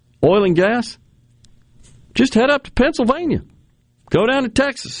oil and gas? Just head up to Pennsylvania. Go down to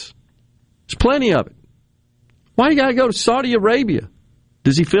Texas. There's plenty of it. Why you got to go to Saudi Arabia?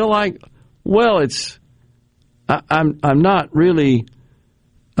 Does he feel like, well, I'm not really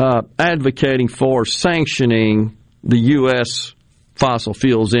advocating for sanctioning the U.S. fossil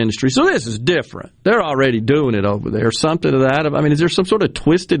fuels industry, so this is different. They're already doing it over there. Something to that. I mean, is there some sort of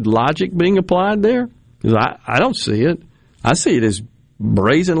twisted logic being applied there? Because I don't see it. I see it as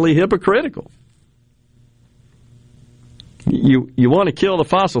brazenly hypocritical. You want to kill the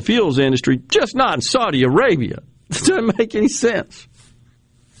fossil fuels industry, just not in Saudi Arabia. It doesn't make any sense.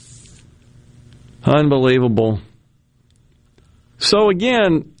 Unbelievable. So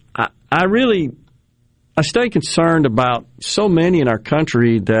again, I stay concerned about so many in our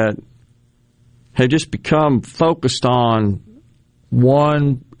country that have just become focused on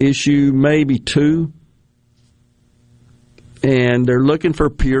one issue, maybe two, and they're looking for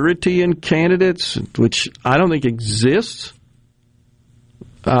purity in candidates, which I don't think exists.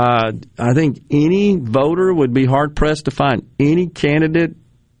 I think any voter would be hard-pressed to find any candidate.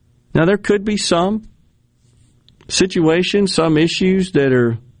 Now, there could be some situations, some issues that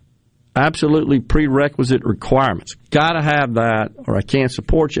are absolutely prerequisite requirements. Got to have that or I can't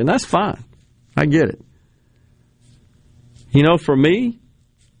support you, and that's fine. I get it. You know, for me,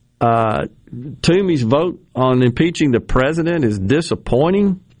 Toomey's vote on impeaching the president is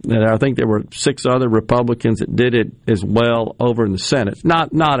disappointing. And I think there were 6 other Republicans that did it as well over in the Senate.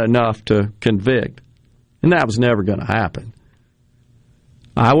 Not enough to convict. And that was never going to happen.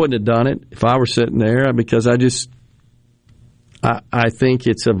 I wouldn't have done it if I were sitting there because I think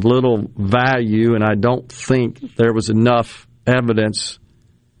it's of little value, and I don't think there was enough evidence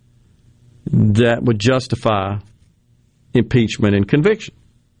that would justify impeachment and conviction.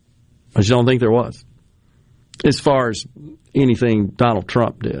 I just don't think there was. As far as anything Donald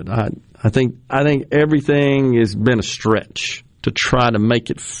Trump did, I think everything has been a stretch to try to make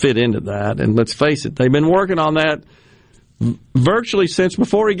it fit into that. And let's face it, they've been working on that virtually since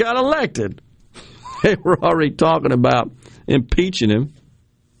before he got elected. They were already talking about impeaching him.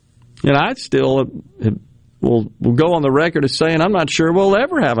 And I still will go on the record as saying I'm not sure we'll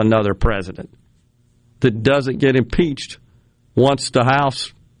ever have another president that doesn't get impeached once the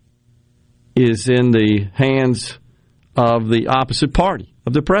House is in the hands of the opposite party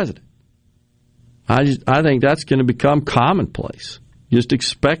of the president. I think that's going to become commonplace. Just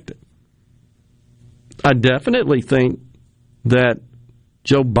expect it. I definitely think that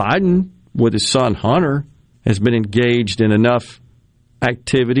Joe Biden, with his son Hunter, has been engaged in enough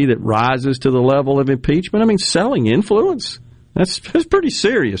activity that rises to the level of impeachment. I mean, selling influence, that's pretty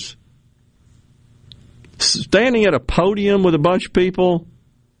serious. Standing at a podium with a bunch of people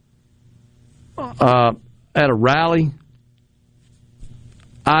at a rally,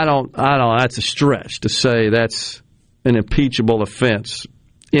 I don't. That's a stretch to say that's an impeachable offense,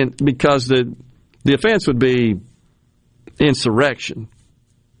 because the offense would be insurrection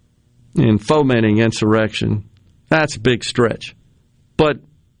and fomenting insurrection. That's a big stretch. But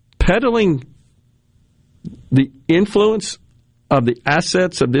peddling the influence of the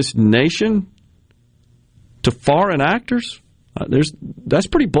assets of this nation to foreign actors, that's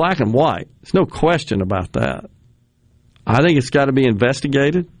pretty black and white. There's no question about that. I think it's got to be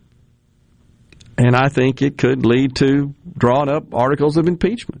investigated, and I think it could lead to drawing up articles of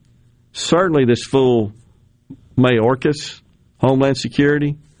impeachment. Certainly this fool Mayorkas, Homeland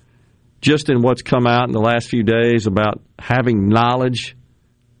Security, just in what's come out in the last few days about having knowledge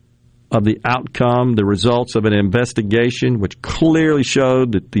of the outcome, the results of an investigation, which clearly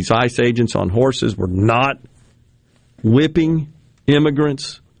showed that these ICE agents on horses were not whipping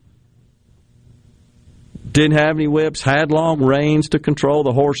immigrants, didn't have any whips, had long reins to control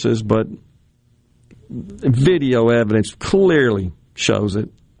the horses, but video evidence clearly shows it.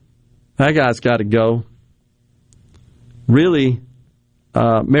 That guy's got to go. Really,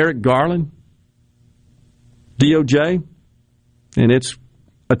 Merrick Garland, DOJ, and its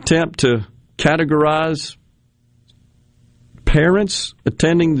attempt to categorize parents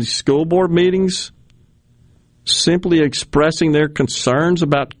attending the school board meetings, simply expressing their concerns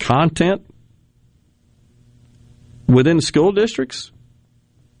about content within school districts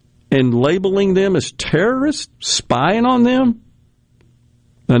and labeling them as terrorists, spying on them.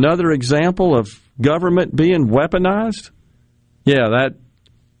 Another example of government being weaponized. Yeah,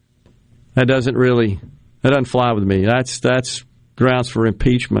 that doesn't fly with me. That's grounds for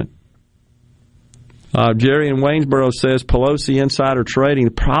impeachment. Jerry in Waynesboro says Pelosi insider trading.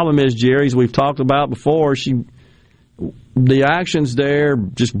 The problem is, Jerry, as we've talked about before, the actions there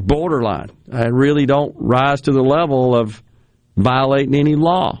just borderline. I really don't rise to the level of violating any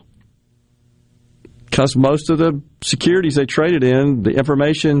law. Because most of the securities they traded in, the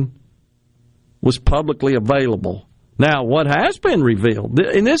information was publicly available. Now, what has been revealed,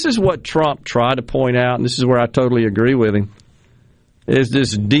 and this is what Trump tried to point out, and this is where I totally agree with him, is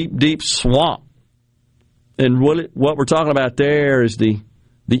this deep, deep swamp. And what we're talking about there is the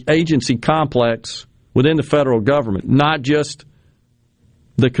agency complex within the federal government, not just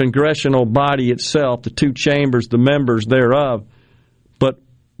the congressional body itself, the two chambers, the members thereof. But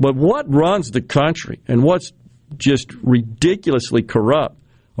what runs the country and what's just ridiculously corrupt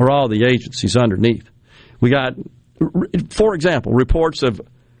are all the agencies underneath. We got, for example, reports of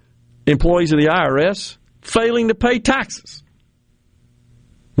employees of the IRS failing to pay taxes.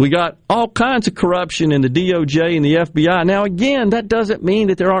 We got all kinds of corruption in the DOJ and the FBI. Now, again, that doesn't mean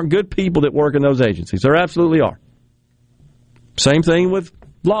that there aren't good people that work in those agencies. There absolutely are. Same thing with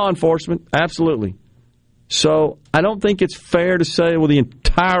law enforcement, absolutely. So I don't think it's fair to say, well, the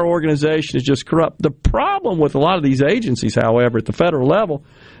entire organization is just corrupt. The problem with a lot of these agencies, however, at the federal level,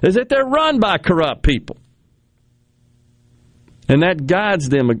 is that they're run by corrupt people. And that guides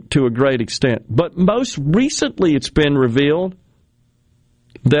them to a great extent. But most recently it's been revealed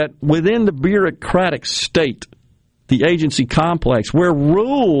that within the bureaucratic state, the agency complex, where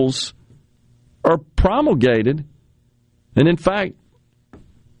rules are promulgated, and in fact,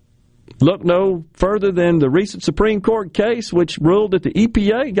 look no further than the recent Supreme Court case which ruled that the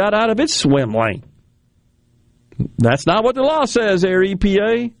EPA got out of its swim lane. That's not what the law says there,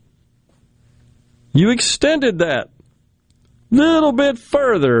 EPA. You extended that a little bit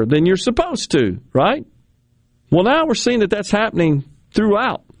further than you're supposed to, right? Well, now we're seeing that that's happening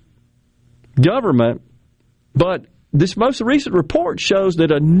throughout government, but this most recent report shows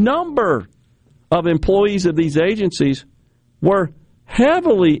that a number of employees of these agencies were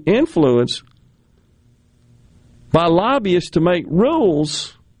heavily influenced by lobbyists to make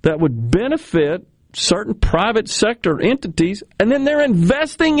rules that would benefit certain private sector entities, and then they're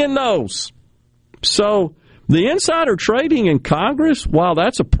investing in those. So the insider trading in Congress, while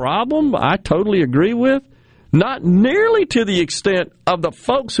that's a problem, I totally agree with, not nearly to the extent of the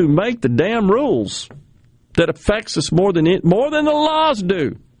folks who make the damn rules that affects us more than the laws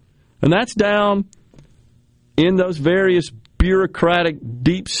do. And that's down in those various bureaucratic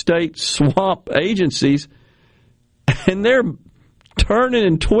deep state swamp agencies, and they're turning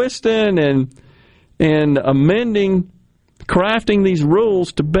and twisting and amending, crafting these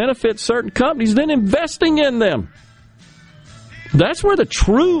rules to benefit certain companies, then investing in them. That's where the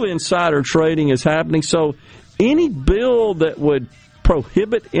true insider trading is happening. So any bill that would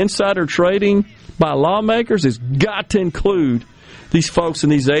prohibit insider trading by lawmakers has got to include these folks in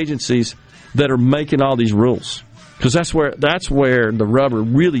these agencies that are making all these rules. Because that's where the rubber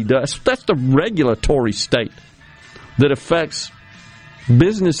really does. That's the regulatory state that affects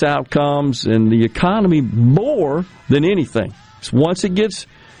business outcomes and the economy more than anything. So once it gets,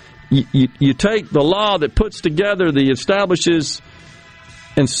 you take the law that puts together, establishes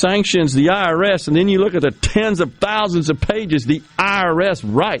and sanctions the IRS, and then you look at the tens of thousands of pages the IRS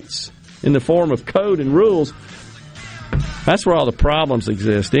writes in the form of code and rules. That's where all the problems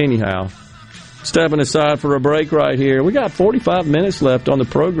exist anyhow. Stepping aside for a break right here. We got 45 minutes left on the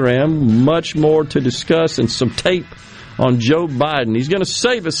program. Much more to discuss and some tape on Joe Biden. He's going to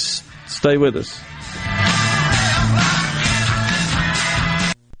save us. Stay with us.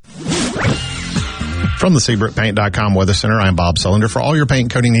 From the SeabrookPaint.com Weather Center, I'm Bob Sullender. For all your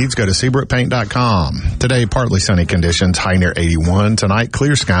paint coating needs, go to SeabrookPaint.com. Today, partly sunny conditions, high near 81. Tonight,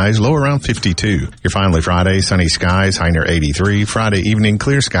 clear skies, low around 52. Your finally Friday, sunny skies, high near 83. Friday evening,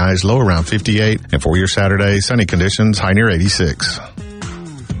 clear skies, low around 58. And for your Saturday, sunny conditions, high near 86.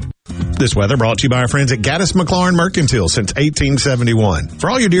 This weather brought to you by our friends at Gaddis McLaurin Mercantile since 1871. For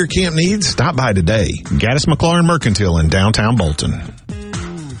all your deer camp needs, stop by today. Gaddis McLaurin Mercantile in downtown Bolton.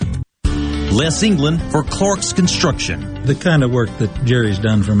 Les England for Clark's Construction. The kind of work that Jerry's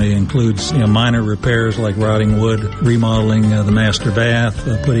done for me includes minor repairs like rotting wood, remodeling the master bath,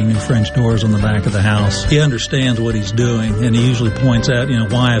 putting new French doors on the back of the house. He understands what he's doing, and he usually points out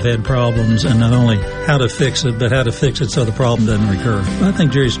why I've had problems, and not only how to fix it, but how to fix it so the problem doesn't recur. I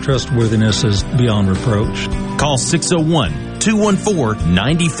think Jerry's trustworthiness is beyond reproach. Call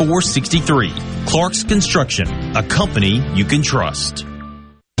 601-214-9463. Clark's Construction, a company you can trust.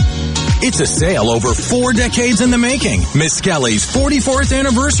 It's a sale over 4 decades in the making. Miskelly's 44th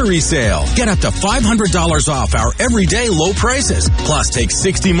anniversary sale. Get up to $500 off our everyday low prices. Plus, take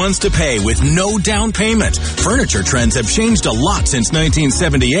 60 months to pay with no down payment. Furniture trends have changed a lot since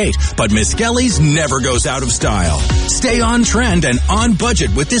 1978, but Miskelly's never goes out of style. Stay on trend and on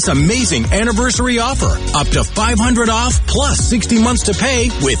budget with this amazing anniversary offer. Up to $500 off plus 60 months to pay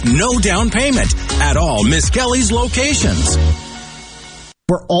with no down payment at all Miskelly's locations.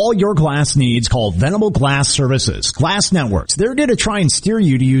 For all your glass needs, call Venable Glass Services. Glass Networks. They're going to try and steer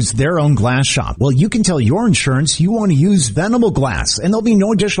you to use their own glass shop. Well, you can tell your insurance you want to use Venable Glass, and there'll be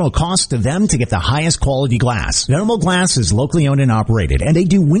no additional cost to them to get the highest quality glass. Venable Glass is locally owned and operated, and they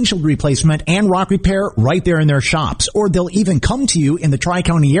do windshield replacement and rock repair right there in their shops. Or they'll even come to you in the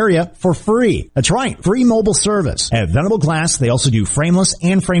Tri-County area for free. That's right, free mobile service. At Venable Glass, they also do frameless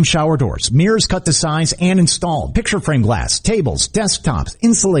and frame shower doors, mirrors cut to size and installed, picture frame glass, tables, desktops,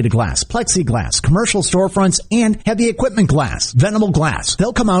 insulated glass, plexiglass, commercial storefronts, and heavy equipment glass. Venable Glass.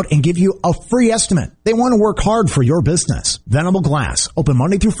 They'll come out and give you a free estimate. They want to work hard for your business. Venable Glass. Open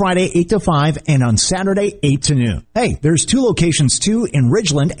Monday through Friday, 8 to 5, and on Saturday, 8 to noon. Hey, there's 2 locations too in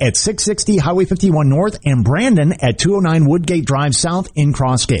Ridgeland at 660 Highway 51 North and Brandon at 209 Woodgate Drive South in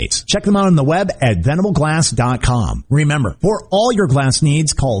Cross Gates. Check them out on the web at venableglass.com. Remember, for all your glass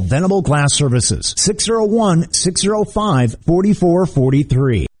needs, call Venable Glass Services. 601-605-4443.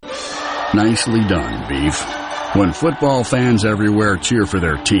 Nicely done, Beef. When football fans everywhere cheer for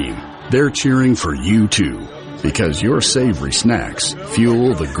their team, they're cheering for you too. Because your savory snacks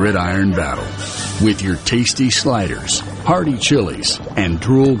fuel the gridiron battle. With your tasty sliders, hearty chilies, and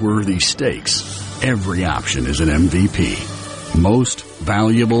drool-worthy steaks, every option is an MVP. Most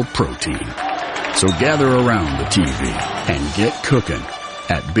valuable protein. So gather around the TV and get cooking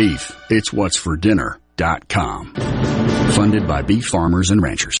at BeefIt'sWhat'sForDinner.com. Funded by beef farmers and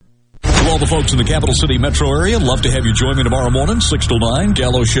ranchers. To all the folks in the Capital City metro area, love to have you join me tomorrow morning, 6 till 9,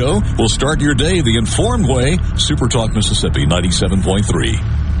 Gallo Show. We'll start your day the informed way. Super Talk Mississippi 97.3.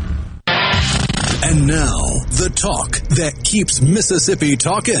 And now, the talk that keeps Mississippi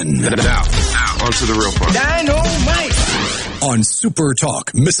talking. Now, on to the real part. Dynamite! On Super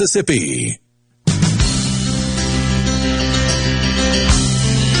Talk Mississippi.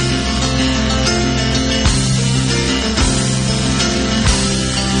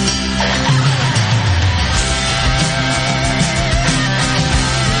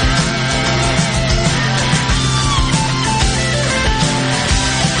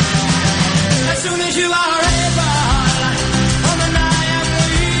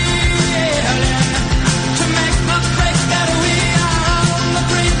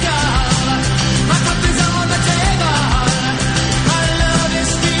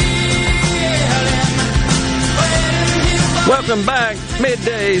 Welcome back.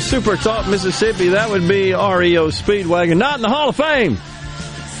 Midday Super Talk Mississippi. That would be REO Speedwagon. Not in the Hall of Fame.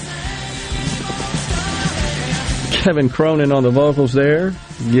 Kevin Cronin on the vocals there.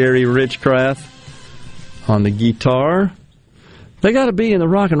 Gary Richcraft on the guitar. They got to be in the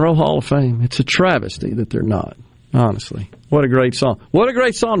Rock and Roll Hall of Fame. It's a travesty that they're not, honestly. What a great song. What a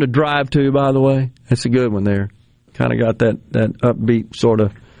great song to drive to, by the way. That's a good one there. Kind of got that upbeat sort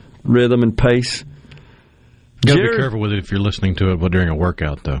of rhythm and pace. You got to be careful with it if you're listening to it during a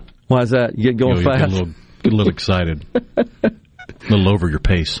workout, though. Why is that? You get going fast? Get a little excited. A little over your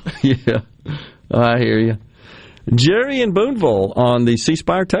pace. Yeah, I hear you. Jerry in Boonville on the C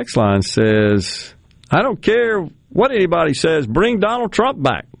Spire text line says, I don't care what anybody says, bring Donald Trump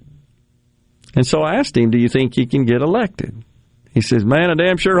back. And so I asked him, do you think he can get elected? He says, man, I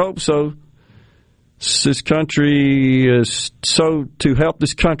damn sure hope so. This country is so to help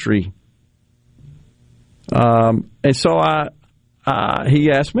this country. And so he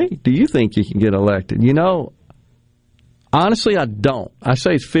asked me, do you think he can get elected? You know, honestly, I don't. I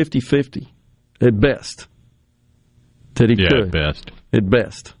say it's 50-50 at best that he could. At best. At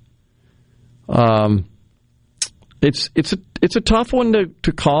best. It's a tough one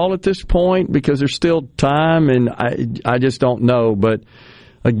to call at this point because there's still time, and I just don't know. But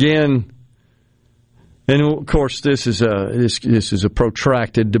again, and of course this is a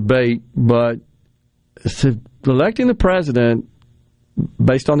protracted debate, but electing the president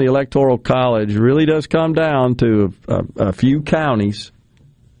based on the Electoral College really does come down to a few counties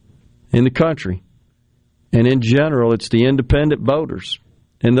in the country. And in general, it's the independent voters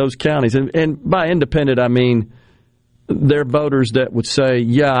in those counties. And by independent, I mean they're voters that would say,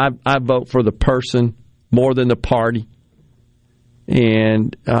 yeah, I vote for the person more than the party.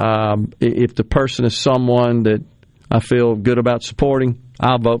 And if the person is someone that I feel good about supporting,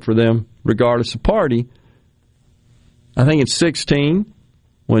 I'll vote for them regardless of party. I think in 2016,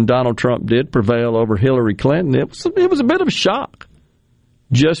 when Donald Trump did prevail over Hillary Clinton, it was a bit of a shock,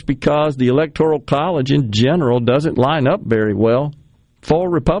 just because the Electoral College in general doesn't line up very well for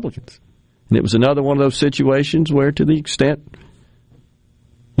Republicans. And it was another one of those situations where, to the extent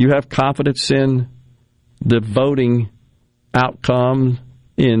you have confidence in the voting outcome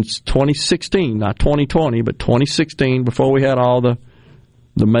in 2016, not 2020, but 2016, before we had all the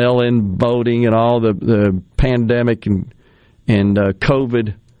mail-in voting and all the pandemic and and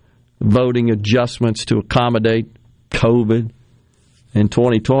COVID voting adjustments to accommodate COVID in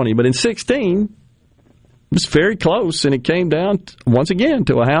 2020. But in 2016, it was very close, and it came down, once again,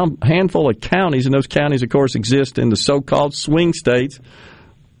 to a handful of counties, and those counties, of course, exist in the so-called swing states.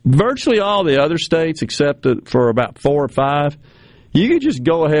 Virtually all the other states, except for about 4 or 5, you could just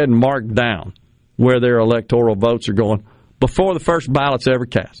go ahead and mark down where their electoral votes are going before the first ballot's ever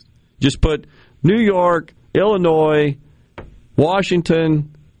cast. Just put New York, Illinois,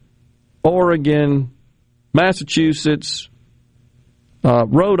 Washington, Oregon, Massachusetts,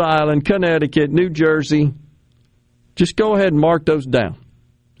 Rhode Island, Connecticut, New Jersey. Just go ahead and mark those down.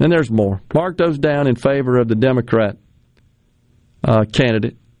 And there's more. Mark those down in favor of the Democrat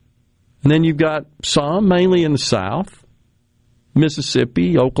candidate. And then you've got some, mainly in the South,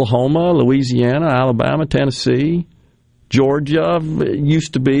 Mississippi, Oklahoma, Louisiana, Alabama, Tennessee, Georgia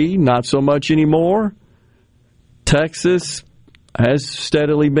used to be, not so much anymore. Texas has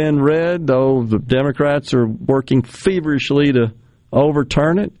steadily been red, though the Democrats are working feverishly to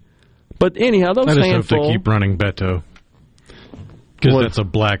overturn it. But anyhow, those handful... I just hope they keep running Beto, because that's a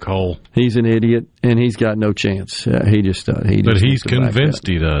black hole. He's an idiot, and he's got no chance. But he's convinced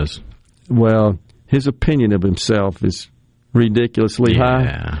he does. Well, his opinion of himself is ridiculously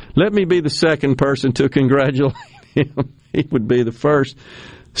high. Let me be the second person to congratulate him. He would be the first.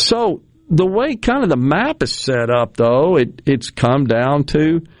 So the way kind of the map is set up, though, it's come down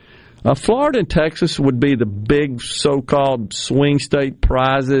to Florida and Texas would be the big so-called swing state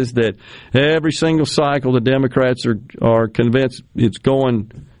prizes that every single cycle the Democrats are convinced it's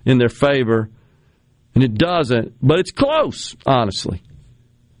going in their favor, and it doesn't, but it's close, honestly.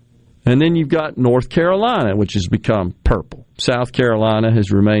 And then you've got North Carolina, which has become purple. South Carolina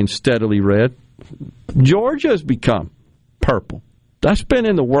has remained steadily red. Georgia has become purple. That's been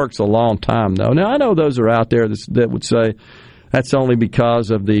in the works a long time, though. Now, I know those are out there that would say that's only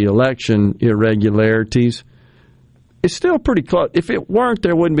because of the election irregularities. It's still pretty close. If it weren't,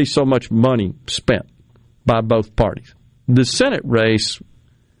 there wouldn't be so much money spent by both parties. The Senate race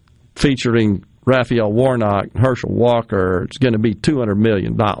featuring Raphael Warnock and Herschel Walker, it's going to be $200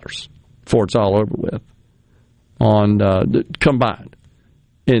 million before it's all over with on combined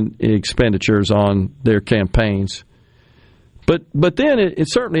in expenditures on their campaigns. But then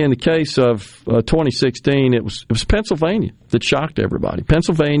it's certainly in the case of 2016, it was Pennsylvania that shocked everybody.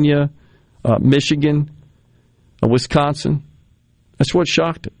 Pennsylvania, Michigan, Wisconsin. That's what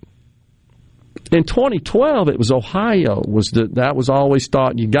shocked it. In 2012, it was Ohio. That was always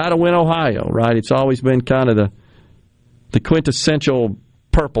thought, you got to win Ohio, right? It's always been kind of the quintessential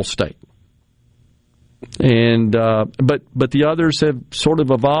purple state. And but the others have sort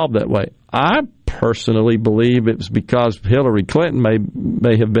of evolved that way. I personally believe it was because Hillary Clinton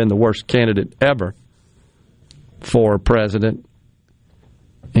may have been the worst candidate ever for president.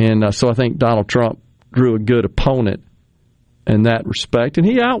 And so I think Donald Trump drew a good opponent in that respect, and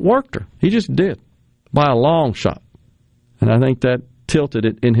he outworked her. He just did, by a long shot. And I think that tilted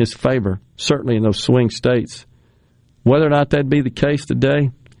it in his favor, certainly in those swing states. Whether or not that'd be the case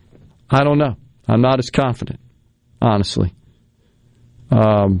today, I don't know. I'm not as confident, honestly.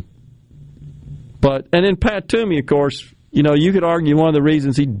 And then Pat Toomey, of course, you could argue one of the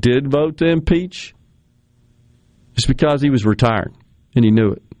reasons he did vote to impeach is because he was retiring, and he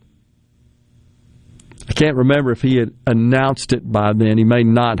knew it. I can't remember if he had announced it by then. He may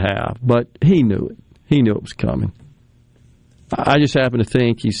not have, but he knew it. He knew it was coming. I just happen to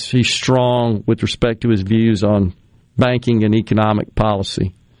think he's strong with respect to his views on banking and economic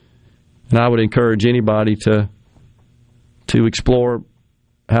policy. And I would encourage anybody to explore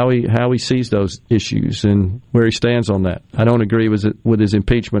how he sees those issues and where he stands on that. I don't agree with his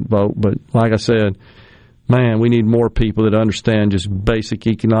impeachment vote, but like I said, man, we need more people that understand just basic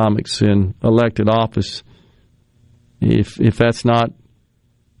economics in elected office. If that's not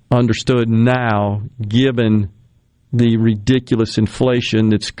understood now, given the ridiculous inflation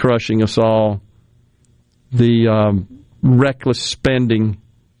that's crushing us all, the reckless spending,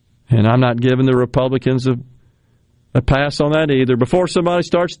 and I'm not giving the Republicans a pass on that either. Before somebody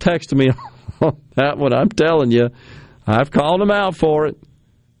starts texting me on that one, I'm telling you, I've called them out for it.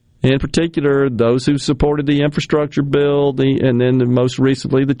 In particular, those who supported the infrastructure bill, and then most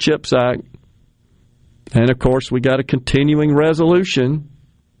recently the CHIPS Act. And, of course, we got a continuing resolution,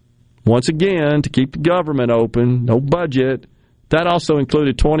 once again, to keep the government open, no budget. That also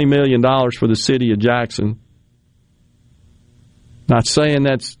included $20 million for the city of Jackson. Not saying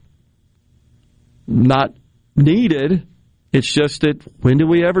that's not needed. It's just that when do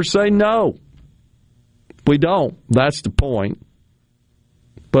we ever say no? We don't. That's the point.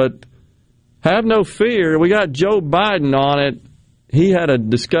 But have no fear. We got Joe Biden on it. He had a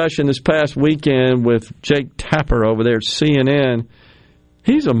discussion this past weekend with Jake Tapper over there at CNN.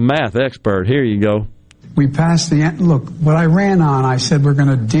 He's a math expert. Here you go. We passed look, what I ran on, I said we're going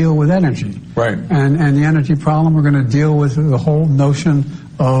to deal with energy. Right. And the energy problem, we're going to deal with the whole notion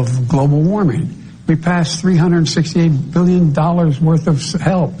of global warming. We passed $368 billion worth of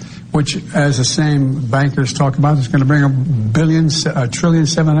help, which, as the same bankers talk about, is going to bring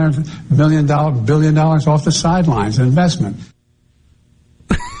 $1.7 billion off the sidelines in investment.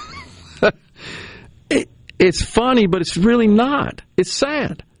 It's funny, but it's really not. It's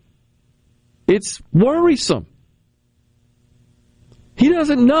sad. It's worrisome. He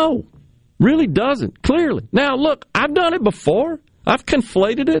doesn't know. Really doesn't, clearly. Now, look, I've done it before. I've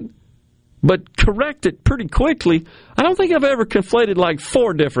conflated it, but corrected pretty quickly. I don't think I've ever conflated like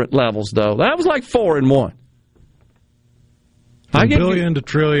 4 different levels, though. That was like 4 in 1. From billion to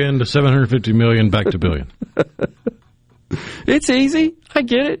trillion to 750 million back to billion. It's easy. I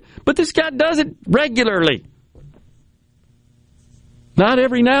get it. But this guy does it regularly. Not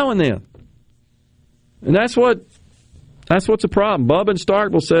every now and then. And that's what's a problem. Bubba in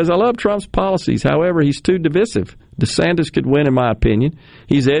Starkville says, I love Trump's policies. However, he's too divisive. DeSantis could win, in my opinion.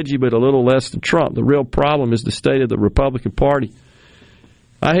 He's edgy, but a little less than Trump. The real problem is the state of the Republican Party.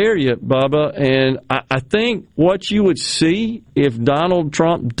 I hear you, Bubba, and I think what you would see if Donald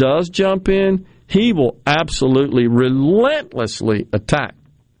Trump does jump in, he will absolutely relentlessly attack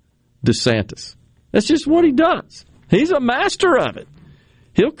DeSantis. That's just what he does. He's a master of it.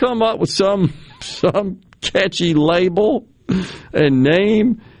 He'll come up with some catchy label and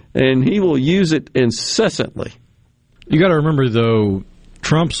name, and he will use it incessantly. You got to remember, though,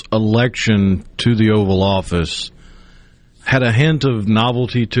 Trump's election to the Oval Office had a hint of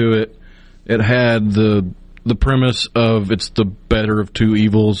novelty to it. It had the premise of it's the better of two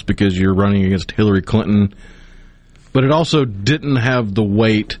evils because you're running against Hillary Clinton. But it also didn't have the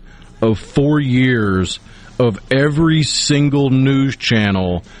weight of 4 years of every single news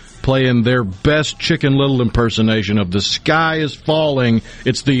channel playing their best Chicken Little impersonation of the sky is falling,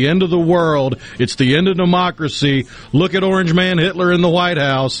 it's the end of the world, it's the end of democracy, look at Orange Man Hitler in the White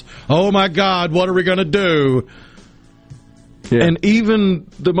House, oh my God, what are we going to do? Yeah. And even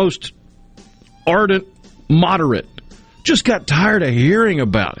the most ardent moderate just got tired of hearing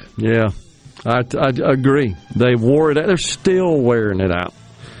about it. Yeah, I agree. They wore it out. They're still wearing it out.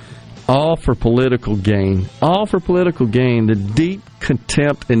 All for political gain. All for political gain. The deep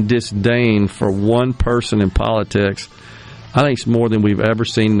contempt and disdain for one person in politics, I think it's more than we've ever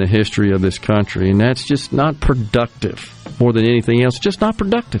seen in the history of this country. And that's just not productive. More than anything else, just not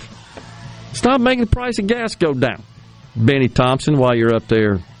productive. It's not making the price of gas go down. Benny Thompson, while you're up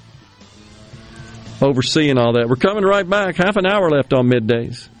there overseeing all that. We're coming right back. Half an hour left on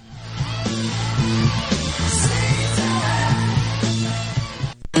Middays.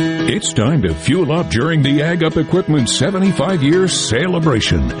 It's time to fuel up during the Ag Up Equipment 75-year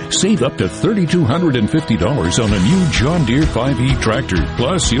celebration. Save up to $3,250 on a new John Deere 5E tractor.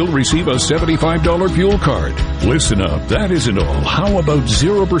 Plus, you'll receive a $75 fuel card. Listen up, that isn't all. How about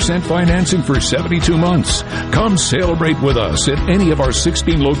 0% financing for 72 months? Come celebrate with us at any of our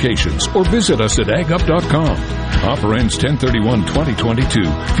 16 locations or visit us at agup.com. Offer ends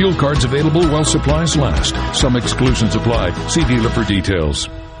 10/31/2022. Fuel cards available while supplies last. Some exclusions apply. See dealer for details.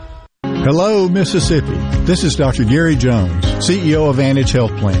 Hello, Mississippi. This is Dr. Gary Jones, CEO of Vantage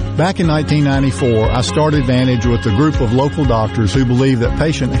Health Plan. Back in 1994, I started Vantage with a group of local doctors who believe that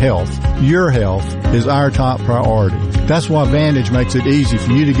patient health, your health, is our top priority. That's why Vantage makes it easy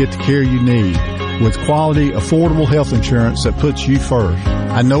for you to get the care you need with quality, affordable health insurance that puts you first.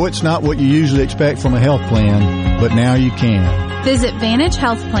 I know it's not what you usually expect from a health plan, but now you can. Visit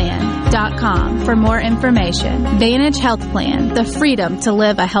VantageHealthPlan.com for more information. Vantage Health Plan, the freedom to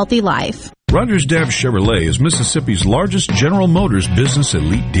live a healthy life. Rogers Dabbs Chevrolet is Mississippi's largest General Motors business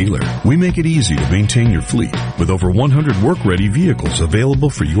elite dealer. We make it easy to maintain your fleet with over 100 work-ready vehicles available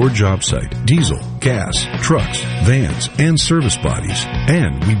for your job site. Diesel, gas, trucks, vans, and service bodies.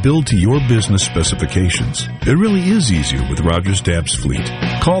 And we build to your business specifications. It really is easier with Rogers Dabbs Fleet.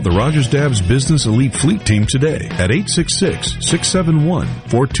 Call the Rogers Dabbs Business Elite Fleet Team today at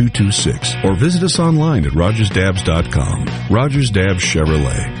 866-671-4226 or visit us online at rogersdabbs.com. Rogers Dabbs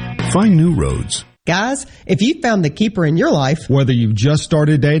Chevrolet. Find new roads. Guys, if you found the keeper in your life, whether you've just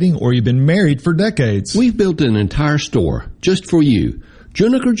started dating or you've been married for decades, we've built an entire store just for you.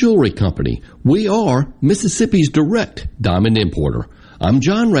 Juniker Jewelry Company. We are Mississippi's direct diamond importer. I'm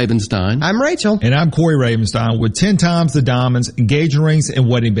John Ravenstein. I'm Rachel. And I'm Corey Ravenstein with 10 times the diamonds, engagement rings, and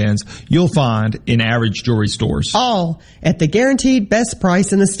wedding bands you'll find in average jewelry stores. All at the guaranteed best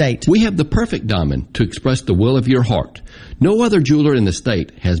price in the state. We have the perfect diamond to express the will of your heart. No other jeweler in the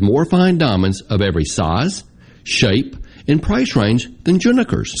state has more fine diamonds of every size, shape, and price range than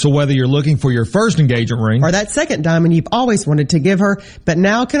Juniker's. So whether you're looking for your first engagement ring or that second diamond you've always wanted to give her but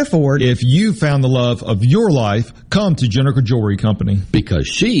now can afford, if you found the love of your life, come to Juniker Jewelry Company. Because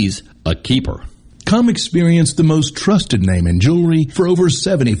she's a keeper. Come experience the most trusted name in jewelry for over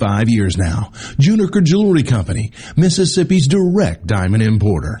 75 years now. Juniker Jewelry Company, Mississippi's direct diamond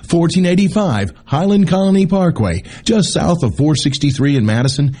importer. 1485 Highland Colony Parkway, just south of 463 in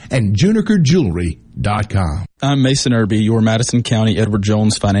Madison, and JunikerJewelry.com. I'm Mason Irby, your Madison County Edward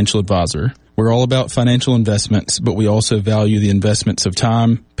Jones financial advisor. We're all about financial investments, but we also value the investments of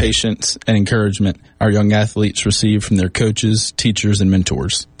time, patience, and encouragement our young athletes receive from their coaches, teachers, and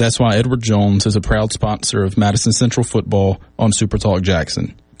mentors. That's why Edward Jones is a proud sponsor of Madison Central Football on Super Talk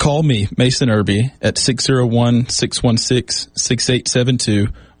Jackson. Call me, Mason Irby, at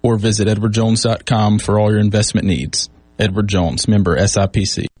 601-616-6872 or visit edwardjones.com for all your investment needs. Edward Jones, member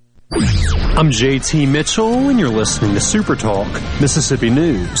SIPC. I'm JT Mitchell, and you're listening to Super Talk Mississippi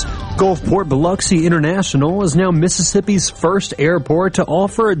News. Gulfport Biloxi International is now Mississippi's first airport to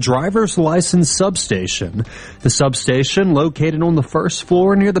offer a driver's license substation. The substation, located on the first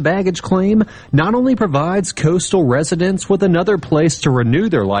floor near the baggage claim, not only provides coastal residents with another place to renew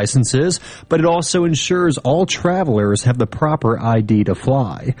their licenses, but it also ensures all travelers have the proper ID to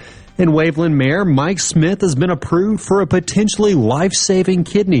fly. And Waveland Mayor Mike Smith has been approved for a potentially life-saving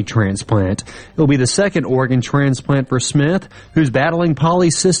kidney transplant. It'll be the second organ transplant for Smith, who's battling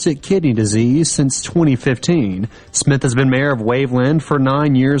polycystic kidney disease since 2015. Smith has been mayor of Waveland for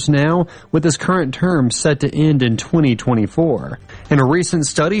 9 years now, with his current term set to end in 2024. And a recent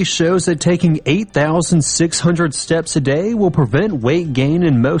study shows that taking 8,600 steps a day will prevent weight gain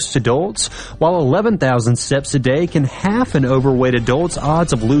in most adults, while 11,000 steps a day can half an overweight adult's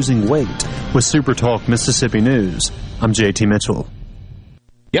odds of losing weight. With Super Talk Mississippi News, I'm JT Mitchell.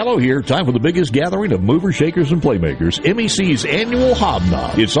 Yellow here, time for the biggest gathering of movers, shakers, and playmakers, MEC's annual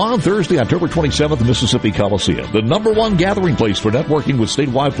Hobnob. It's on Thursday, October 27th at Mississippi Coliseum, the #1 gathering place for networking with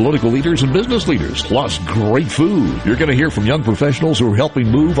statewide political leaders and business leaders, plus great food. You're going to hear from young professionals who are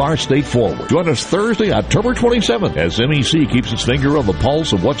helping move our state forward. Join us Thursday, October 27th, as MEC keeps its finger on the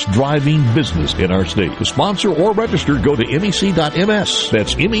pulse of what's driving business in our state. To sponsor or register, go to MEC.ms.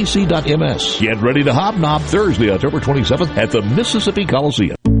 That's MEC.ms. Get ready to hobnob Thursday, October 27th at the Mississippi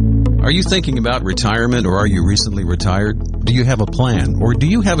Coliseum. Are you thinking about retirement, or are you recently retired? Do you have a plan, or do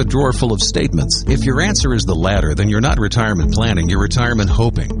you have a drawer full of statements? If your answer is the latter, then you're not retirement planning, you're retirement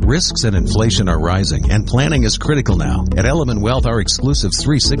hoping. Risks and inflation are rising, and planning is critical now. At Element Wealth, our exclusive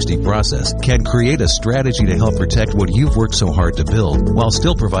 360 process can create a strategy to help protect what you've worked so hard to build, while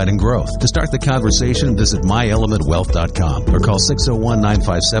still providing growth. To start the conversation, visit myelementwealth.com or call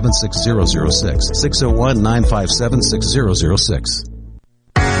 601-957-6006, 601-957-6006.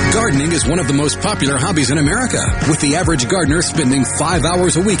 Gardening is one of the most popular hobbies in America, with the average gardener spending 5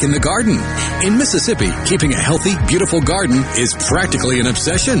 hours a week in the garden. In Mississippi, keeping a healthy, beautiful garden is practically an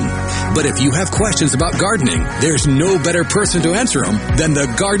obsession. But if you have questions about gardening, there's no better person to answer them than the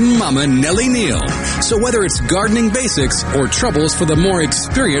garden mama, Nellie Neal. So whether it's gardening basics or troubles for the more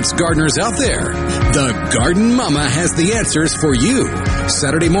experienced gardeners out there, the garden mama has the answers for you.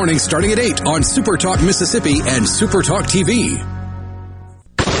 Saturday morning starting at 8 on Super Talk Mississippi and Super Talk TV.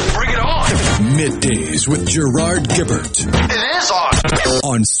 Middays with Gerard Gibbert. It is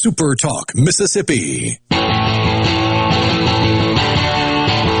on Super Talk Mississippi.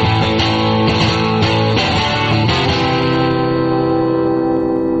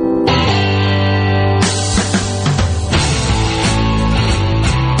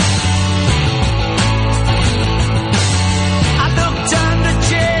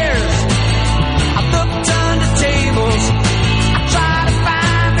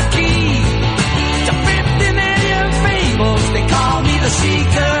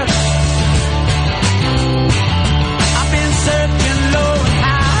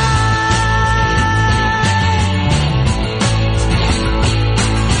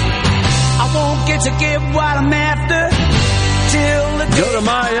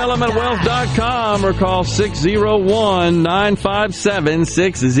 MyElementWealth.com or call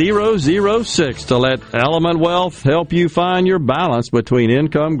 601-957-6006 to let Element Wealth help you find your balance between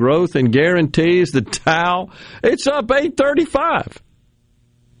income growth and guarantees. The Dow, it's up 835.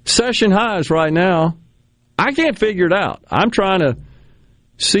 Session highs right now. I can't figure it out. I'm trying to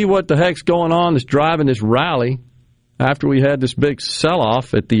see what the heck's going on that's driving this rally. after we had this big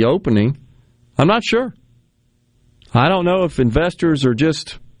sell-off at the opening? I'm not sure. I don't know if investors are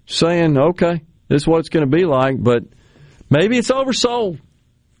just saying, okay, this is what it's going to be like, but maybe it's oversold.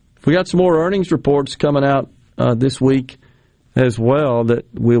 We got some more earnings reports coming out this week as well that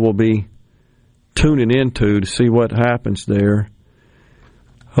we will be tuning into to see what happens there.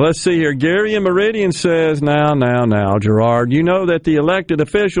 Let's see here. Gary in Meridian says, now, Gerard, you know that the elected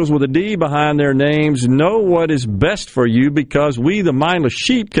officials with a D behind their names know what is best for you because we, the mindless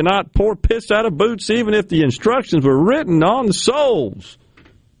sheep, cannot pour piss out of boots even if the instructions were written on the soles.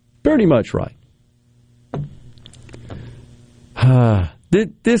 Pretty much right.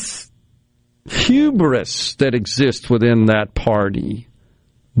 This hubris that exists within that party,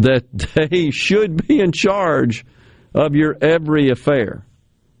 that they should be in charge of your every affair,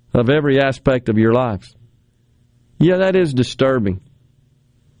 of every aspect of your lives. Yeah, that is disturbing.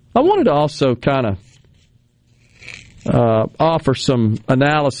 I wanted to also kind of offer some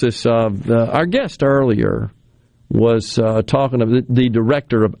analysis of our guest earlier was talking to the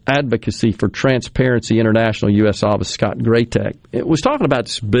Director of Advocacy for Transparency International U.S. Office, Scott Graytech. It was talking about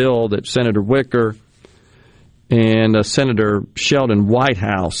this bill that Senator Wicker and Senator Sheldon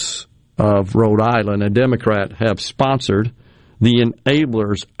Whitehouse of Rhode Island, a Democrat, have sponsored, the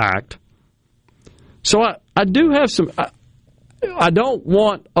Enablers Act. So I do have some... I don't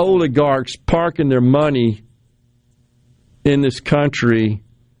want oligarchs parking their money in this country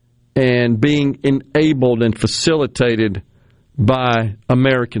and being enabled and facilitated by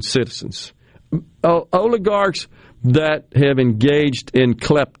American citizens. Oligarchs that have engaged in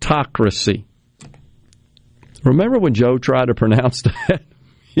kleptocracy. Remember when Joe tried to pronounce that?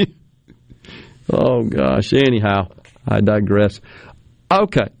 Oh, gosh. Anyhow, I digress.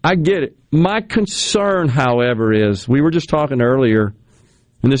 Okay, I get it. My concern, however, is we were just talking earlier,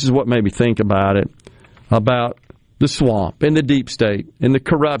 and this is what made me think about it, about the swamp and the deep state and the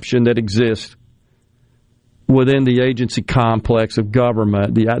corruption that exists within the agency complex of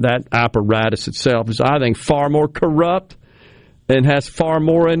government. That apparatus itself is, I think, far more corrupt and has far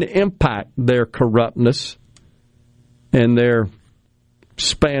more an impact, their corruptness and their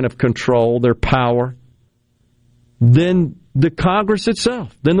span of control, their power, than the Congress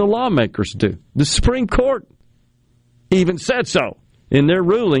itself, than the lawmakers do. The Supreme Court even said so in their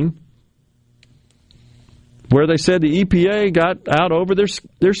ruling where they said the EPA got out over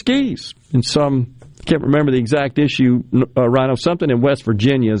their skis in some, I can't remember the exact issue, Rhino, something in West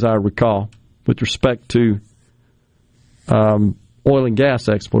Virginia, as I recall, with respect to oil and gas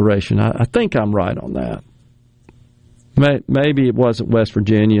exploration. I think I'm right on that. Maybe it wasn't West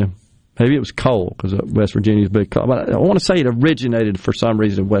Virginia. Maybe it was coal, because West Virginia's big coal. But I want to say it originated for some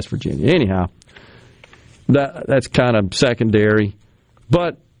reason in West Virginia. Anyhow, that's kind of secondary.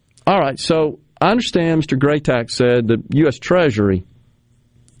 But, all right, so I understand Mr. Graytech said the U.S. Treasury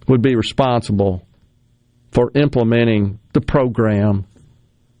would be responsible for implementing the program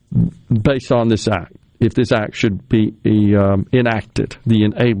based on this act, if this act should be enacted, the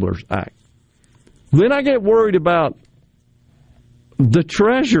Enablers Act. Then I get worried about the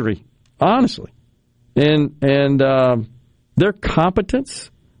Treasury, honestly, and their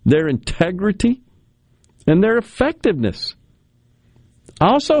competence, their integrity, and their effectiveness.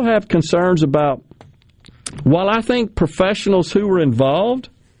 I also have concerns about, while I think professionals who were involved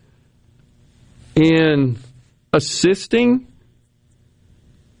in assisting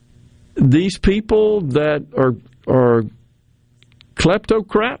these people that are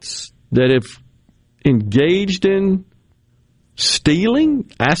kleptocrats, that have engaged in stealing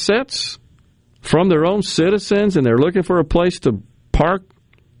assets from their own citizens, and they're looking for a place to park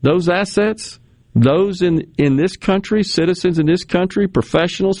those assets, those in this country, citizens in this country,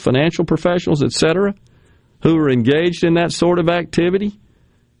 professionals, financial professionals, etc., who are engaged in that sort of activity,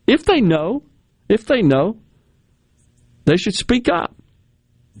 if they know, they should speak up.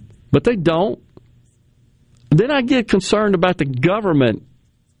 But they don't. Then I get concerned about the government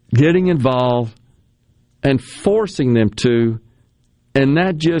getting involved and forcing them to, and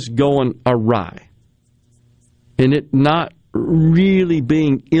that just going awry, and it not really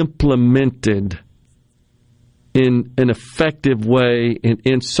being implemented in an effective way,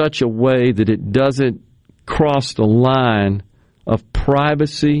 in such a way that it doesn't cross the line of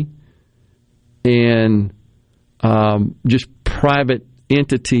privacy and just private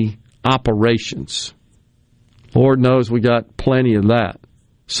entity operations. Lord knows we got plenty of that.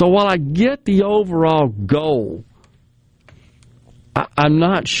 So while I get the overall goal, I'm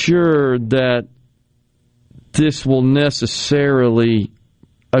not sure that this will necessarily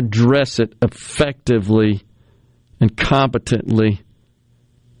address it effectively and competently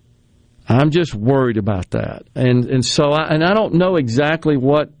I'm just worried about that. And so I don't know exactly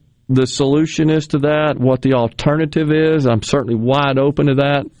what the solution is to that, what the alternative is. I'm certainly wide open to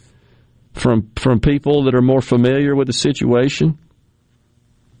that from people that are more familiar with the situation.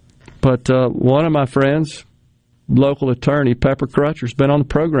 But one of my friends, local attorney, Pepper Crutcher, has been on the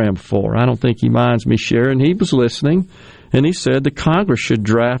program before. I don't think he minds me sharing. He was listening, and he said the Congress should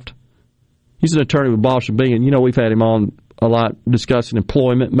draft. He's an attorney with Boston Bean. You know, we've had him on a lot discussing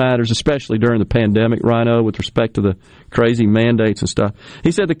employment matters, especially during the pandemic, Rhino, with respect to the crazy mandates and stuff.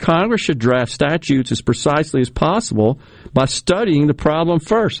 He said the Congress should draft statutes as precisely as possible by studying the problem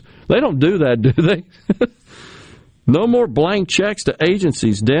first. They don't do that, do they? No more blank checks to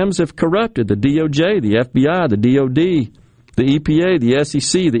agencies. Dems have corrupted the DOJ, the FBI, the DOD, the EPA, the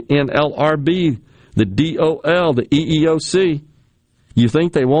SEC, the NLRB, the DOL, the EEOC. You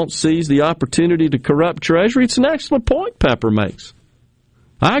think they won't seize the opportunity to corrupt Treasury? It's an excellent point Pepper makes.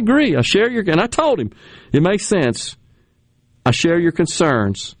 I agree. I share your, and I told him, it makes sense. I share your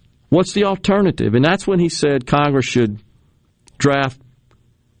concerns. What's the alternative? And that's when he said Congress should draft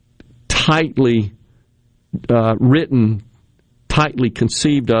tightly written, tightly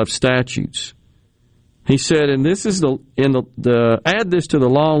conceived of statutes. He said, and this is add this to the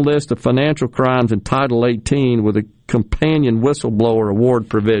long list of financial crimes in Title 18 with a companion whistleblower award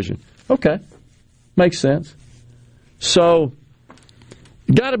provision. Okay, makes sense. So,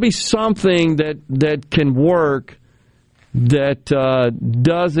 got to be something that can work that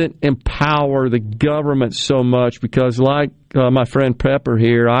doesn't empower the government so much, because like my friend Pepper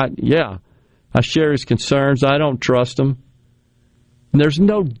here, I share his concerns. I don't trust him. And there's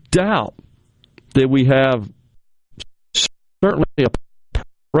no doubt that we have certainly a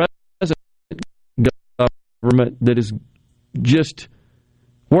present government that has just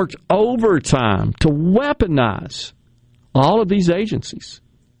worked overtime to weaponize all of these agencies.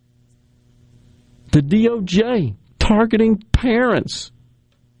 The DOJ targeting parents,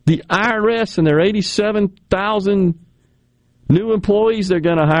 the IRS and their 87,000 new employees they're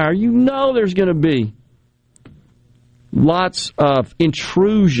going to hire. You know there's going to be lots of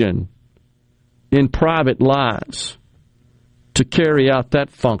intrusion in private lives to carry out that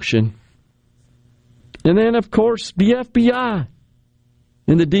function. And then, of course, the FBI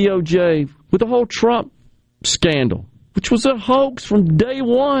and the DOJ with the whole Trump scandal, which was a hoax from day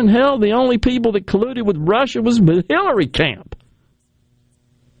one. Hell, the only people that colluded with Russia was the Hillary camp.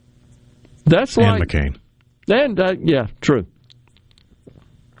 That's like... And McCain. And, yeah, true.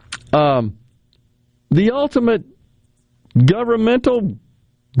 The ultimate governmental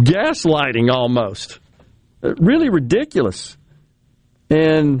gaslighting almost. Really ridiculous.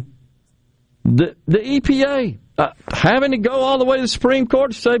 And the EPA having to go all the way to the Supreme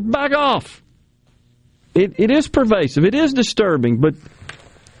Court to say, back off. It is pervasive. It is disturbing. But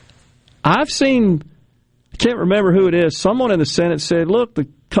I've seen, I can't remember who it is, someone in the Senate said, look,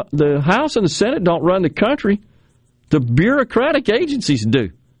 the House and the Senate don't run the country. The bureaucratic agencies do.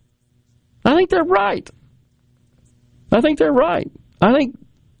 I think they're right. I think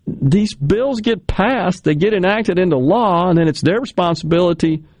these bills get passed, they get enacted into law, and then it's their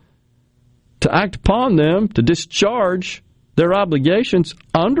responsibility to act upon them, to discharge their obligations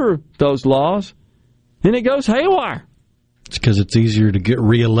under those laws, and it goes haywire. It's because it's easier to get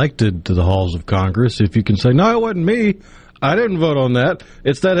reelected to the halls of Congress if you can say, no, it wasn't me. I didn't vote on that.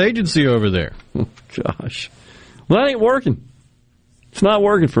 It's that agency over there. Gosh. Well, that ain't working. It's not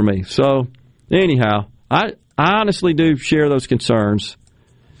working for me. So, anyhow, I honestly do share those concerns.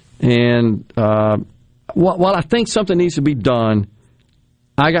 And while I think something needs to be done,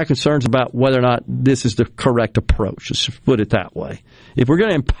 I got concerns about whether or not this is the correct approach. Let's put it that way. If we're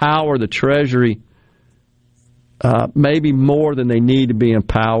going to empower the Treasury maybe more than they need to be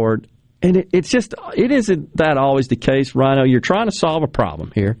empowered, and it isn't that always the case, Rhino. You're trying to solve a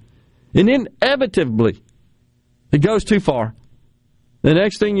problem here, and inevitably it goes too far. The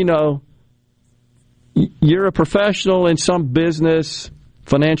next thing you know, you're a professional in some business,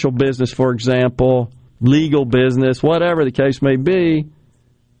 financial business, for example, legal business, whatever the case may be,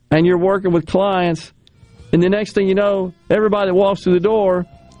 and you're working with clients, and the next thing you know, everybody that walks through the door,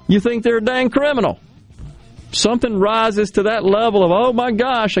 you think they're a dang criminal. Something rises to that level of, oh my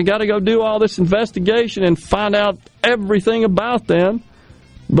gosh, I got to go do all this investigation and find out everything about them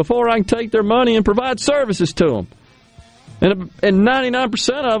before I can take their money and provide services to them. And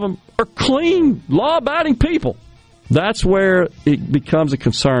 99% of them are clean, law-abiding people. That's where it becomes a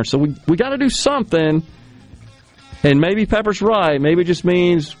concern. So we got to do something. And maybe Pepper's right. Maybe it just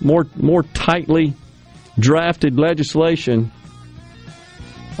means more tightly drafted legislation.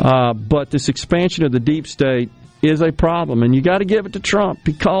 But this expansion of the deep state is a problem, and you got to give it to Trump.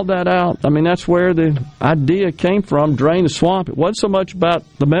 He called that out. I mean, that's where the idea came from, drain the swamp. It wasn't so much about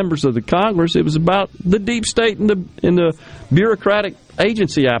the members of the Congress. It was about the deep state and the bureaucratic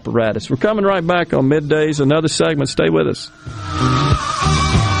agency apparatus. We're coming right back on Middays, another segment. Stay with us.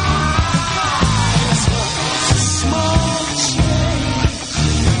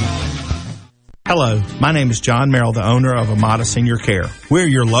 Hello, my name is John Merrill, the owner of Amada Senior Care. We're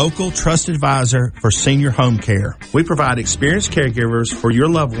your local trusted advisor for senior home care. We provide experienced caregivers for your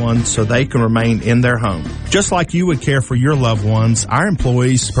loved ones so they can remain in their home. Just like you would care for your loved ones, our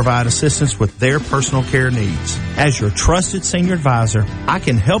employees provide assistance with their personal care needs. As your trusted senior advisor, I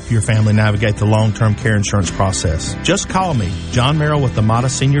can help your family navigate the long-term care insurance process. Just call me, John Merrill with Amada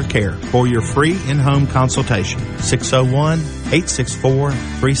Senior Care, for your free in-home consultation.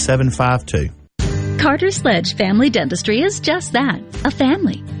 601-864-3752. Carter Sledge Family Dentistry is just that, a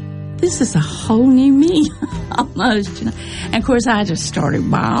family. This is a whole new me, almost, you know. And of course, I just started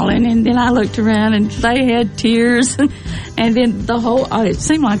bawling, and then I looked around, and they had tears, and then it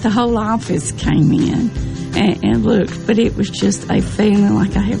seemed like the whole office came in and looked, but it was just a feeling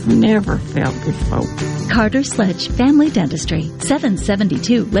like I have never felt before. Carter Sledge Family Dentistry,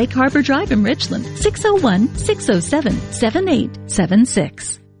 772 Lake Harbor Drive in Richland,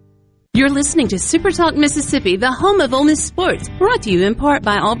 601-607-7876. You're listening to Super Talk Mississippi, the home of Ole Miss sports, brought to you in part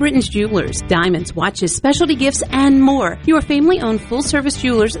by Albritton's Jewelers, diamonds, watches, specialty gifts, and more. Your family-owned full-service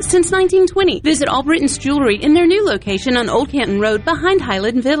jewelers since 1920. Visit Albritton's Jewelry in their new location on Old Canton Road behind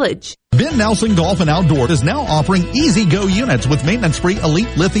Highland Village. Ben Nelson Golf and Outdoor is now offering Easy Go units with maintenance-free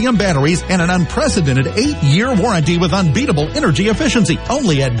elite lithium batteries and an unprecedented 8-year warranty with unbeatable energy efficiency.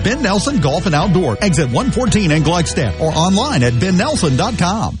 Only at Ben Nelson Golf and Outdoor, exit 114 in Gluckstadt, or online at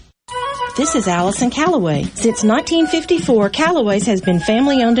bennelson.com. This is Allison Callaway. Since 1954, Callaway's has been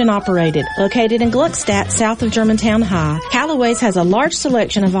family-owned and operated, located in Gluckstadt, south of Germantown High. Callaway's has a large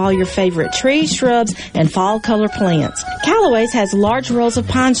selection of all your favorite trees, shrubs, and fall color plants. Callaway's has large rolls of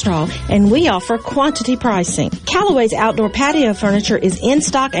pine straw, and we offer quantity pricing. Callaway's outdoor patio furniture is in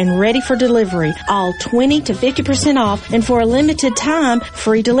stock and ready for delivery, all 20 to 50% off, and for a limited time,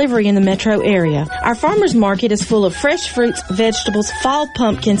 free delivery in the metro area. Our farmers market is full of fresh fruits, vegetables, fall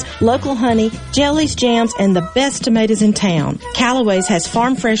pumpkins, local honey, jellies, jams, and the best tomatoes in town. Callaway's has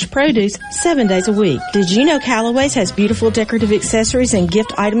farm fresh produce 7 days a week. Did you know Callaway's has beautiful decorative accessories and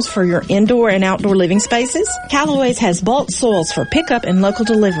gift items for your indoor and outdoor living spaces? Callaway's has bulk soils for pickup and local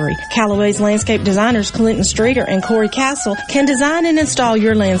delivery. Callaway's landscape designers Clinton Streeter and Corey Castle can design and install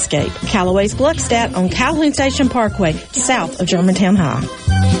your landscape. Callaway's Gluckstadt on Calhoun Station Parkway, south of Germantown High.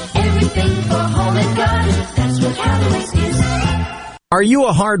 Everything for home and garden, that's what Callaway's is. Are you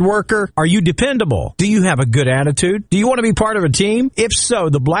a hard worker? Are you dependable? Do you have a good attitude? Do you want to be part of a team? If so,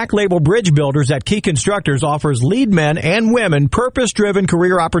 the Black Label Bridge Builders at Key Constructors offers lead men and women purpose-driven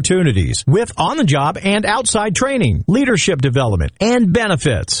career opportunities with on-the-job and outside training, leadership development, and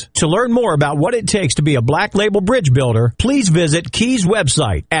benefits. To learn more about what it takes to be a Black Label Bridge Builder, please visit Key's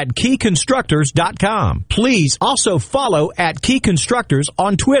website at keyconstructors.com. Please also follow at Key Constructors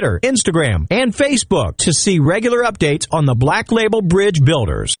on Twitter, Instagram, and Facebook to see regular updates on the Black Label Bridge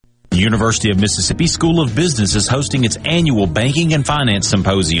Builders. The University of Mississippi School of Business is hosting its annual Banking and Finance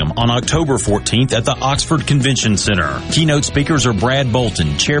Symposium on October 14th at the Oxford Convention Center. Keynote speakers are Brad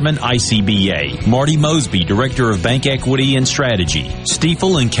Bolton, Chairman ICBA, Marty Mosby, Director of Bank Equity and Strategy,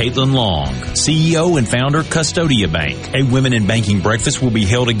 Stiefel and Caitlin Long, CEO and founder Custodia Bank. A Women in Banking breakfast will be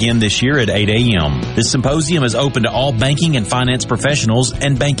held again this year at 8 a.m. This symposium is open to all banking and finance professionals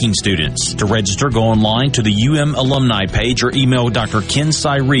and banking students. To register, go online to the UM alumni page or email Dr. Ken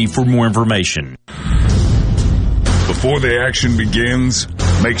Cyree for more information. Before the action begins,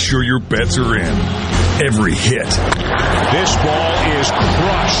 make sure your bets are in. Every hit. This ball is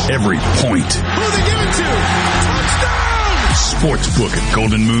crushed. Every point. Who they give it to? Touchdown! Sportsbook at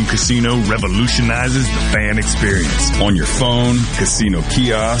Golden Moon Casino revolutionizes the fan experience. On your phone, casino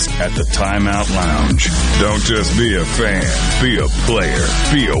kiosk, at the Timeout Lounge. Don't just be a fan. Be a player.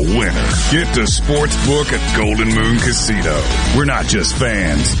 Be a winner. Get to Sportsbook at Golden Moon Casino. We're not just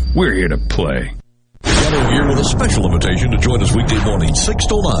fans. We're here to play. Gallo here with a special invitation to join us weekday morning, 6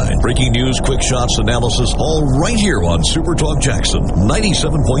 to 9. Breaking news, quick shots, analysis, all right here on Super Talk Jackson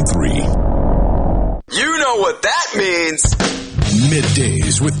 97.3. You know what that means.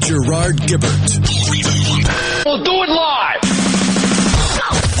 Middays with Gerard Gibbert. We'll do it live.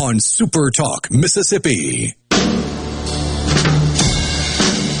 On Super Talk Mississippi.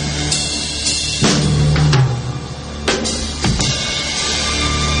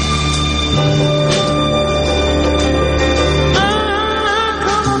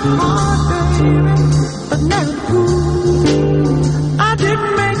 But never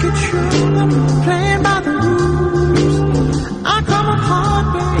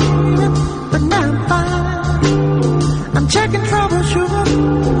and I'm fine. I'm checking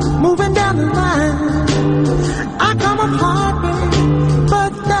troubleshooter, moving down the line. I come up hard, baby,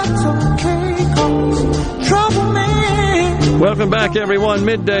 but that's okay, 'cause trouble man. Welcome back, everyone.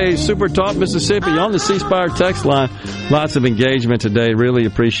 Midday Super Talk Mississippi on the C Spire text line. Lots of engagement today. Really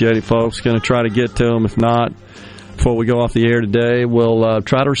appreciate it, folks. Going to try to get to them. If not, before we go off the air today, we'll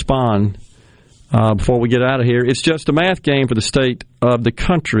try to respond before we get out of here. It's just a math game for the state of the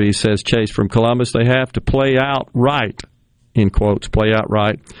country, says Chase from Columbus. They have to play out right, in quotes, play out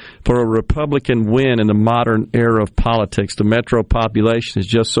right, for a Republican win in the modern era of politics. The metro population is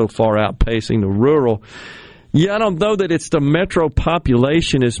just so far outpacing the rural. Yeah, I don't know that it's the metro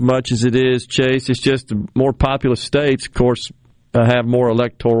population as much as it is, Chase. It's just the more populous states, of course, have more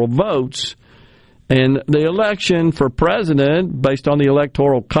electoral votes. And the election for president, based on the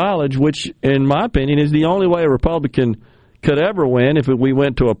Electoral College, which, in my opinion, is the only way a Republican could ever win, if we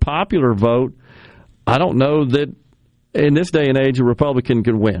went to a popular vote, I don't know that in this day and age a Republican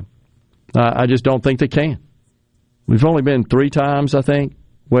could win. I just don't think they can. We've only been 3 times, I think,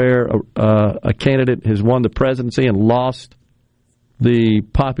 where a candidate has won the presidency and lost the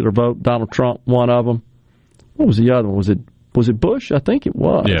popular vote. Donald Trump, one of them. What was the other one? Was it Bush? I think it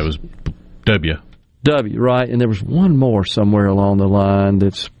was. Yeah, it was W, right. And there was one more somewhere along the line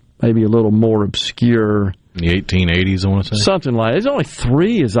that's maybe a little more obscure. In the 1880s, I want to say. Something like that. There's only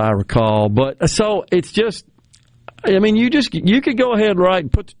 3, as I recall. But so it's just, I mean, you could go ahead, right,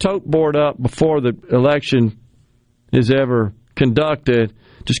 and put the tote board up before the election is ever conducted.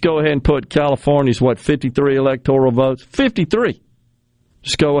 Just go ahead and put California's, 53 electoral votes? 53.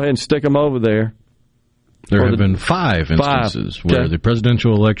 Just go ahead and stick them over there. There have been 5 instances where the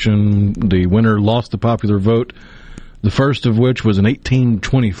presidential election, the winner lost the popular vote, the first of which was in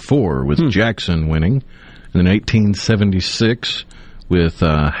 1824 with Jackson winning, and then 1876 with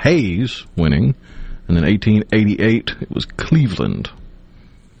Hayes winning, and then 1888 it was Cleveland.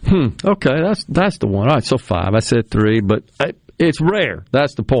 Okay, that's the one. All right, so 5. I said 3, but it's rare.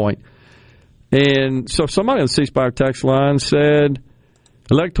 That's the point. And so somebody on the C Spire text line said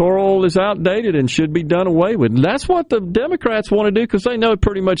electoral is outdated and should be done away with. And that's what the Democrats want to do, because they know it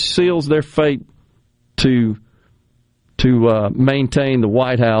pretty much seals their fate to maintain the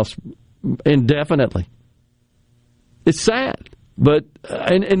White House indefinitely. It's sad. But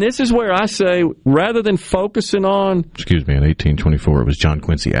and this is where I say, rather than focusing on... Excuse me, in 1824 it was John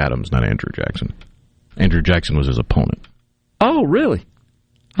Quincy Adams, not Andrew Jackson. Andrew Jackson was his opponent. Oh, really?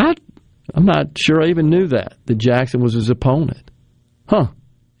 I'm not sure I even knew that Jackson was his opponent. Huh.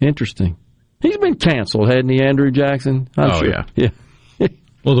 Interesting. He's been canceled, hadn't he, Andrew Jackson? Yeah.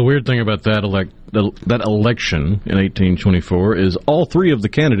 Well, the weird thing about that election in 1824 is all 3 of the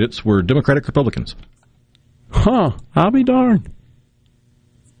candidates were Democratic Republicans. Huh. I'll be darned.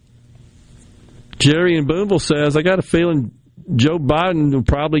 Jerry in Boonville says, I got a feeling Joe Biden will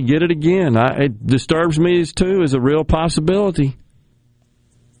probably get it again. It disturbs me, too, as a real possibility.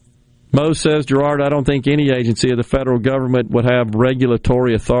 Mo says, Gerard, I don't think any agency of the federal government would have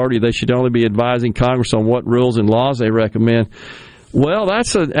regulatory authority. They should only be advising Congress on what rules and laws they recommend. Well,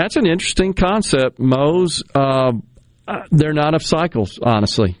 that's an interesting concept, Mo's. There are not enough cycles,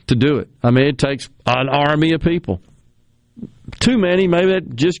 honestly, to do it. I mean, it takes an army of people. Too many, maybe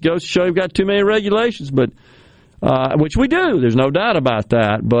that just goes to show you've got too many regulations, but which we do. There's no doubt about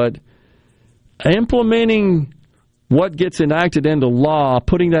that. But implementing what gets enacted into law,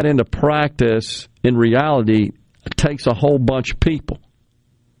 putting that into practice in reality, takes a whole bunch of people.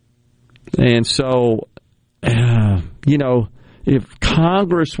 And so, if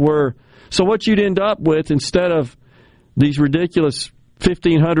Congress were... So what you'd end up with, instead of these ridiculous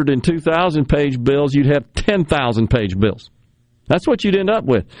 1,500 and 2,000-page bills, you'd have 10,000-page bills. That's what you'd end up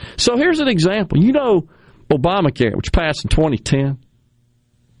with. So here's an example. Obamacare, which passed in 2010.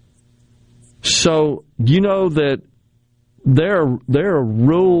 So you know that there are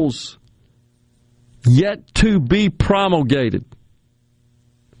rules yet to be promulgated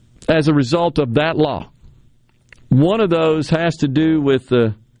as a result of that law. One of those has to do with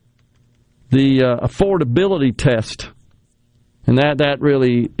the affordability test. And that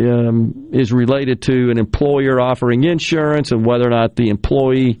really is related to an employer offering insurance and whether or not the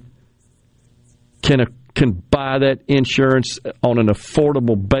employee can buy that insurance on an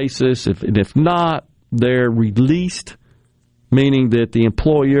affordable basis. If not, they're released, meaning that the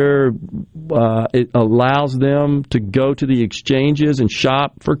employer it allows them to go to the exchanges and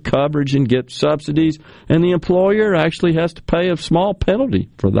shop for coverage and get subsidies, and the employer actually has to pay a small penalty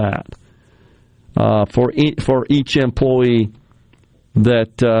for that for each employee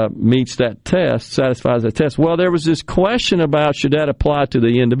that meets that test, satisfies that test. Well, there was this question about should that apply to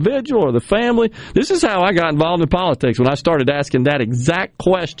the individual or the family. This is how I got involved in politics, when I started asking that exact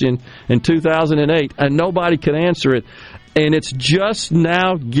question in 2008, and nobody could answer it. And it's just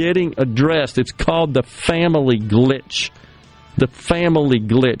now getting addressed. It's called the family glitch. The family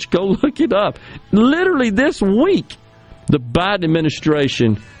glitch. Go look it up. Literally this week, the Biden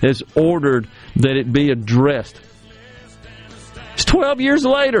administration has ordered that it be addressed. It's 12 years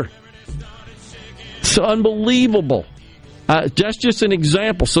later. It's unbelievable. That's just an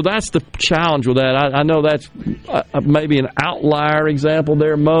example. So that's the challenge with that. I know that's maybe an outlier example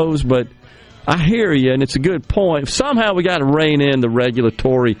there, Mose, but I hear you, and it's a good point. Somehow we got to rein in the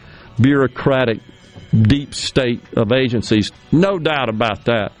regulatory, bureaucratic, deep state of agencies. No doubt about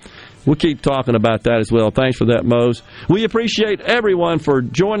that. We'll keep talking about that as well. Thanks for that, Mose. We appreciate everyone for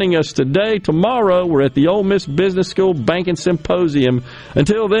joining us today. Tomorrow, we're at the Ole Miss Business School Banking Symposium.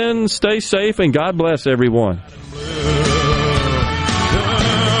 Until then, stay safe and God bless everyone.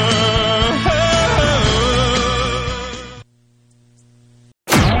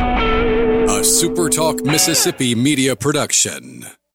 A SuperTalk Mississippi media production.